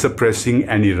advantage in suppressing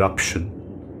an eruption.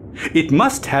 It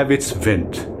must have its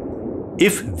vent.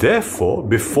 If, therefore,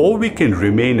 before we can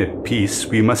remain at peace,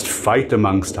 we must fight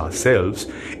amongst ourselves,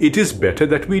 it is better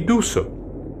that we do so.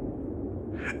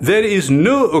 There is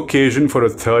no occasion for a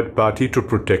third party to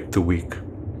protect the weak.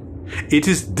 It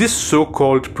is this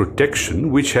so-called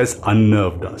protection which has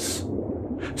unnerved us.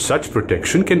 Such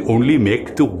protection can only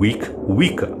make the weak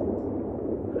weaker.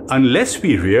 Unless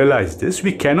we realize this,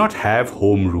 we cannot have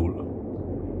home rule.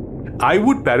 I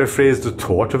would paraphrase the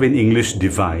thought of an English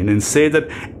divine and say that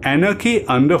anarchy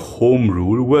under home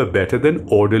rule were better than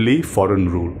orderly foreign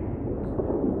rule.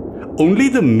 Only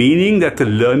the meaning that the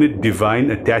learned divine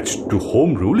attached to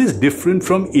home rule is different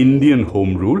from Indian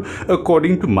home rule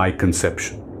according to my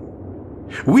conception.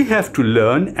 We have to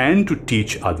learn and to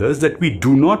teach others that we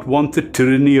do not want the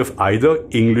tyranny of either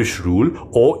English rule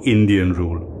or Indian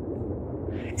rule.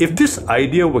 If this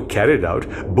idea were carried out,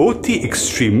 both the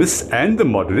extremists and the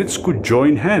moderates could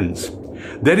join hands.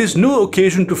 There is no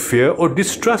occasion to fear or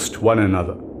distrust one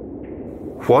another.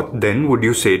 What then would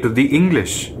you say to the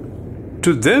English?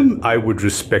 To them I would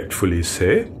respectfully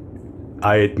say,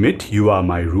 I admit you are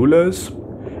my rulers.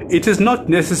 It is not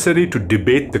necessary to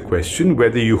debate the question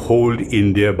whether you hold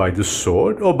India by the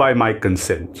sword or by my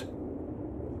consent.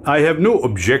 I have no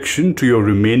objection to your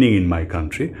remaining in my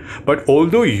country, but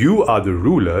although you are the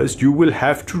rulers, you will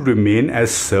have to remain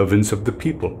as servants of the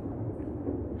people.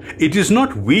 It is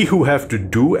not we who have to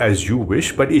do as you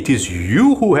wish, but it is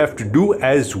you who have to do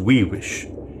as we wish.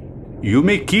 You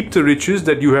may keep the riches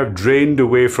that you have drained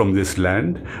away from this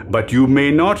land, but you may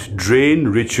not drain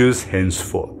riches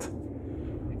henceforth.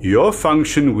 Your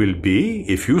function will be,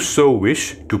 if you so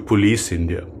wish, to police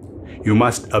India. You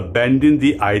must abandon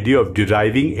the idea of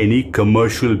deriving any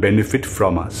commercial benefit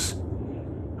from us.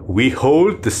 We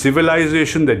hold the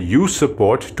civilization that you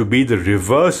support to be the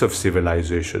reverse of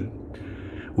civilization.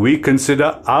 We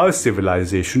consider our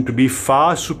civilization to be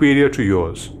far superior to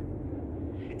yours.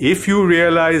 If you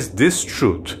realize this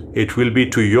truth, it will be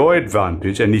to your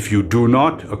advantage, and if you do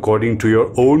not, according to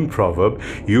your own proverb,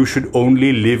 you should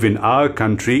only live in our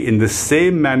country in the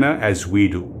same manner as we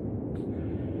do.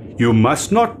 You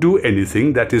must not do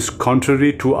anything that is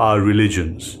contrary to our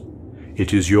religions.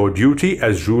 It is your duty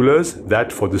as rulers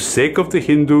that for the sake of the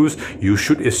Hindus you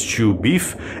should eschew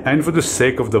beef, and for the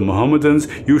sake of the Mohammedans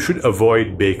you should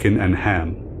avoid bacon and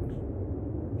ham.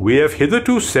 We have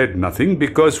hitherto said nothing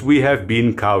because we have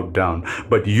been cowed down,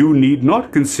 but you need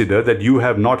not consider that you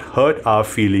have not hurt our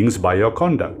feelings by your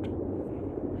conduct.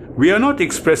 We are not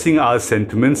expressing our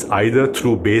sentiments either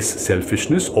through base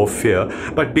selfishness or fear,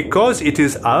 but because it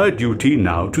is our duty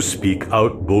now to speak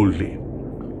out boldly.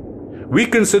 We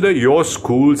consider your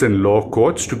schools and law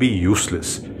courts to be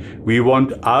useless. We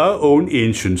want our own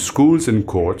ancient schools and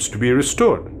courts to be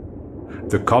restored.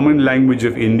 The common language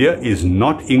of India is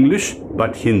not English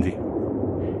but Hindi.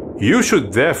 You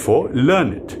should therefore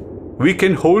learn it. We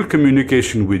can hold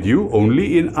communication with you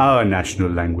only in our national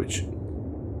language.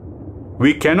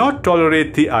 We cannot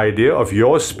tolerate the idea of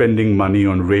your spending money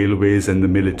on railways and the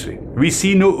military. We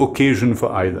see no occasion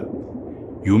for either.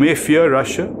 You may fear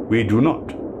Russia, we do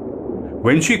not.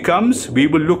 When she comes, we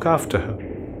will look after her.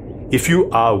 If you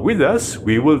are with us,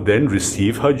 we will then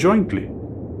receive her jointly.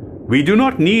 We do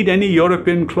not need any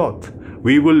European cloth.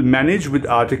 We will manage with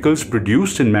articles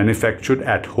produced and manufactured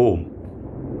at home.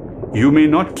 You may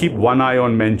not keep one eye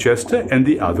on Manchester and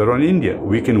the other on India.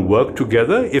 We can work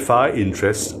together if our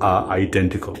interests are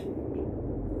identical.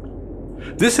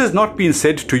 This has not been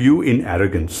said to you in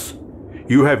arrogance.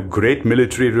 You have great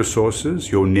military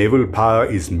resources. Your naval power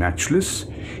is matchless.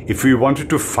 If we wanted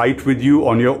to fight with you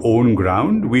on your own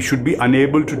ground, we should be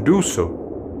unable to do so.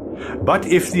 But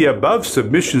if the above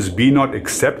submissions be not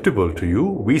acceptable to you,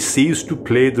 we cease to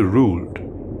play the ruled.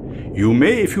 You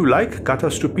may, if you like, cut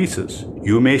us to pieces.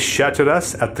 You may shatter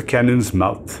us at the cannon's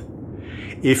mouth.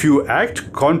 If you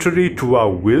act contrary to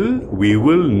our will, we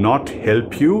will not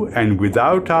help you, and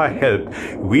without our help,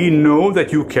 we know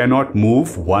that you cannot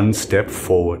move one step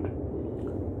forward.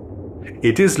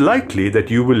 It is likely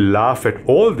that you will laugh at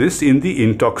all this in the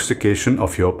intoxication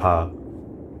of your power.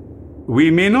 We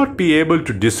may not be able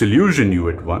to disillusion you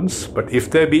at once, but if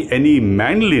there be any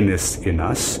manliness in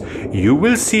us, you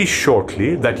will see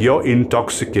shortly that your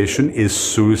intoxication is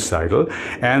suicidal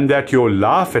and that your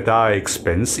laugh at our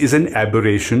expense is an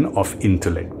aberration of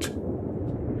intellect.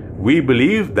 We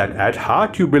believe that at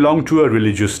heart you belong to a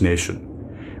religious nation.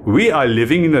 We are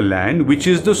living in a land which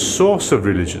is the source of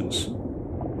religions.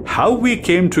 How we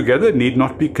came together need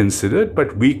not be considered,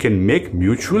 but we can make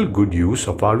mutual good use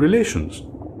of our relations.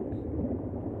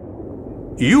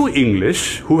 You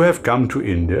English who have come to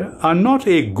India are not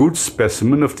a good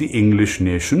specimen of the English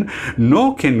nation,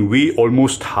 nor can we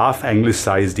almost half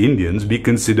anglicized Indians be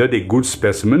considered a good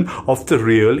specimen of the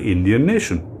real Indian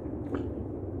nation.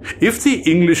 If the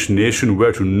English nation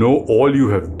were to know all you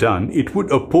have done, it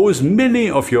would oppose many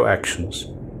of your actions.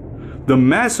 The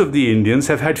mass of the Indians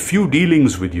have had few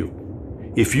dealings with you.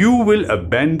 If you will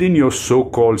abandon your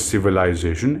so-called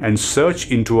civilization and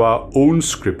search into our own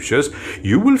scriptures,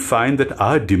 you will find that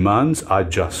our demands are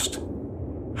just.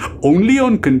 Only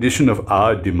on condition of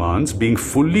our demands being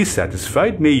fully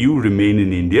satisfied may you remain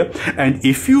in India, and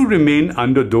if you remain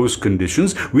under those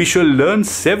conditions, we shall learn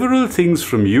several things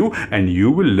from you, and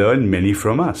you will learn many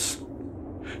from us.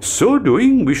 So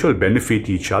doing, we shall benefit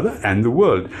each other and the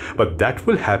world, but that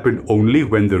will happen only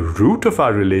when the root of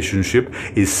our relationship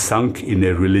is sunk in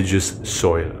a religious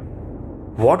soil.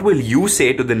 What will you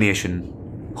say to the nation?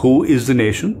 Who is the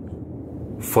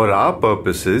nation? For our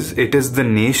purposes, it is the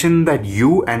nation that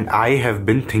you and I have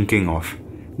been thinking of.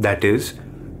 That is,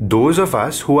 those of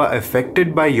us who are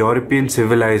affected by European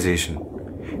civilization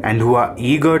and who are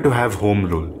eager to have home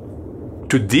rule.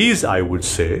 To these I would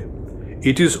say,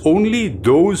 it is only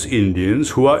those Indians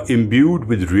who are imbued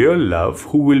with real love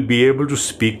who will be able to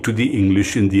speak to the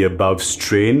English in the above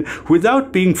strain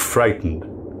without being frightened.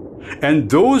 And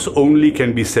those only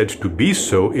can be said to be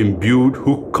so imbued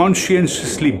who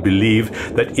conscientiously believe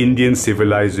that Indian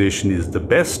civilization is the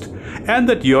best and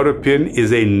that European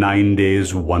is a 9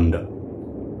 days wonder.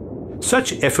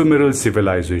 Such ephemeral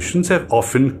civilizations have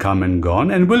often come and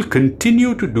gone and will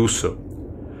continue to do so.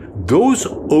 Those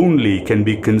only can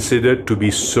be considered to be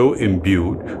so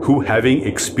imbued who, having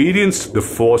experienced the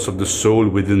force of the soul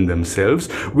within themselves,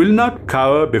 will not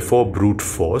cower before brute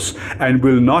force and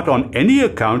will not on any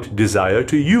account desire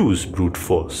to use brute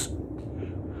force.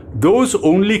 Those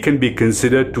only can be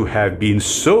considered to have been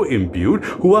so imbued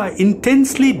who are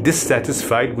intensely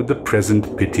dissatisfied with the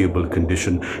present pitiable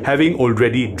condition, having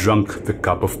already drunk the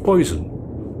cup of poison.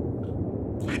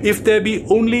 If there be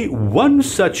only one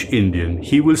such Indian,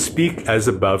 he will speak as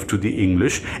above to the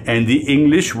English, and the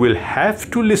English will have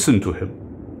to listen to him.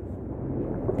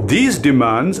 These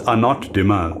demands are not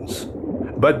demands,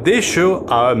 but they show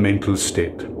our mental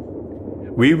state.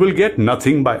 We will get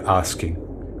nothing by asking.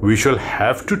 We shall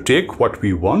have to take what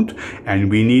we want, and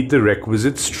we need the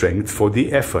requisite strength for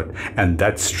the effort, and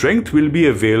that strength will be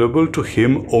available to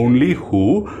him only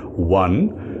who,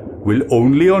 1. will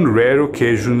only on rare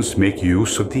occasions make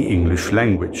use of the English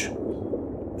language.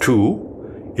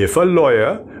 2. If a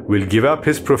lawyer will give up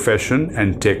his profession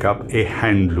and take up a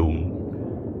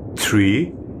handloom.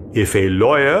 3. If a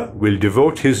lawyer will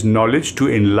devote his knowledge to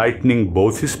enlightening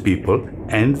both his people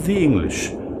and the English.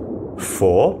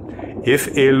 4.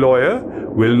 If a lawyer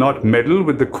will not meddle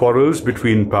with the quarrels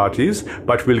between parties,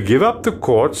 but will give up the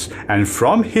courts and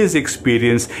from his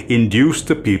experience induce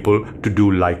the people to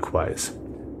do likewise.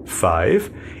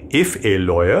 5. If a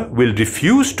lawyer will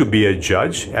refuse to be a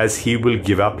judge, as he will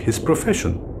give up his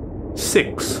profession.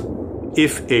 6.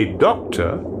 If a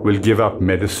doctor will give up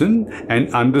medicine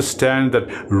and understand that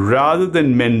rather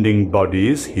than mending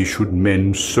bodies, he should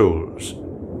mend souls.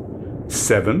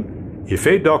 7. If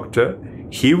a doctor,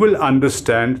 he will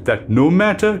understand that no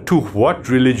matter to what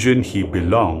religion he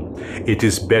belongs, it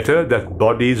is better that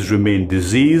bodies remain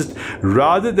diseased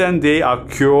rather than they are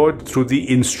cured through the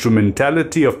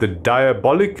instrumentality of the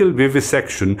diabolical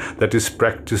vivisection that is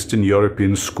practiced in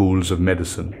European schools of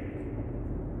medicine.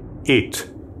 8.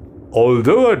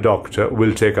 Although a doctor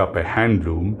will take up a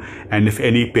handloom, and if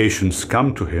any patients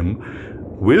come to him,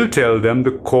 will tell them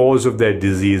the cause of their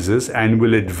diseases and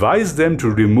will advise them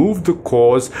to remove the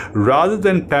cause rather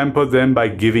than pamper them by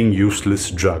giving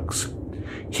useless drugs.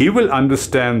 He will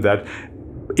understand that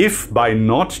if by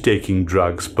not taking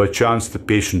drugs perchance the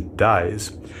patient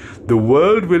dies, the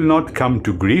world will not come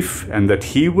to grief and that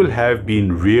he will have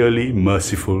been really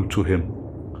merciful to him.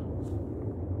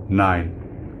 9.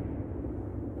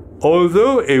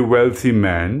 Although a wealthy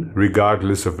man,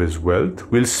 regardless of his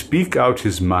wealth, will speak out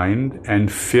his mind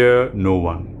and fear no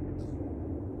one.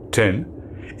 10.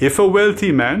 If a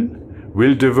wealthy man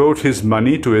will devote his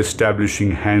money to establishing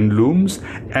handlooms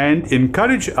and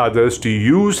encourage others to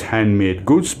use handmade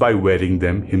goods by wearing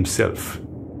them himself.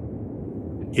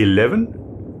 11.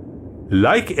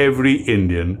 Like every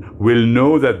Indian, will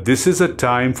know that this is a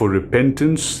time for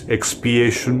repentance,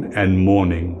 expiation, and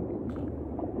mourning.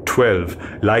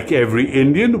 12. Like every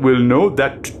Indian will know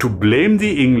that to blame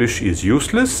the English is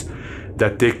useless,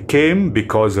 that they came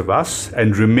because of us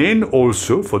and remain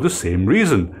also for the same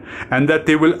reason, and that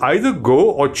they will either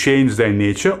go or change their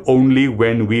nature only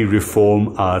when we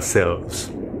reform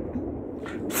ourselves.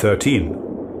 13.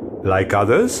 Like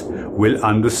others, will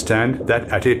understand that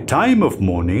at a time of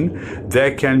mourning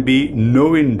there can be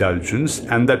no indulgence,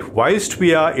 and that whilst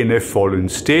we are in a fallen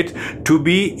state, to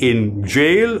be in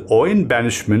jail or in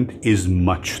banishment is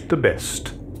much the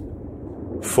best.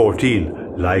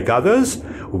 14. Like others,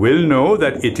 will know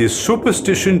that it is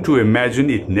superstition to imagine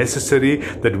it necessary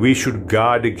that we should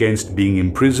guard against being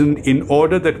imprisoned in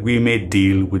order that we may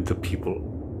deal with the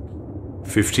people.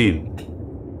 15.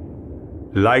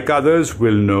 Like others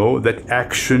will know that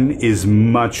action is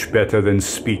much better than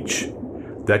speech,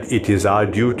 that it is our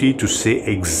duty to say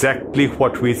exactly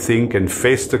what we think and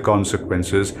face the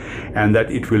consequences, and that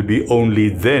it will be only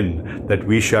then that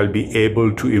we shall be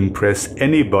able to impress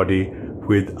anybody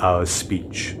with our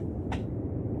speech.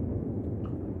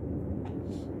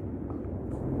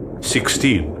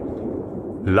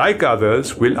 16. Like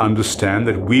others will understand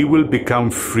that we will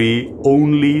become free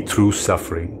only through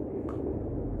suffering.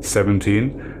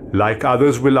 17. Like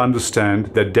others will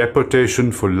understand that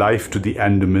deportation for life to the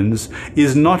Andamans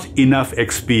is not enough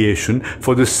expiation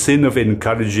for the sin of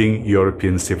encouraging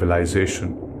European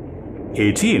civilization.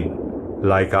 18.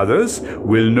 Like others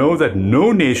will know that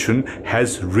no nation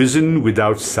has risen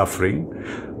without suffering,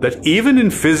 that even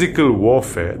in physical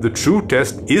warfare the true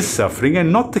test is suffering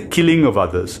and not the killing of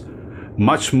others.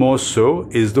 Much more so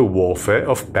is the warfare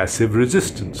of passive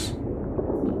resistance.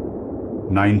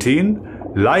 19.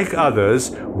 Like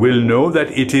others, will know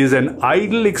that it is an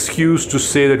idle excuse to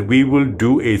say that we will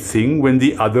do a thing when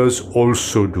the others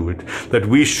also do it, that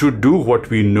we should do what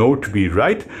we know to be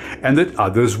right, and that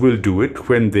others will do it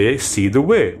when they see the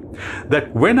way.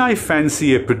 That when I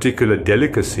fancy a particular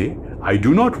delicacy, I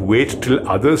do not wait till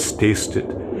others taste it,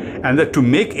 and that to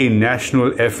make a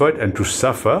national effort and to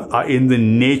suffer are in the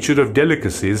nature of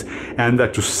delicacies, and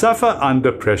that to suffer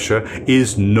under pressure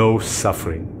is no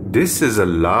suffering. This is a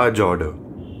large order.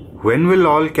 When will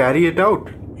all carry it out?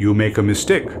 You make a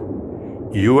mistake.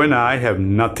 You and I have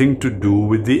nothing to do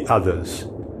with the others.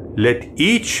 Let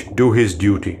each do his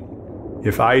duty.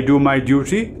 If I do my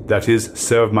duty, that is,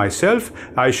 serve myself,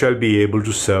 I shall be able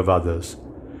to serve others.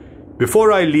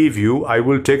 Before I leave you, I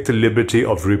will take the liberty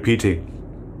of repeating.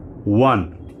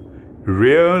 1.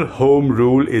 Real home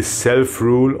rule is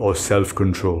self-rule or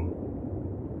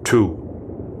self-control.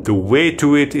 2. The way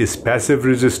to it is passive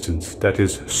resistance, that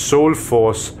is, soul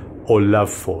force or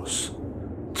love force.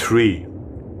 3.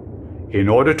 In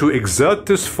order to exert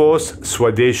this force,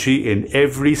 Swadeshi in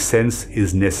every sense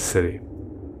is necessary.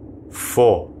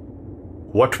 4.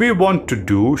 What we want to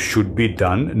do should be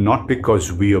done not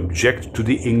because we object to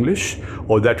the English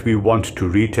or that we want to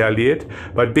retaliate,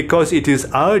 but because it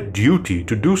is our duty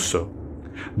to do so.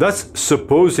 Thus,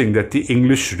 supposing that the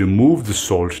English remove the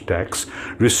salt tax,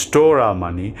 restore our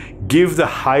money, give the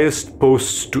highest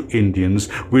posts to Indians,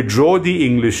 withdraw the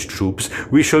English troops,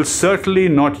 we shall certainly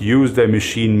not use their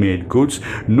machine-made goods,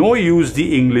 nor use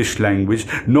the English language,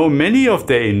 nor many of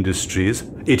their industries.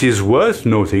 It is worth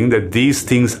noting that these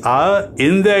things are,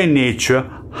 in their nature,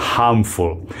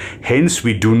 harmful. Hence,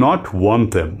 we do not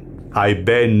want them. I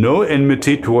bear no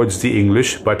enmity towards the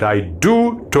English, but I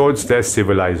do towards their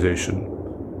civilization.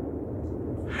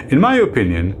 In my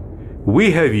opinion,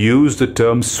 we have used the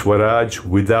term Swaraj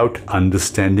without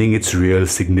understanding its real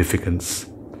significance.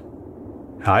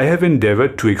 I have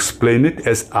endeavored to explain it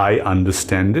as I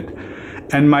understand it,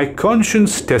 and my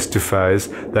conscience testifies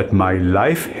that my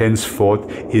life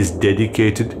henceforth is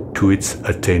dedicated to its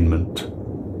attainment.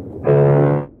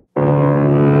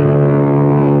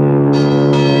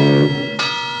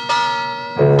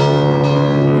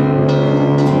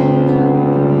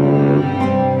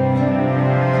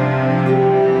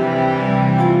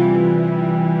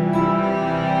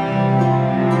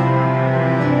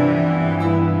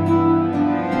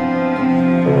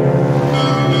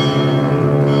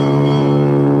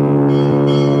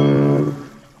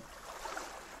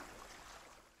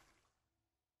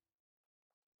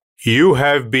 You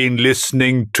have been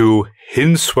listening to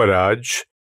Hind Swaraj,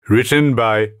 written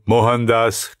by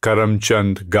Mohandas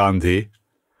Karamchand Gandhi,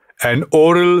 an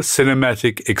oral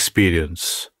cinematic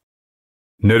experience.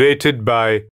 Narrated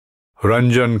by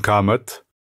Ranjan Kamath,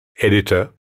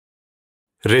 editor.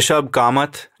 Rishabh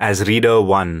Kamath as Reader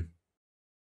 1.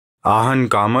 Ahan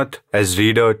Kamath as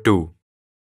Reader 2.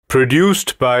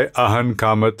 Produced by Ahan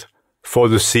Kamath for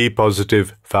the C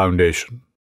Positive Foundation.